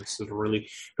Belgium, it's sort of really,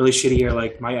 really shitty here.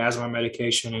 Like my asthma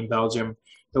medication in Belgium,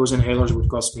 those inhalers would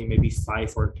cost me maybe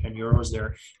 5 or 10 euros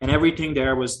there, and everything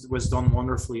there was done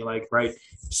wonderfully. Like, right.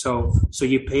 So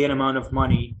you pay an amount of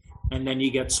money and then you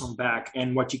get some back,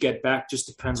 and what you get back just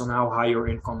depends on how high your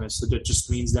income is. So that just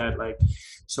means that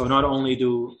so not only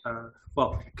do,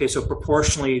 so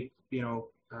proportionally,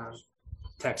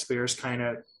 taxpayers kind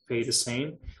of pay the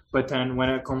same, but then when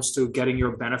it comes to getting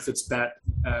your benefits back,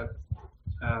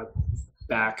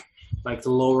 like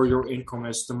the lower your income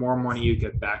is, the more money you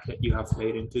get back that you have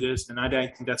paid into this. And I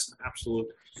think that's an absolute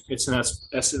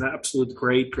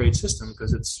great system,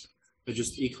 because it's it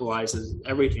just equalizes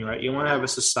everything, right? You want to have a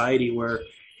society where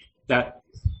that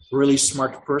really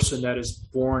smart person that is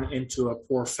born into a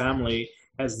poor family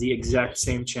has the exact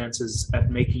same chances at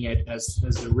making it as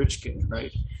the rich kid,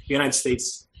 right? The United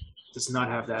States does not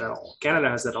have that at all. Canada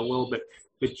has that a little bit,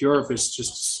 but Europe is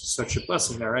just such a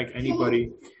blessing there, right?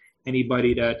 Anybody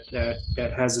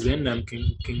that has it in them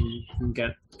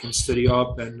can study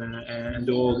up and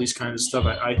do all these kinds of stuff.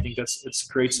 I think it's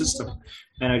a great system,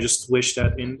 and I just wish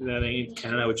that in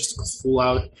Canada would just go full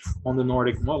out on the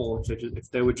Nordic model. If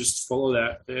they would just follow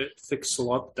that, they'd fix a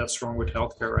lot that's wrong with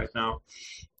healthcare right now,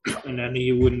 and then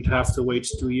you wouldn't have to wait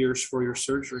 2 years for your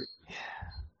surgery.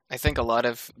 I think a lot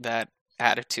of that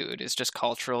attitude is just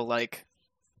cultural, like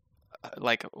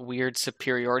weird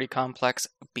superiority complex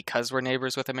because we're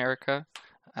neighbors with America.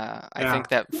 I think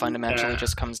that fundamentally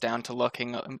just comes down to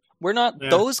looking. We're not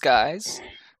those guys.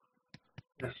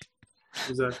 Yeah.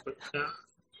 Exactly. Yeah.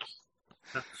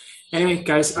 Anyway,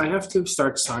 guys, I have to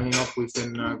start signing up. We've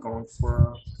been going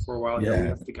for a while. Yeah. We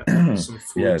have to get some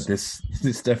food. Yeah, this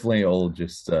definitely all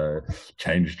just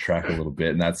changed track a little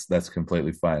bit, and that's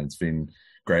completely fine. It's been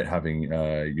great having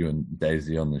you and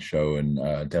Daisy on the show, and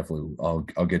definitely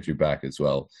I'll get you back as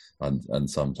well on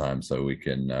sometime so we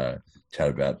can chat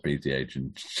about BTH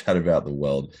and chat about the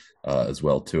world as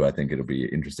well too. I think it'll be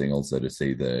interesting also to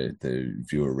see the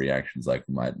viewer reactions. Like,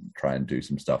 we might try and do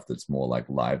some stuff that's more like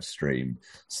live stream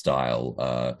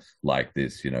style, like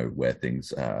this, where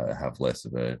things have less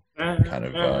of a kind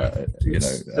of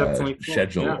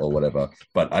schedule or whatever.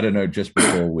 But I don't know, just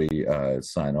before we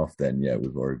sign off then,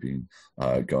 we've already been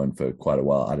going for quite a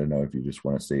while. I don't know if you just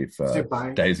want to see if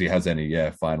Daisy has any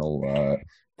final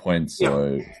points,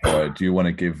 or do you want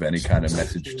to give any kind of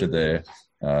message to the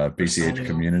BCH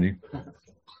community?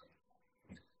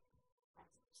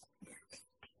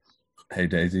 Hey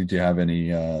Daisy, do you have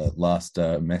any last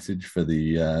message for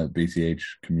the BCH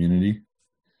community?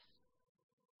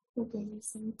 Hey,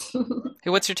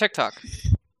 what's your TikTok?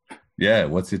 Yeah,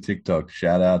 what's your TikTok?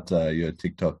 Shout out your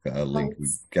TikTok link. We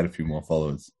get a few more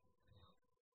followers.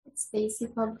 It's Daisy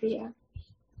Fabria.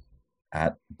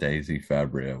 At Daisy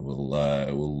Fabria.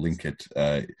 We'll link it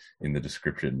in the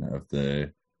description of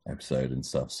the episode and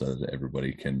stuff, so that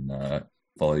everybody can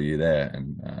follow you there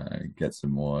and get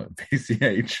some more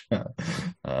BCH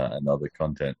and other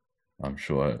content, I'm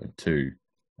sure too.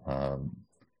 Awesome.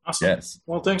 Yes.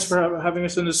 Well, thanks for having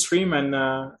us in the stream, and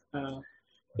I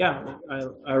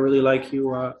really like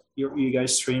you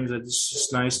guys' streams. It's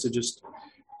just nice to just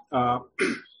talk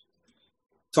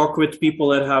with people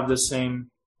that have the same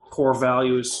core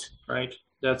values, right?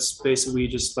 That's basically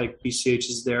just like BCH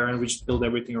is there, and we just build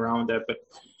everything around that. But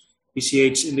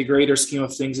BCH, in the greater scheme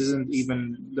of things, isn't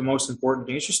even the most important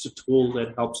thing. It's just a tool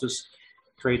that helps us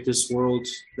create this world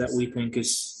that we think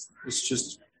is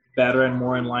just better and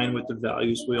more in line with the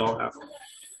values we all have.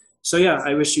 So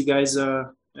I wish you guys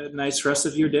a nice rest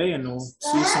of your day, and we'll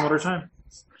see you some other time.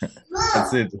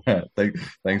 That's it.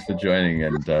 Thanks for joining,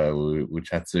 and we'll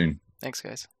chat soon. Thanks,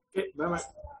 guys. Okay, bye-bye.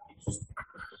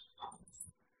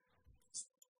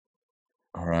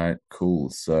 All right, cool.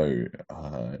 So,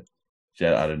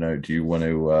 Jet, I don't know. Do you want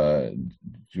to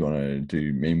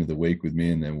do meme of the week with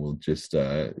me, and then we'll just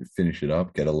finish it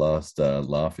up? Get a last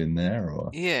laugh in there,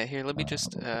 or here. Let me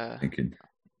just thinking.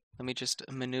 Let me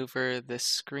just maneuver this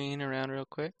screen around real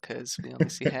quick, because we only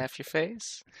see half your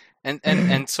face.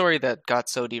 And sorry that got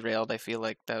so derailed. I feel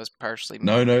like that was partially me.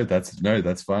 No,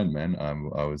 that's fine, man. I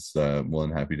was more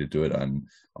than happy to do it, and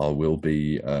I will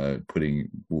be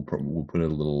we'll put a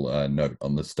little note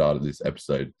on the start of this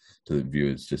episode to the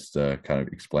viewers, just kind of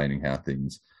explaining how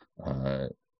things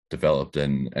developed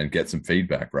and get some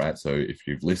feedback, right? So if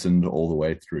you've listened all the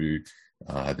way through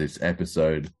this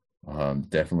episode,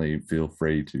 definitely feel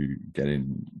free to get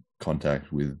in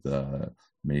contact with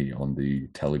me on the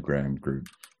Telegram group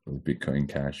of Bitcoin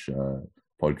Cash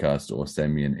podcast, or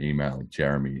send me an email,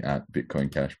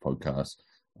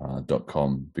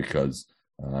 jeremy@bitcoincashpodcast.com, because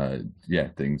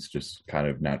things just kind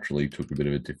of naturally took a bit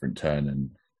of a different turn, and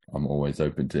I'm always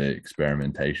open to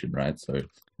experimentation, right? So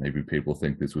maybe people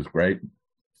think this was great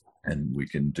and we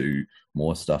can do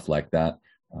more stuff like that.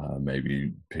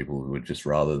 Maybe people would just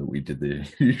rather that we did the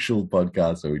usual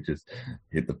podcast, so we just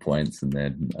hit the points and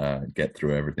then get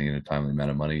through everything in a timely amount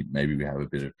of money. Maybe we have a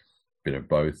bit of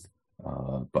both,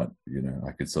 but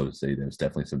I could sort of see there's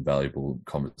definitely some valuable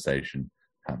conversation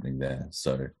happening there.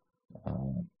 So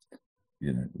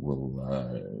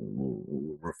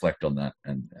we'll reflect on that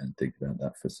and think about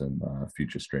that for some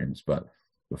future streams. But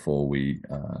before we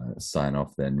sign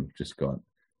off, then we've just got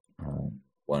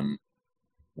one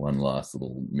one last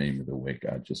little meme of the week.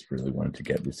 I just really wanted to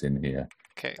get this in here.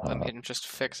 Okay, I'm just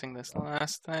fixing this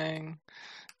last thing.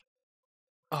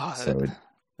 Oh, So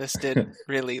this did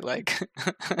really like.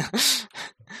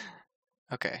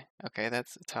 Okay,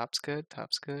 that's top's good,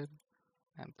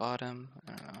 and bottom.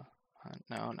 I don't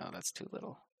know. No, that's too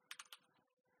little.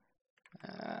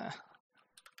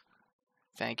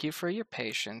 Thank you for your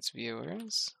patience,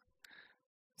 viewers.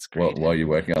 It's great. While you're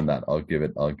working on that, I'll give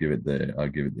it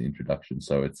the introduction.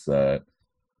 So it's the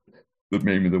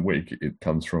meme of the week. It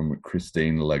comes from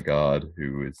Christine Lagarde,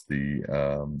 who is the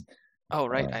oh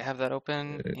right, I have that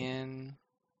open in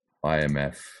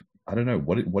IMF. I don't know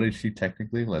what is she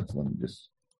technically. Let me just.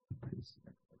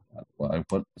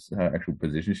 What's her actual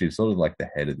position? She's sort of like the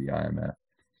head of the IMF.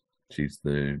 She's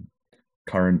the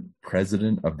current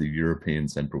president of the European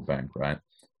Central Bank, right?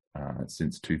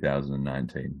 Since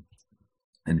 2019.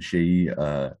 And she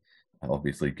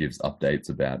obviously gives updates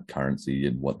about currency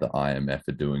and what the IMF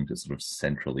are doing to sort of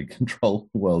centrally control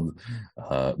the world's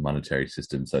monetary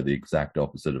system. So the exact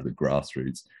opposite of the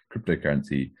grassroots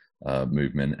cryptocurrency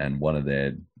movement. And one of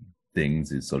their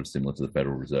things is sort of similar to the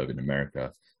Federal Reserve in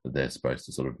America, that they're supposed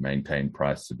to sort of maintain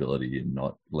price stability and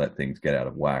not let things get out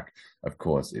of whack. Of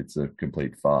course, it's a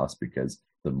complete farce, because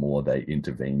the more they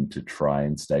intervene to try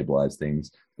and stabilize things,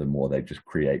 the more they just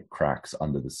create cracks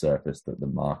under the surface that the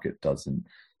market doesn't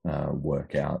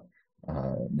work out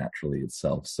naturally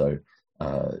itself. So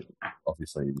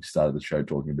obviously we started the show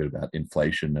talking a bit about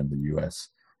inflation and the US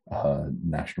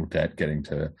national debt getting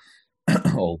to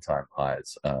all-time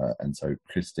highs. And so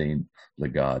Christine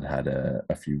Lagarde had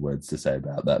a few words to say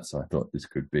about that. So I thought this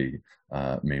could be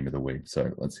meme of the week.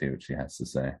 So let's hear what she has to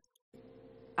say.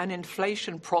 An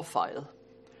inflation profile,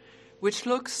 which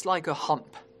looks like a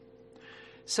hump.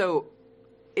 So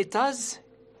it has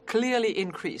clearly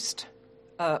increased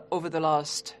over the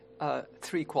last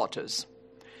 3 quarters.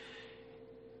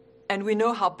 And we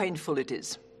know how painful it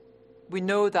is. We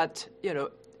know that,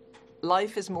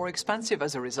 life is more expensive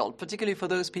as a result, particularly for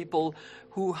those people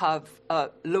who have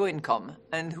low income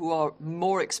and who are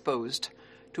more exposed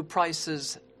to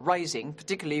prices rising,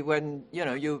 particularly when,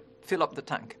 you fill up the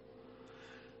tank.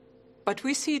 But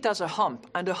we see it as a hump,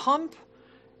 and a hump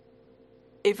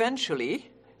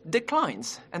eventually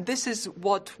declines. And this is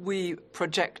what we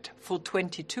project for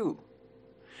 22,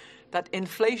 that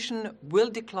inflation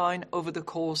will decline over the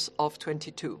course of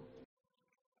 22.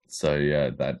 So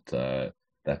yeah,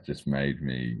 that just made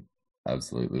me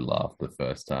absolutely laugh the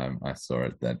first time I saw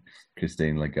it, that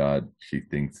Christine Lagarde, she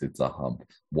thinks it's a hump.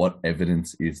 What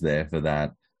evidence is there for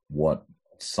that? What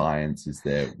science is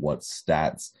there? What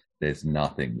stats? There's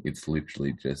nothing. It's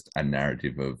literally just a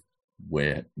narrative of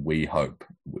where we hope,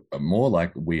 more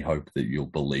like we hope that you'll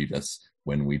believe us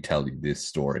when we tell you this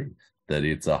story, that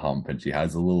it's a hump. And she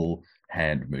has a little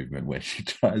hand movement where she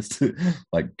tries to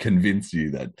convince you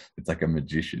that it's like a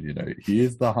magician,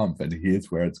 here's the hump and here's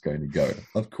where it's going to go.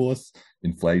 Of course,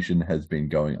 inflation has been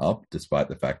going up despite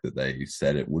the fact that they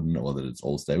said it wouldn't, or that it's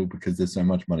all stable, because there's so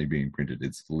much money being printed.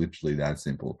 It's literally that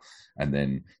simple. And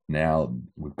then now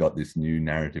we've got this new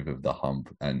narrative of the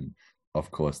hump, and of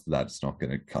course that's not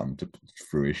going to come to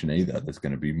fruition either. There's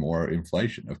going to be more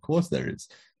inflation. Of course there is.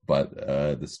 But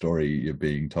the story you're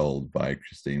being told by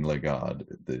Christine Lagarde,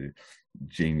 the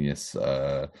genius,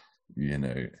 head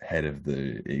of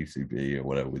the ECB or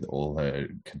whatever, with all her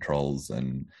controls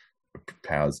and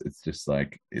powers, it's just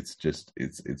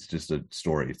a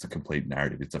story. It's a complete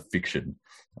narrative. It's a fiction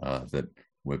that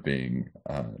we're being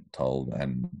told,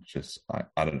 and just I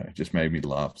don't know, it just made me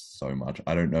laugh so much.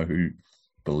 I don't know who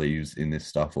believes in this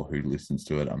stuff or who listens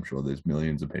to it. I'm sure there's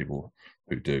millions of people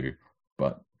who do,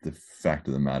 but the fact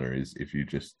of the matter is, if you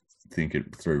just think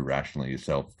it through rationally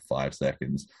yourself for 5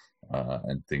 seconds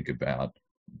and think about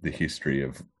the history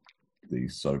of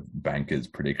these sort of bankers'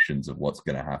 predictions of what's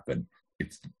going to happen,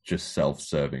 it's just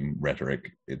self-serving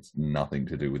rhetoric. It's nothing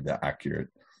to do with the accurate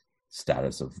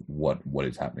status of what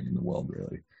is happening in the world,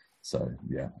 really. So,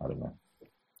 yeah, I don't know.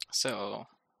 So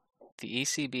the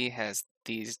ECB has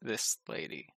this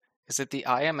lady. Is it the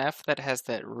IMF that has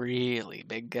that really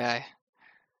big guy?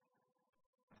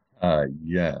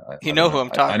 Yeah. You know who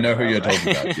I'm talking about. I know who you're right?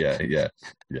 talking about.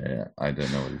 Yeah. I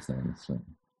don't know what his name is. So.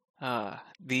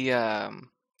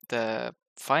 The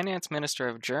finance minister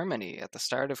of Germany at the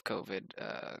start of COVID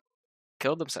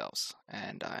killed themselves,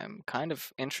 and I'm kind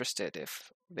of interested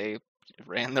if they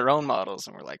ran their own models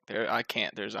and were like,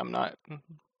 I'm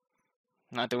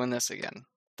not doing this again.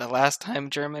 The last time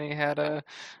Germany had a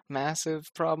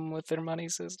massive problem with their money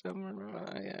system,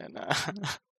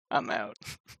 I'm out.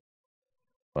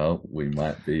 Well, we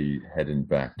might be heading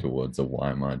back towards a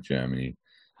Weimar Germany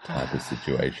type of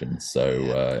situation.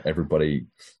 So everybody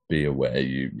be aware,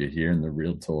 you're hearing the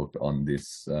real talk on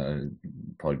this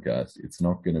podcast. It's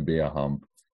not going to be a hump.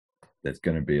 There's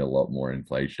going to be a lot more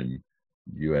inflation.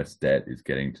 US debt is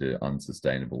getting to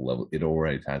unsustainable level. It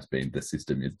always has been. The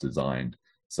system is designed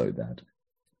so that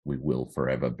we will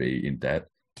forever be in debt.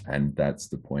 And that's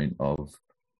the point of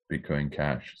Bitcoin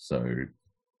Cash. So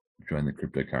join the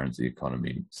cryptocurrency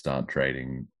economy, start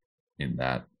trading in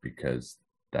that, because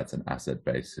that's an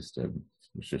asset-based system,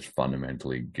 which just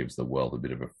fundamentally gives the world a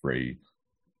bit of a free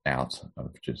out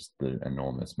of just the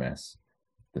enormous mess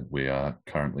that we are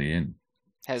currently in.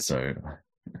 Has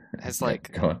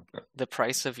like the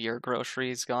price of your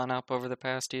groceries gone up over the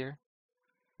past year?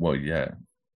 Well, yeah.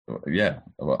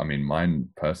 Well, I mean, mine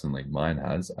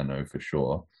has. I know for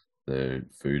sure the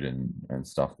food and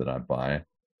stuff that I buy.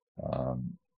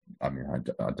 I mean,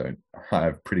 I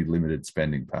have pretty limited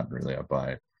spending pattern, really. I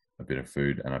buy a bit of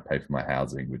food and I pay for my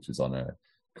housing, which is on a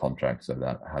contract, so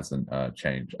that hasn't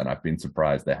changed. And I've been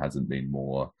surprised there hasn't been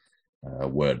more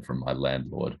word from my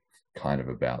landlord kind of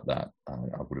about that.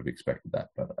 I would have expected that,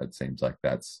 but it seems like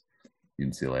that's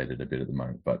insulated a bit at the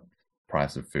moment. But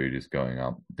price of food is going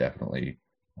up, definitely.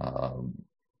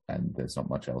 And there's not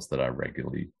much else that I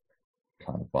regularly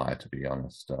kind of buy, to be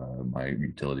honest. My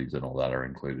utilities and all that are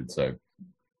included. So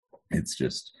it's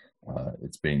just,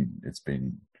 it's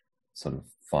been sort of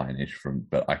fine-ish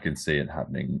but I can see it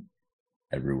happening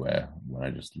everywhere when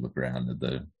I just look around at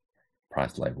the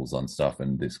price labels on stuff,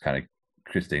 and this kind of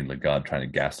Christine Lagarde trying to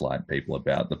gaslight people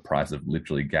about the price of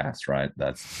literally gas, right?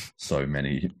 That's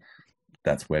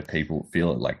where people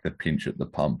feel it, like the pinch at the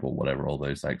pump or whatever all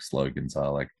those like slogans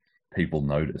are. Like, people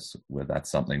notice where that's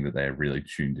something that they're really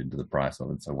tuned into the price of,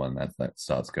 and so when that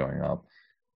starts going up,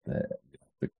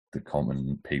 the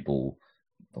common people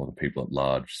or the people at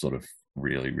large sort of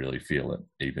really feel it,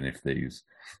 even if these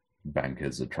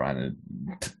bankers are trying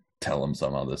to tell them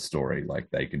some other story. Like,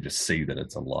 they can just see that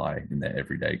it's a lie in their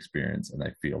everyday experience, and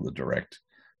they feel the direct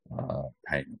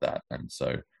pain of that. And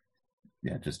so,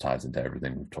 yeah, it just ties into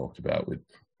everything we've talked about, with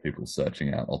people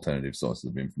searching out alternative sources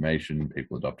of information,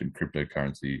 people adopting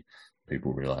cryptocurrency,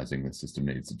 people realizing the system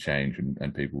needs to change,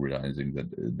 and people realizing that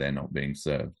they're not being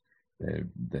served.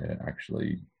 They're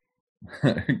actually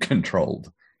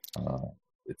controlled.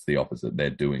 It's the opposite. They're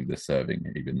doing the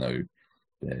serving, even though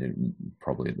they're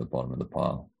probably at the bottom of the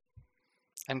pile.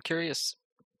 I'm curious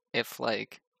if,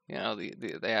 like, you know,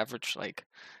 the average, like,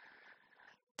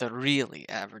 the really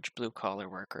average blue-collar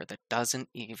worker that doesn't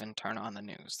even turn on the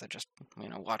news, that just, you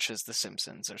know, watches The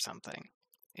Simpsons or something,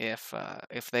 if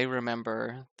they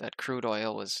remember that crude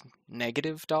oil was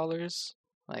 $,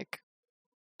 like,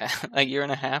 a year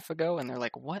and a half ago, and they're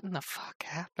like, what in the fuck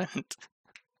happened?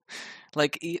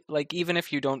 like even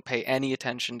if you don't pay any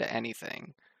attention to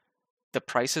anything, the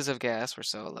prices of gas were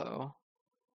so low,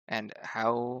 and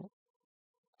how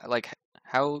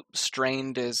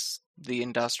strained is the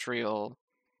industrial,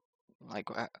 like,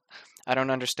 I don't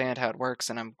understand how it works,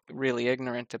 and I'm really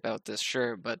ignorant about this,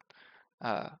 sure, but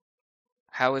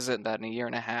how is it that in a year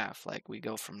and a half, like, we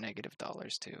go from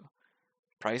 $- to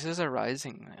prices are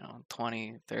rising, you know,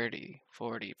 20, 30,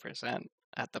 40%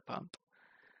 at the pump?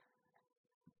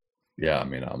 Yeah, I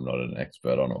mean, I'm not an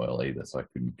expert on oil either, so I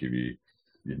couldn't give you,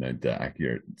 you know, the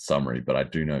accurate summary, but I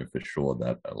do know for sure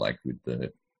that, like, with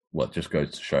what just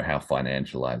goes to show how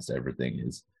financialized everything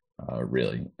is,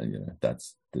 really, you know,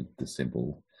 that's the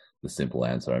simple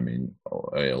answer. I mean,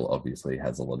 oil obviously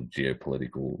has a lot of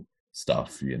geopolitical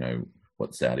stuff, you know,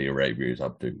 what Saudi Arabia is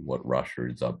up to, what Russia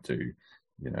is up to,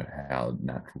 you know, how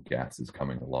natural gas is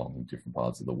coming along in different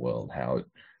parts of the world, how,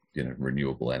 you know,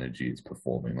 renewable energy is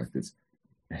performing. Like this.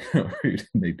 We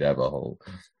need to have a whole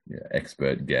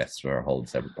expert guest or a whole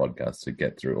separate podcast to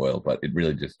get through oil, but it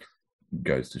really just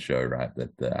goes to show, right,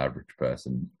 that the average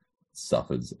person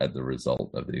suffers as a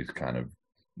result of these kind of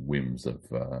whims of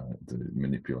the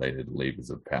manipulated levers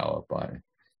of power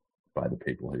by the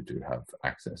people who do have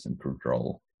access and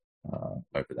control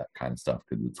over that kind of stuff,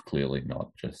 because it's clearly not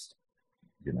just,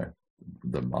 you know,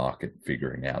 the market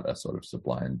figuring out a sort of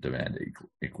supply and demand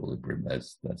equilibrium.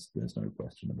 There's no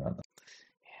question about that.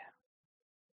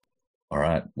 All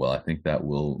right. Well, I think that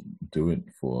will do it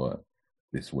for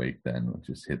this week then. We'll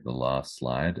just hit the last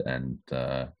slide. And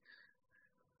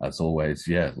as always,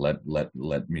 yeah,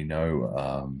 let me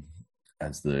know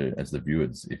as the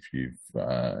viewers if you've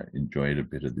enjoyed a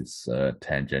bit of this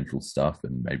tangential stuff,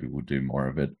 and maybe we'll do more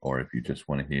of it, or if you just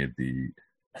want to hear the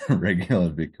regular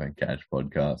Bitcoin Cash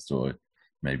podcast, or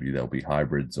maybe there'll be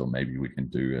hybrids, or maybe we can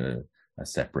do a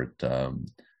separate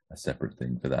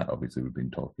thing for that. Obviously, we've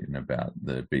been talking about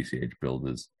the BCH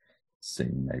builders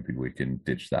scene. Maybe we can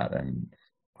ditch that and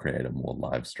create a more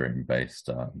live stream based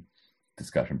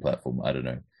discussion platform. I don't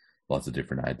know, lots of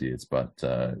different ideas, but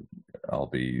I'll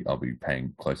be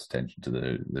paying close attention to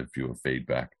the viewer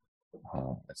feedback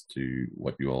as to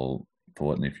what you all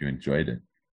thought and if you enjoyed it.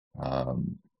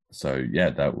 So yeah,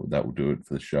 that will do it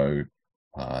for the show.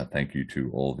 Thank you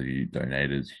to all the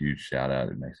donators. Huge shout out.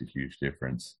 It makes a huge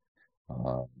difference.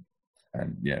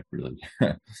 And yeah, really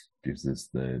gives us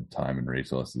the time and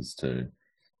resources to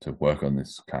work on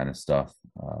this kind of stuff.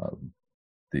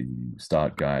 The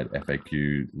start guide,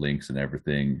 FAQ, links and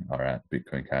everything are at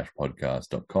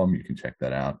bitcoincashpodcast.com. You can check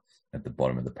that out. At the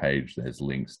bottom of the page, there's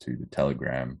links to the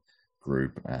Telegram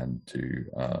group and to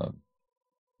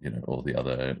all the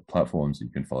other platforms. You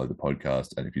can follow the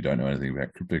podcast. And if you don't know anything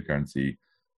about cryptocurrency,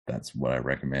 that's what I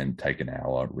recommend. Take an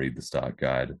hour, read the start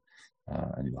guide,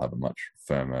 and you'll have a much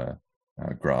firmer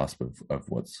grasp of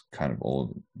what's kind of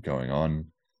all going on.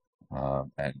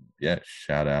 And yeah,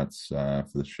 shout outs for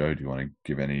the show. Do you want to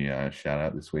give any shout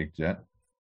out this week, Jet?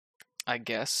 I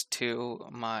guess to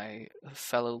my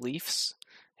fellow Leafs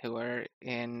who are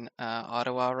in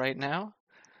Ottawa right now,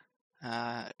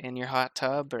 in your hot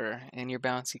tub or in your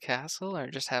bouncy castle, or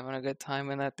just having a good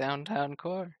time in that downtown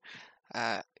core.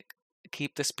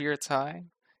 Keep the spirits high,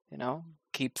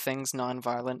 keep things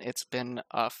nonviolent. It's been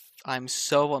I'm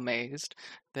so amazed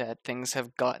that things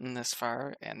have gotten this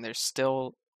far and there's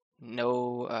still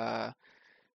no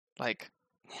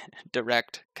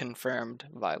direct confirmed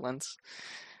violence.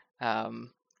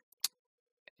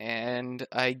 And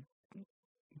I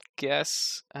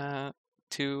guess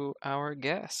to our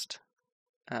guest,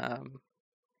 I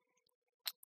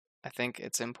think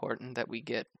it's important that we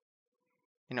get,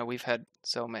 we've had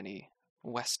so many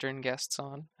Western guests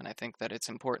on, and I think that it's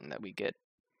important that we get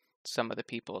some of the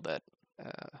people that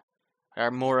are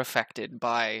more affected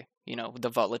by, the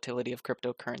volatility of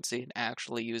cryptocurrency and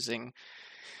actually using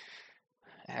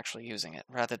it,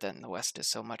 rather than the West is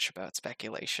so much about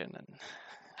speculation and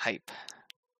hype.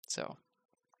 So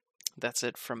that's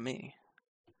it from me.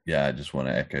 Yeah, I just want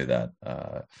to echo that.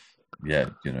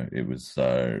 It was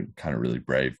kind of really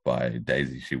brave by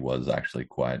Daisy. She was actually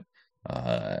quite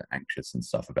anxious and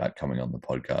stuff about coming on the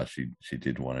podcast. She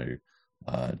did want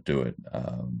to do it,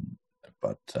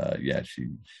 but she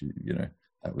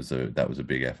that was a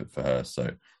big effort for her.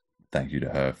 So thank you to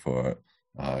her for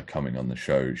coming on the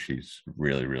show. She's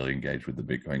really, really engaged with the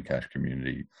Bitcoin Cash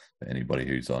community. For anybody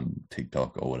who's on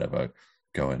TikTok or whatever,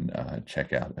 go and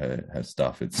check out her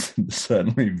stuff. It's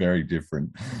certainly very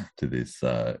different to this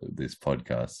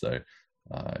podcast. So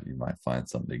you might find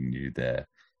something new there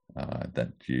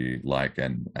that you like.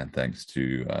 And thanks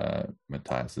to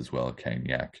Matthias as well,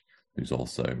 Kaniak, who's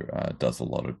also does a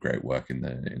lot of great work in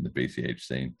the BCH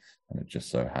scene. And it just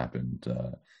so happened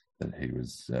that he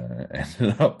was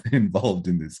ended up involved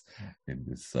in this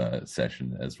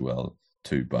session as well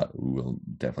too. But we will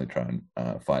definitely try and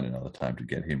find another time to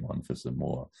get him on for some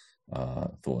more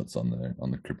thoughts on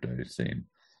the crypto scene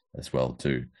as well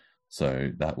too.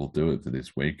 So that will do it for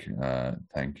this week.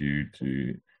 Thank you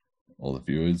to all the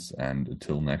viewers, and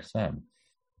until next time.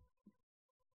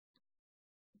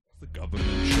 The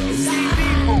government shows.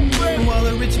 While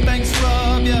the rich banks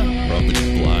rob ya,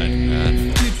 Property blind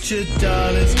man. future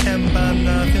dollars can buy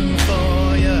nothing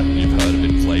for ya. You've heard of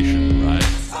inflation, right?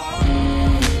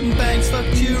 Banks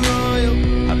fucked you royal.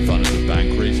 Had fun at the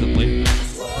bank recently?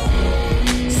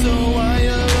 So why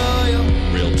you loyal?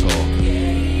 Real talk.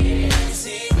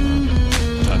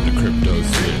 Time to crypto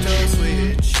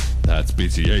switch. That's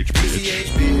BCH, bitch. BCH,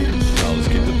 bitch. Now let's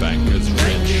keep the bankers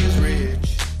rich.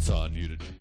 Rich. It's on you.